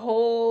yes, the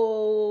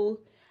whole.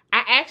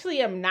 I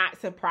actually am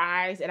not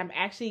surprised, and I'm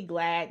actually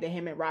glad that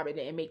him and Robin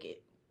didn't make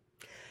it.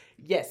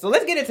 Yes. So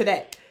let's get into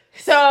that.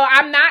 So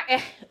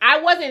I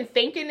wasn't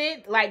thinking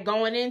it, like,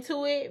 going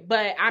into it,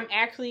 but I'm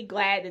actually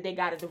glad that they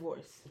got a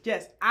divorce.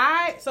 Yes.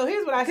 So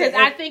here's what I said.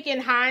 Because I think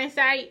in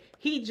hindsight,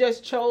 he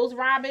just chose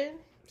Robin.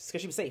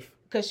 Because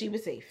she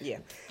was safe. Yeah.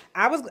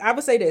 I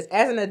would say this.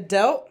 As an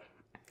adult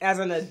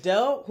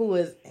who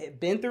has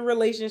been through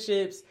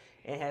relationships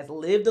and has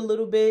lived a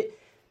little bit,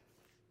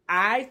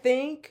 I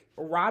think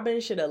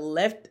Robin should have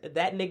left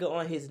that nigga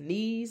on his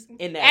knees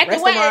in that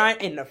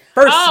restaurant in the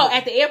first one. Oh,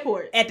 at the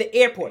airport. At the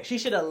airport. She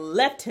should have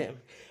left him.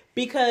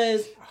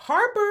 Because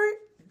Harper,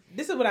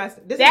 this is what I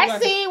said.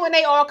 That scene when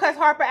they all cussed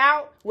Harper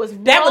out was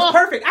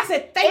perfect. I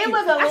said, thank you.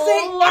 It was a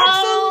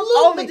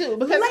long overdue.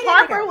 Because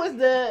Harper was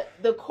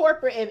the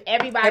corporate of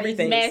everybody's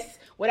mess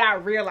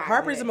without realizing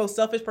Harper's the most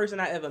selfish person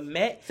I ever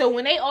met. So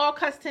when they all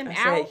cussed him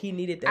out, he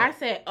needed that. I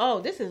said, oh,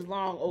 this is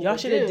long overdue. Y'all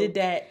should have did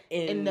that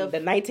in the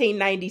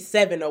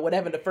 1997 or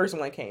whatever the first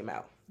one came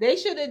out. They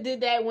should have did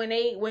that when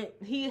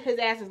his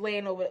ass is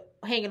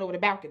hanging over the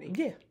balcony.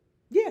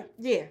 Yeah.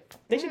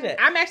 They should have.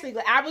 I'm actually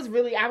glad. I was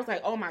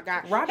like, oh my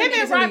God. Robin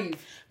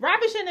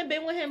shouldn't have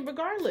been with him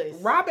regardless.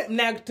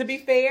 Now, to be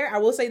fair, I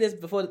will say this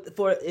before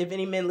if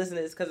any men listen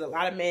to this, because a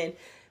lot of men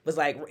was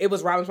like, it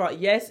was Robin's fault.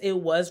 Yes, it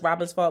was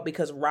Robin's fault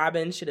because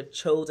Robin should have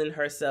chosen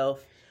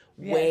herself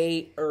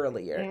way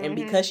earlier. Mm-hmm. And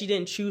because she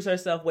didn't choose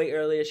herself way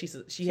earlier, she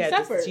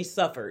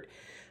suffered.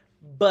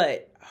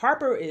 But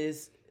Harper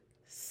is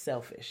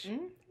selfish.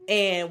 Mm-hmm.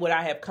 And what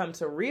I have come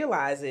to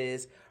realize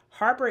is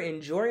Harper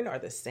and Jordan are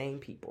the same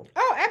people.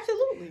 Oh,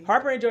 absolutely.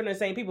 Harper and Jordan are the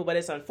same people, but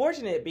it's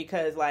unfortunate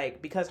because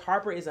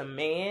Harper is a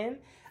man,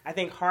 I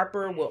think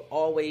Harper will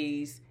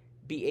always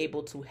be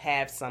able to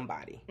have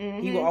somebody.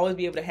 Mm-hmm. He will always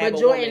be able to have a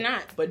Jordan woman.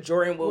 not. But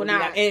Jordan will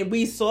not. And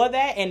we saw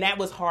that, and that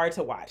was hard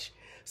to watch.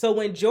 So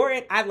when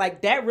Jordan,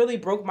 that really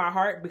broke my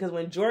heart because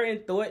when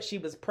Jordan thought she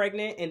was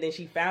pregnant and then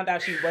she found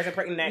out she wasn't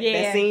pregnant,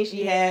 that scene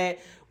she had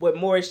with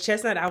Morris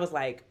Chestnut, I was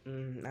like,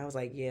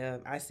 yeah,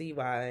 I see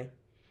why.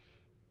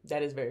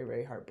 That is very,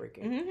 very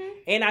heartbreaking. Mm-hmm.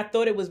 And I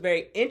thought it was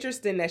very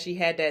interesting that she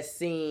had that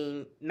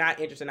scene. Not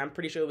interesting. I'm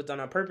pretty sure it was done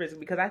on purpose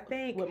because I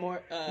think...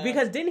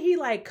 because didn't he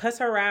cuss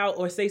her out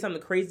or say something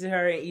crazy to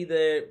her in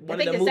either one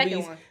of the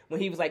movies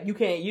when he was like, you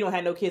don't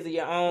have no kids of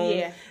your own.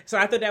 Yeah. So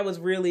I thought that was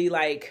really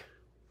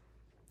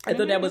I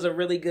thought that was a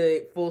really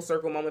good full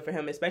circle moment for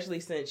him,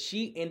 especially since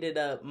she ended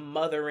up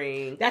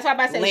mothering. That's what I'm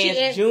about to say.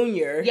 Lance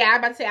Jr. Yeah, I'm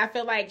about to say. I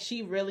feel like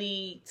she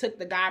really took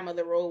the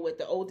godmother role with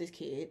the oldest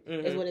kid.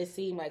 Mm-hmm. Is what it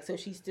seemed like. So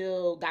she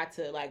still got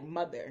to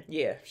mother.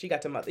 Yeah, she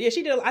got to mother. Yeah,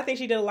 she did. I think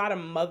she did a lot of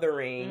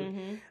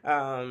mothering.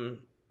 Mm-hmm.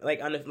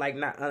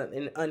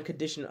 In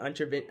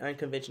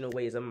unconventional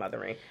ways of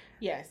mothering.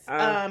 Yes.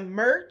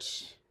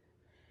 Merch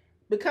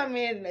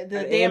becoming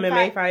the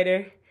MMA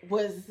fighter.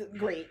 Was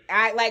great.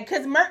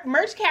 Because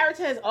Merch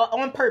character is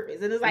on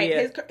purpose. And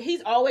it's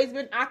he's always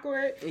been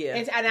awkward. Yeah.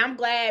 And I'm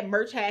glad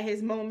Merch had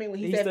his moment when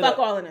he said, fuck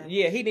all of them.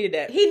 Yeah, he needed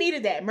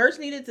that. Merch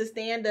needed to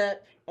stand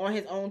up on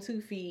his own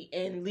 2 feet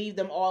and leave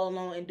them all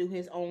alone and do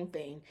his own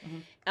thing.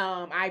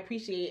 Mm-hmm. I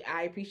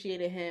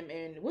appreciated him.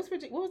 And what's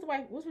Regina's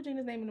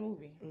name in the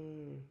movie?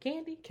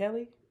 Candy?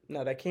 Kelly?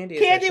 No, that Candy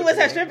is Candy was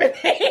her stripper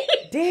name.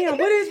 Damn,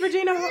 what is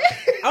Regina Hall?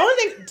 I don't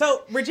think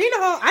so. Regina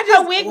Hall,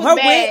 her wig was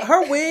bad.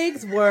 Her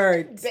wigs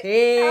were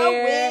terrible.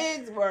 Her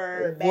wigs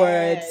were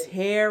bad.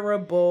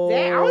 Terrible.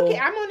 Damn,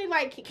 I'm only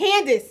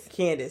Candace.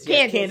 Candace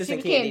and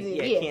Candy.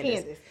 Yeah,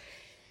 Candace.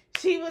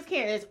 She was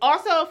Candace.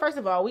 Also, first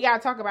of all, we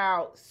gotta talk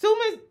about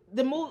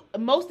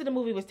most of the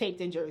movie was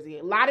taped in Jersey.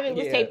 A lot of it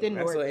was taped in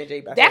Newark.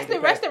 That's the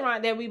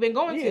restaurant that we've been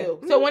going to.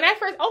 So when I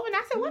first opened,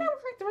 I said, "What? That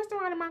looks like the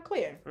restaurant in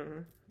Montclair."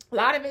 Mm-hmm. A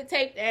lot of it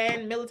taped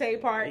in Military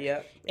Park.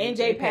 Yep.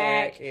 NJ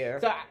Pack. Yeah.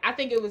 So I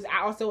think it was.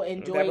 I also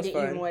enjoyed it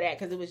fun. even more that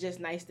because it was just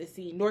nice to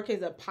see. Newark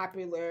is a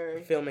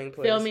popular filming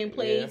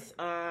place.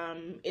 Yeah.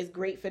 It's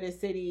great for the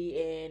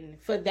city, and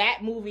for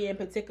that movie in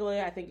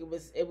particular, I think it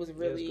was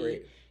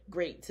really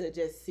great to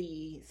just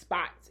see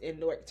spots in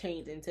Newark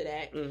change into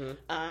that.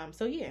 Mm-hmm.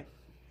 So yeah,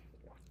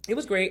 it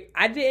was great.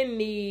 I did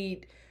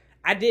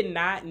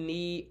not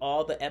need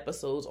all the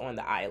episodes on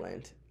the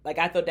island. Like,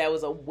 I thought that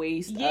was a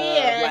waste of,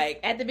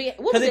 like... at the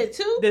beginning... What was it,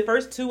 2? The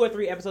first 2 or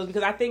 3 episodes,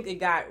 because I think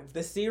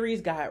the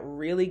series got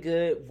really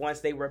good once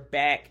they were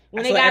back.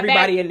 When they got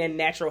everybody in their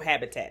natural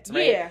habitats,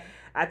 right? Yeah.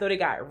 I thought it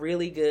got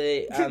really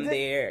good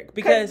there.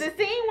 Because the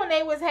scene when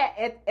they was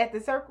at the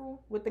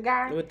circle with the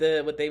guy... With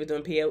what they was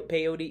doing,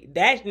 peyote,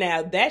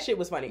 that shit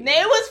was funny. It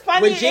was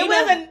funny.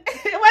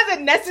 It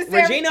wasn't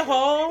necessary. Regina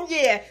Hall...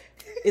 Yeah.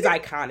 Is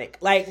iconic.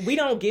 Like, we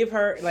don't give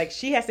her, like,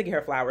 she has to get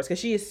her flowers because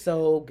she is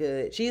so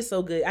good. She is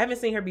so good. I haven't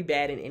seen her be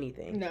bad in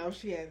anything. No,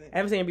 she hasn't. I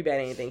haven't seen her be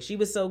bad in anything. She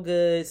was so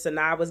good.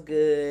 Sanaa was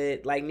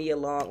good. Like, Nia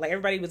Long. Like,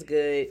 everybody was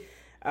good.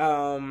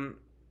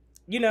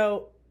 You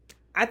know,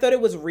 I thought it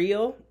was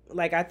real.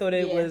 Like, I thought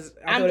it was.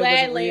 I'm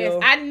glad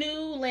Lance. I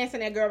knew Lance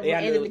and that girl was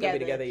going to end up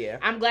together. Yeah.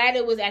 I'm glad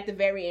it was at the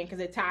very end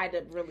because it tied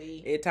up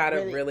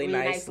really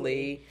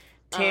nicely.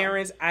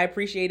 Terrence, I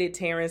appreciated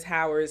Terrence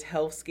Howard's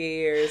health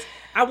scares.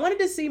 I wanted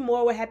to see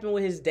more what happened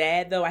with his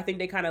dad, though. I think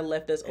they kind of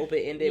left us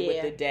open-ended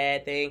with the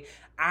dad thing.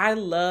 I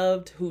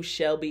loved who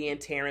Shelby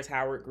and Terrence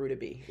Howard grew to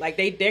be. Like,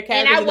 their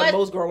characters were the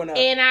most growing up.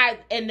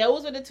 And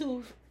those were the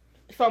two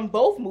from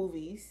both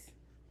movies.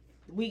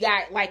 We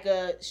got like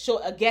a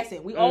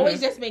guessing. We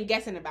always just been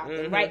guessing about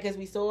them, right? Because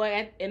we saw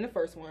it in the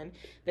first one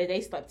that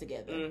they slept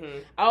together.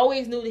 I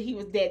always knew that he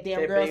was that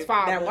damn girl's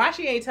father. Now, why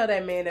she ain't tell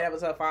that man that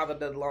was her father?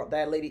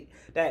 That lady.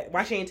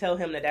 Why she ain't tell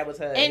him that was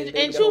her?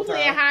 And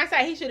truthfully, in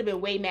hindsight, he should have been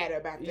way madder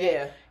about that.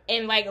 Yeah.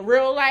 In like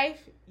real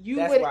life, you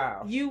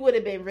would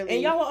have been really.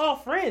 And y'all were all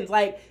friends.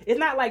 Like, it's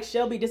not like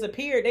Shelby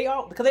disappeared.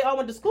 Because they all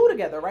went to school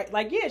together, right?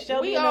 Like, yeah,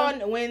 Shelby.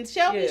 When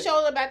Shelby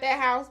showed up at that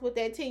house with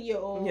that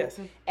 10-year-old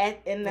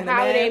in the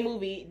holiday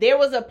movie, there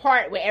was a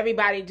part where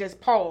everybody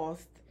just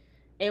paused.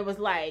 It was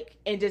like,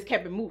 and just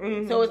kept it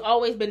moving. So it's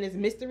always been this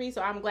mystery.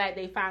 So I'm glad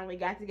they finally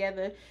got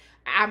together.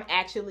 I'm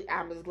as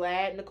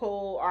glad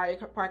Nicole Ari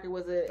Parker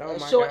was a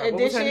short addition.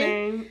 What was her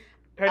name?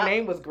 Her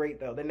name was great,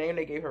 though. The name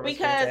they gave her was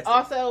fantastic.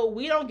 Also,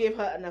 we don't give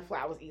her enough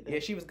flowers either. Yeah,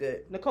 she was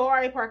good. Nicole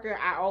Ari Parker,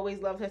 I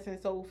always loved her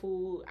since Soul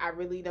Food. I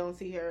really don't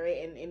see her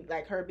in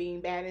like her being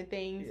bad in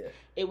things. Yeah.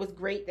 It was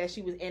great that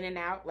she was in and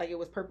out. Like, it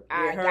was perfect.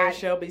 Yeah, and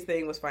Shelby's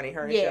thing was funny.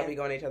 Her and Shelby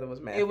going at each other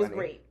was mad. It was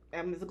great.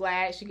 I'm just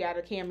glad she got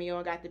a cameo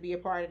and got to be a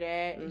part of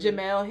that.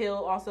 Jamel Hill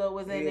also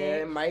was in it.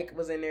 Yeah, and Mike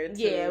was in there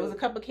too. Yeah, it was a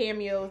couple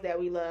cameos that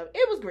we loved.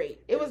 It was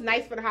great. It was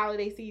nice for the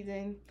holiday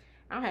season.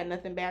 I don't have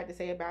nothing bad to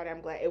say about it.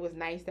 I'm glad it was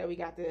nice that we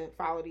got to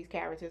follow these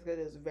characters because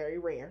it was very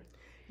rare.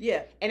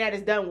 Yeah. And that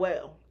is done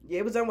well. Yeah,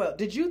 it was done well.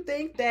 Did you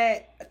think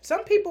that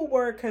some people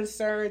were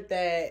concerned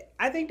that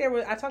I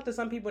talked to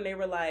some people and they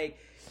were like,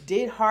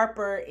 did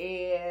Harper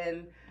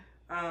and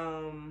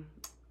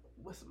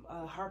what's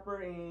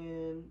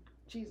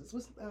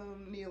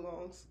Nia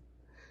Long's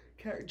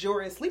character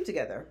Jordan sleep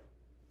together?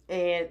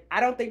 And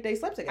I don't think they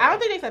slept together. I don't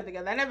think they slept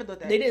together. I never thought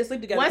that. They didn't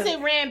sleep together. Once they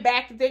ran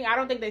back the thing, I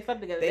don't think they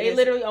slept together. They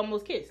literally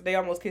almost kissed. They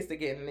almost kissed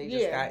again, and they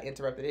just got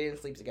interrupted. They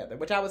didn't sleep together,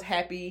 which I was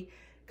happy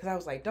because I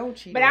was like, don't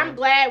cheat. But I'm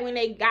glad when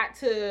they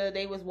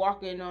was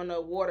walking on the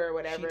water or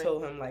whatever. She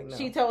told him like, no.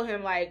 She told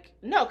him like,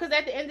 no, because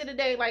at the end of the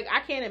day, like, I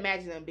can't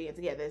imagine them being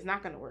together. It's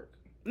not going to work.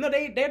 No,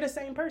 they're the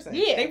same person.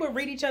 Yeah. They would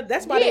read each other.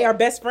 That's why they are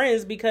best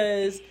friends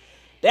because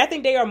I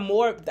think they are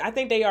more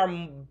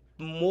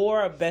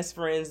best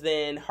friends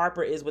than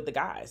Harper is with the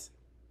guys.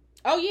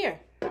 Oh yeah.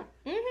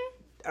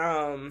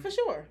 For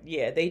sure.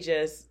 Yeah, I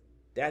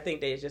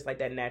think there's just like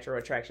that natural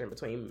attraction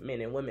between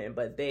men and women,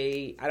 but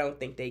I don't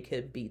think they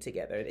could be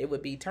together. It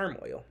would be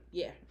turmoil.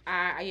 Yeah.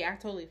 I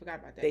totally forgot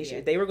about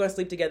that. They were going to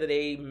sleep together.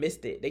 They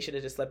missed it. They should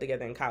have just slept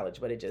together in college,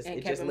 but it just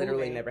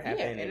literally never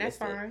happened. Yeah, and that's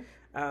fine.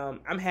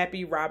 I'm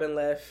happy Robin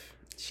left.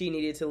 She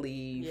needed to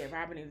leave. Yeah,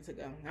 Robin needed to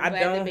go. I'm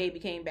glad the baby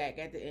came back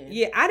at the end.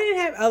 Yeah,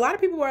 a lot of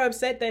people were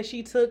upset that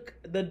she took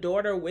the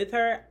daughter with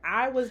her.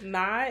 I was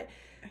not.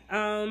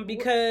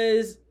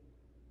 Because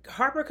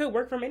Harper could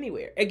work from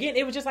anywhere. Again,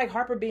 it was just like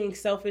Harper being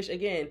selfish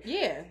again.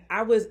 Yeah.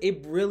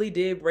 It really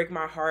did break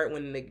my heart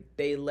when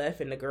they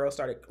left and the girls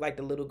started, like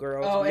the little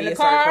girls. Oh, in the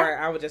car?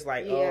 I was just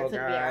like, oh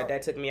God,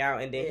 that took me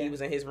out. And then he was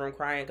in his room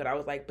crying because I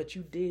was like, but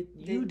you did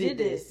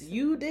this.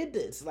 You did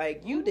this.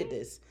 Like, you did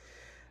this.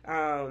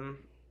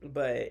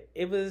 But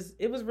it was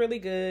really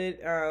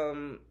good.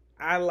 That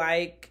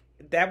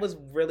was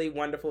really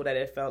wonderful that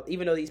it felt,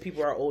 even though these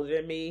people are older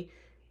than me,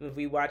 if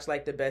we watched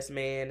like The Best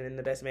Man and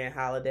The Best Man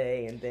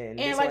Holiday and then...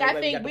 And like, I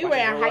think we were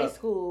in high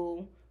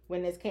school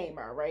when this came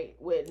out, right?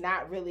 With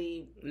not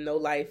really... No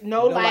life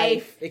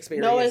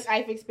experience. No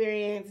life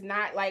experience,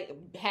 not like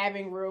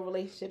having real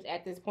relationships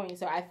at this point.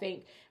 So I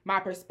think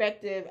my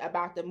perspective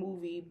about the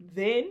movie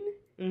then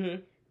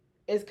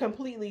is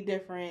completely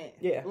different.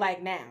 Yeah.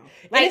 Like now.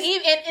 Like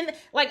even and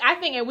like I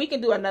think, and we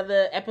can do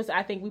another episode.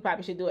 I think we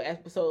probably should do an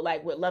episode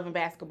like with Love and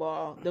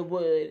Basketball, The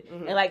Wood,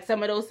 and like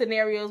some of those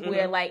scenarios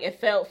where like it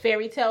felt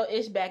fairy tale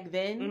ish back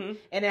then,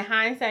 and in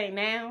hindsight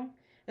now,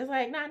 it's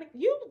like, nah, that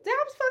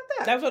was fucked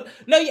up. That's what.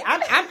 No, yeah,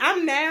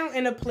 I'm now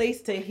in a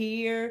place to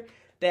hear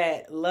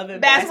that Love and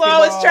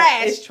Basketball is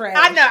trash. Is trash.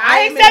 I know.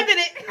 I accepted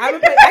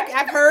it.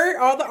 I've heard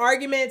all the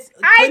arguments.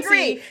 I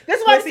agree. This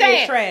is what I'm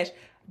saying. Is trash,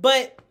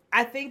 but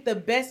I think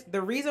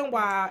the reason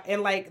why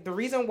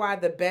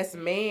The Best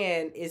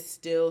Man is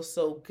still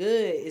so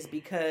good is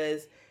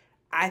because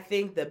I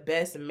think The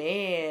Best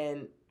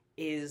Man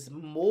is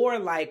more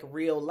like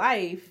real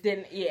life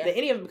than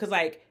any of them. Because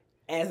like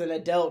as an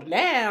adult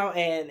now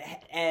and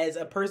as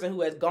a person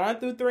who has gone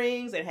through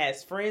things and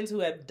has friends who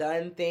have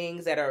done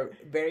things that are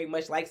very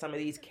much like some of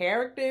these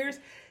characters,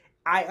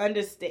 I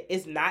understand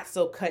it's not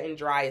so cut and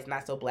dry. It's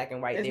not so black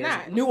and white. It's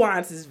not.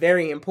 Nuance is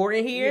very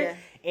important here. Yeah.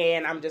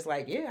 And I'm just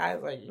like, I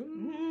was like,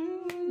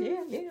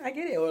 I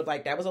get it. Or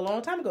like, that was a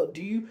long time ago.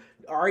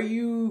 Are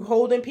you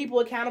holding people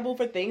accountable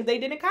for things they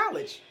did in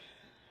college?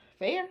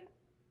 Fair.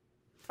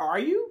 Are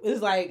you?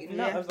 It's like,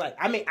 no. I was like,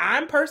 I mean,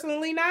 I'm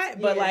personally not,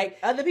 but like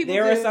other people,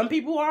 there are some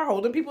people who are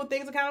holding people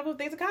things accountable for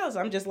things in college. So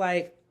I'm just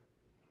like,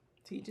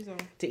 to each his own.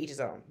 To each his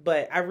own.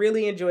 But I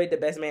really enjoyed The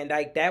Best Man.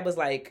 Like that was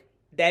like,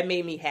 that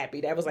made me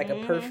happy. That was like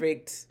a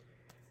perfect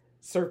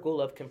circle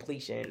of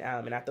completion.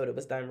 And I thought it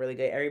was done really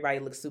good. Everybody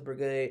looked super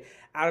good.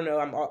 I don't know.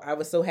 I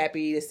was so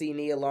happy to see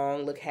Nia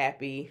Long look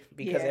happy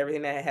because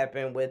everything that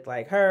happened with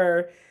like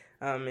her.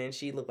 And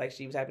she looked like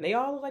she was happy. They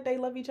all look like they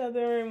love each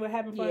other and were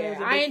having fun. Yeah,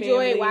 I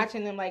enjoyed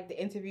watching them, like the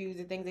interviews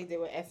and things they did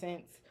with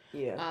Essence.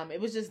 Yeah.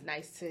 It was just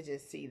nice to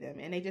just see them.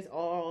 And they just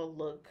all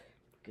look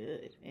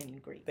good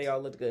and great. They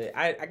all looked good.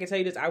 I can tell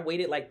you this. I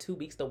waited like 2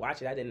 weeks to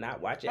watch it. I did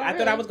not watch it. Oh, I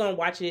thought I was going to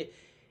watch it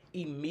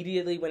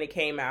immediately when it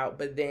came out.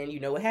 But then, you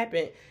know what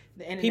happened?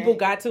 People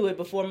got to it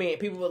before me. And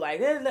people were like,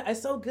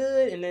 it's so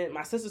good. And then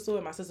my sister saw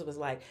it. My sister was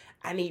like,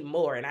 I need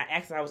more. And I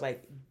asked her, I was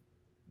like,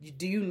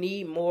 do you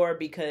need more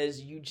because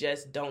you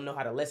just don't know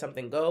how to let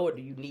something go, or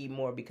do you need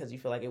more because you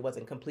feel like it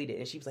wasn't completed?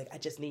 And she was like, I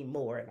just need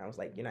more. And I was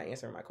like, you're not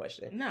answering my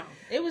question. No,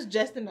 it was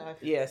just enough.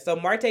 Yeah, so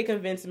Marte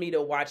convinced me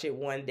to watch it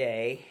one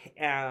day.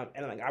 And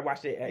like I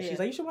watched it. She's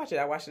like, you should watch it.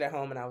 I watched it at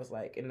home, and I was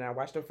like, and then I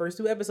watched the first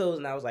 2 episodes,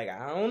 and I was like,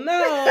 I don't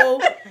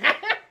know.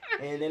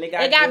 And then it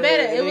got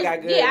better. It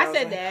got good. Yeah, I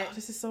said like, that. oh,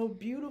 this is so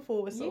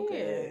beautiful. It's so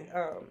good.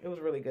 It was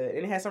really good.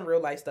 And it had some real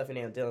life stuff in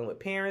there, dealing with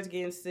parents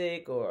getting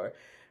sick or,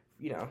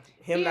 you know,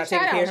 him not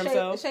taking care of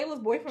himself. Shayla's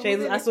boyfriend.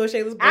 I saw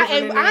Shayla's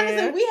boyfriend.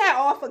 Honestly, we had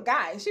all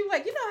forgotten. She was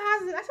like, you know, I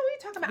said, what are you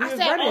talking about? I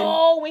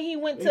said, when he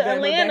went to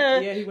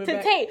Atlanta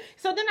to tape.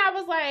 So then I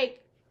was like,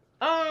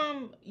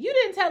 you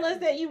didn't tell us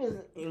that you was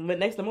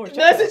next to Morris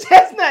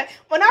Chestnut.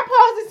 When I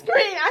paused the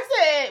screen,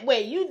 I said,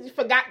 wait, you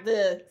forgot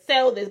to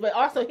sell this, but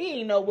also he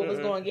didn't know what was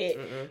going to get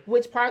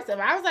which parts of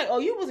it. I was like, oh,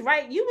 you was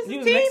right. You was a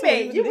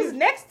teammate. You was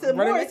next to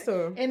Morris.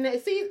 And I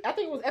think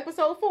it was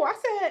episode 4. I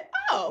said,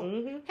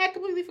 had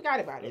completely forgot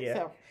about it. Yeah.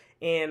 So.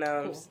 And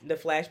cool. The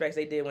flashbacks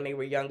they did when they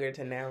were younger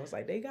to now, it's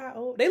like they got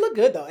old. They look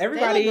good though.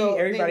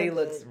 Everybody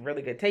looks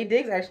really good. Taye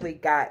Diggs actually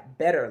got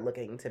better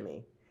looking to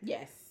me.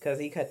 Yes. Because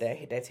he cut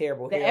that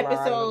terrible the hairline.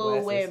 The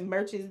episode where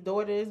Murch's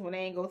daughters, when they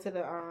ain't go to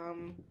the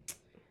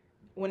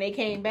when they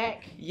came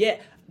back. Yeah,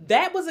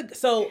 that was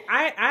so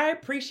I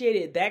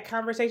appreciated that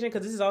conversation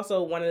because this is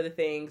also one of the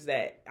things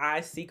that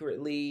I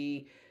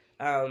secretly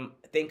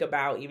think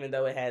about, even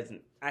though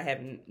I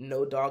have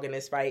no dog in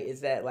this fight,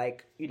 is that,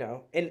 like, you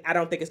know, and I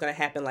don't think it's going to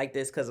happen like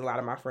this because a lot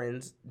of my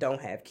friends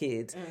don't have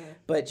kids.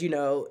 But, you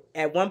know,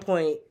 at one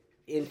point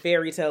in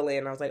fairy tale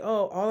land, I was like,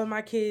 oh, all of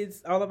my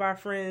friends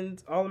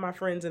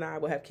and I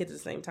will have kids at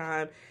the same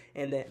time.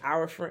 And then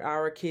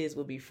our kids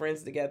will be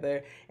friends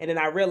together. And then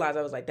I realized,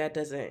 I was like, that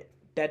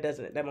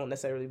won't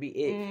necessarily be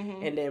it.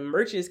 And then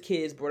Murch's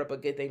kids brought up a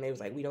good thing. They was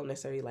like, we don't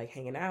necessarily like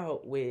hanging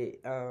out with,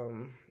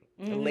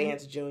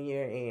 Lance Jr.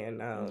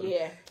 and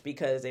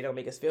because they don't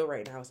make us feel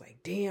right. And I was like,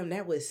 damn,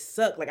 that would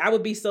suck. Like I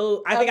would be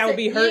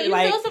hurt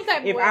like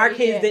if our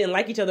kids didn't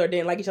like each other or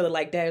didn't like each other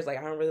like that. It's like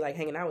I don't really like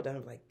hanging out with them.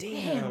 I'm like,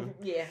 damn.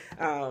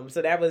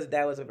 So that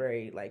was a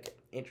very like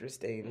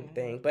interesting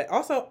thing. But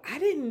also I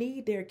didn't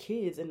need their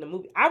kids in the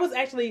movie. I was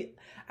like,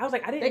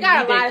 I didn't need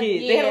their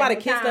kids. They had a lot of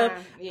kid stuff.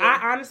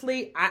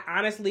 I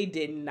honestly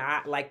did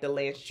not like the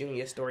Lance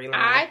Jr. storyline.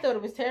 I thought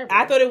it was terrible.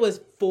 I thought it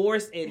was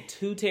forced and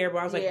too terrible.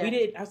 I was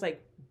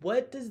like,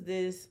 what does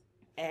this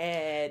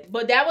add?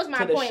 But that was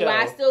my point.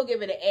 Why I still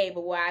give it an A,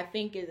 but what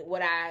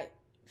I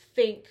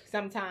think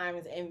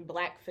sometimes in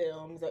black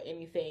films or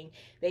anything,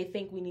 they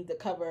think we need to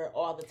cover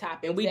all the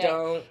topics. And we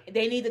don't.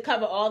 They need to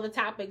cover all the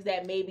topics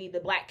that maybe the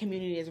black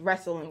community is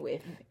wrestling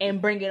with and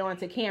bring it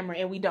onto camera,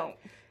 and we don't.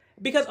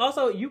 Because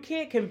also, you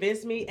can't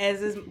convince me,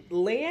 as is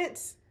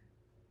Lance,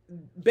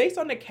 based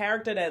on the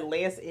character that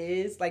Lance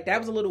is, like, that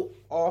was a little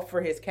off for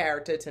his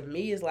character to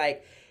me. Is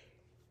like,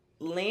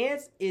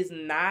 Lance is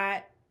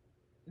not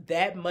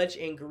that much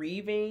in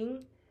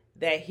grieving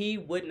that he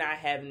would not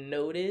have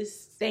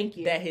noticed. Thank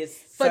you. That his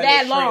for son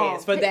that is long.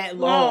 trans, for that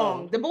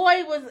long. The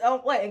boy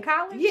was what, in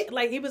college? Yeah,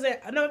 like he was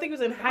at. No, I think he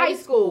was in high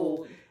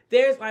school.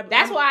 There's like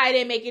that's why it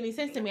didn't make any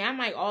sense to me. I'm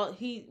like,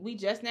 we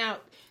just now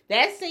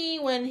that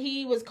scene when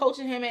he was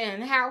coaching him in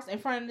the house in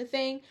front of the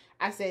thing.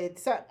 I said,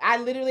 I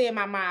literally in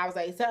my mind, I was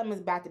like, something is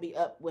about to be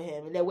up with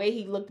him. And the way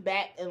he looked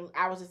back, and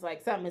I was just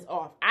like, something is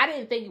off. I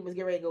didn't think it was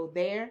getting ready to go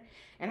there,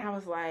 and I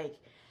was like,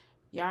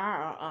 y'all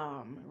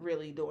are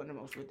really doing the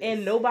most with this.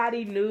 And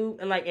nobody knew,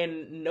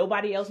 and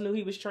nobody else knew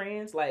he was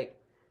trans. Like,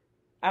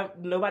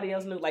 nobody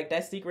else knew. Like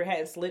that secret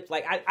hadn't slipped.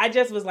 Like I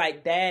just was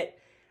like that.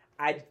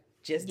 I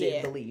just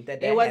didn't believe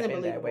that it wasn't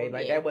happened that way.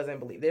 Like that wasn't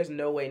believable. There's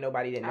no way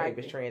nobody didn't know he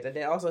was trans. And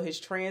then also his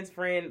trans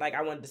friend, like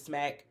I wanted to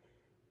smack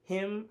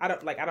him. I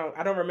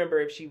don't remember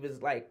if she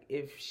was I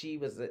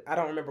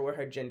don't remember what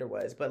her gender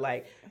was, but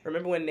like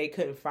remember when they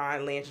couldn't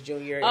find Lance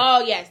Jr. Oh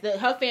yes,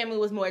 her family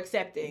was more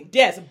accepting.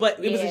 Yes, but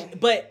it was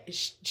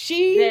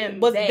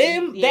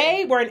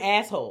they were an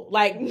asshole.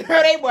 Like no,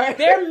 they were.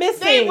 They're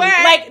missing. They were.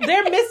 Like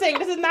they're missing.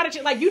 This is not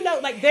a like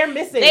like they're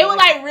missing. They were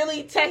like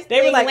really testing.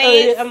 They were like,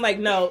 Lance. I'm like,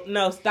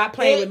 no, stop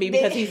playing with me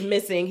because he's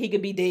missing. He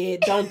could be dead.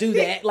 Don't do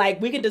that.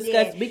 Like we can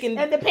discuss. We can.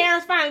 And the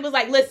parents finally was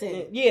like,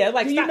 listen. Yeah,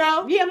 like do stop. You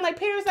know? Yeah, I'm like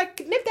parents like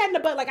nip that in the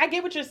butt. Like I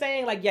get what you're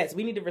saying. Like yes,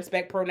 we need to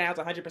respect pronouns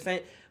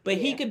 100%. But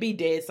he could be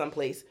dead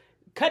someplace.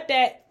 Cut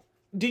that.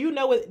 Do you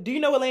know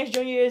what Lance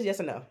Jr. is? Yes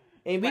or no?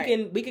 And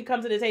we can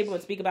come to the table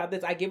and speak about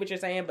this. I get what you're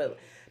saying, but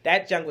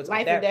that junk was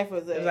life and death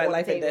was it was like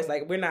life and death.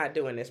 Like we're not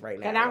doing this right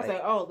now. And I was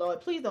like, oh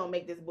Lord, please don't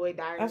make this boy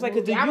die. I was like, do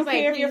you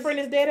care if your friend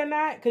is dead or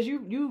not? Because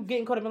you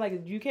getting caught up in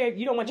like, do you care?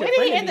 You don't want your friend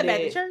to be dead. When did he end up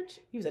at the church?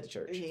 He was at the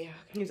church. Yeah,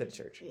 he was at the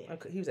church. Yeah.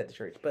 He was at the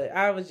church. But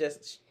I was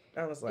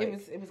like,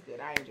 it was good.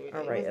 I enjoyed it.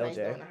 All right, it was LJ. Nice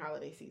during the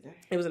holiday season.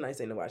 It was a nice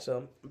thing to watch.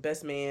 So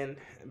best man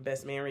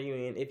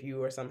reunion. If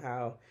you are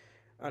somehow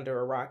under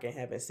a rock and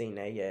haven't seen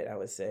that yet, I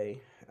would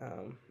say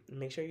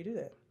make sure you do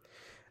that.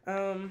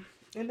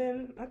 And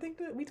then I think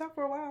that we talked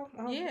for a while.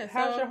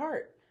 How's your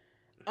heart?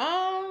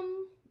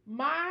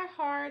 My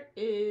heart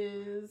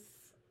is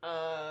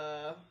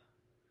that's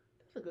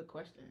a good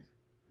question.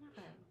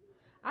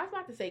 I was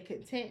about to say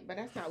content, but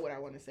that's not what I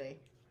want to say.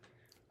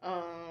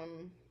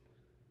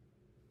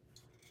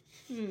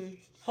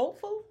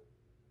 Hopeful.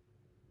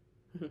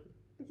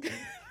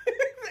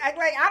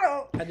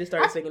 I just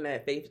started singing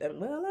that faith.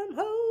 Well, I'm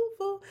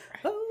hopeful.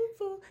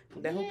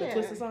 That Hope the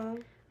Twister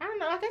song. I don't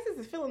know. I guess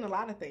it's feeling a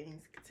lot of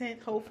things.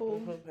 Content,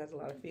 hopeful. Has a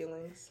lot of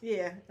feelings.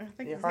 Yeah, I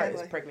think your heart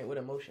is pregnant with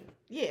emotion.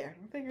 Yeah,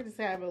 I think I just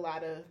have a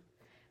lot of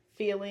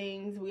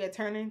feelings. We are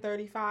turning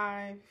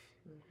 35.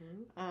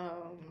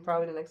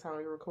 Probably the next time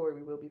we record,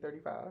 we will be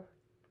 35.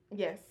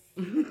 Yes,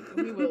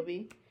 we will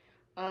be.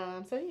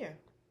 So yeah.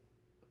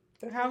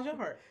 How's your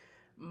heart?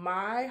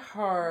 My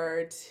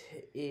heart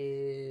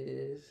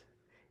is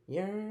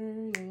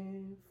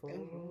yearning for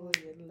your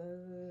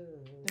love.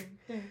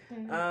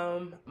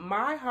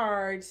 My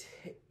heart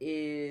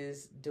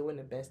is doing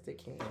the best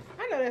it can.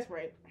 I know that's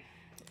right.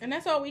 And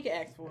that's all we can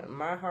ask for.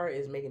 My heart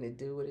is making it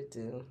do what it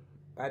do.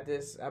 I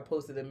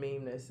posted a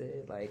meme that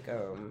said like,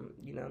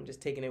 I'm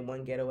just taking it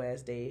one ghetto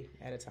ass day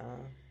at a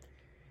time.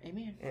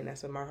 Amen. And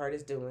that's what my heart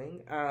is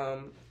doing.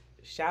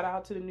 Shout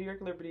out to the New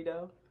York Liberty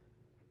though.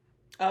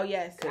 Oh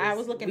yes, I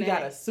was looking. We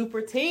got a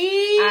super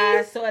team.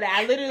 I saw that.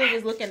 I literally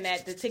was looking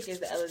at the tickets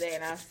the other day,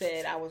 and I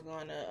said I was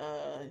going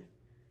to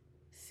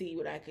see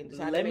what I can do.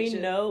 Let me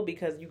know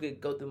because you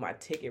could go through my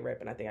ticket rep,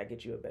 and I think I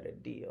get you a better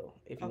deal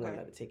if you want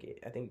another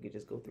ticket. I think you could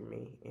just go through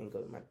me and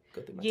go through my.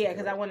 Yeah,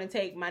 because I want to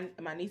take my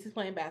niece is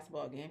playing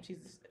basketball again. She's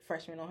a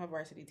freshman on her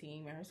varsity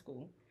team at her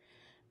school.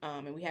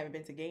 And we haven't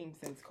been to games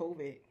since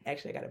COVID.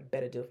 Actually, I got a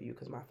better deal for you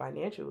because my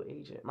financial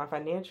advisor.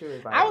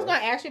 I was going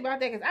to ask you about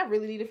that because I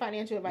really need a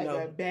financial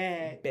advisor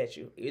bad. Bet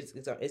you. It's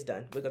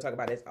done. We're going to talk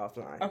about this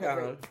offline.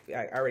 Okay,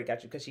 I already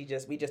got you because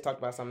we just talked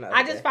about something else.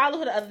 I just followed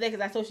her the other day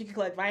because I saw she could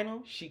collect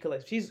vinyl. She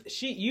collects.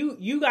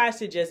 You guys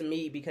should just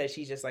meet because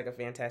she's just like a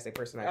fantastic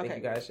person. I think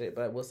you guys should,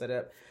 but we'll set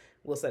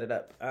it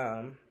up.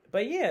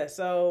 But yeah,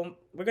 so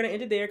we're going to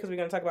end it there because we're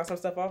going to talk about some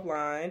stuff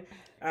offline.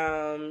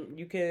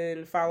 You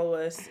can follow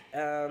us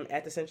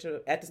at the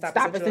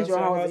Stop Essential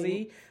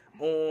Halsey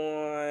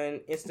on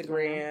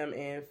Instagram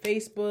and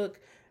Facebook.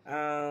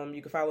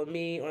 You can follow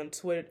me on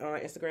Twitter,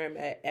 on Instagram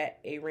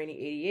at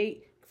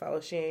ARainy88.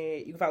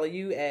 You can follow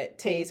you at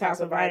Tay's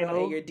House of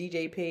Vinyl, and your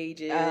DJ page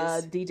is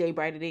DJ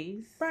Brighter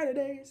Days. Brighter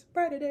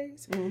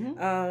Days.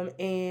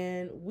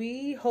 And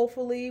we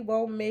hopefully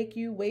won't make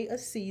you wait a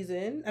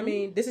season. I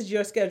mean, this is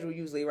your schedule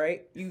usually,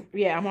 right?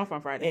 Yeah, I'm off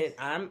on Friday.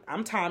 And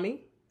I'm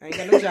Tommy. I ain't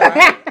got no job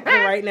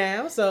right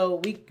now, so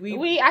I think we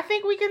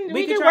can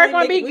work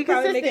on being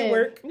consistent. Make it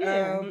work.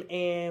 Yeah.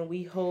 And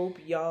we hope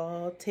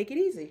y'all take it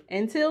easy.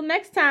 Until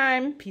next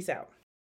time. Peace out.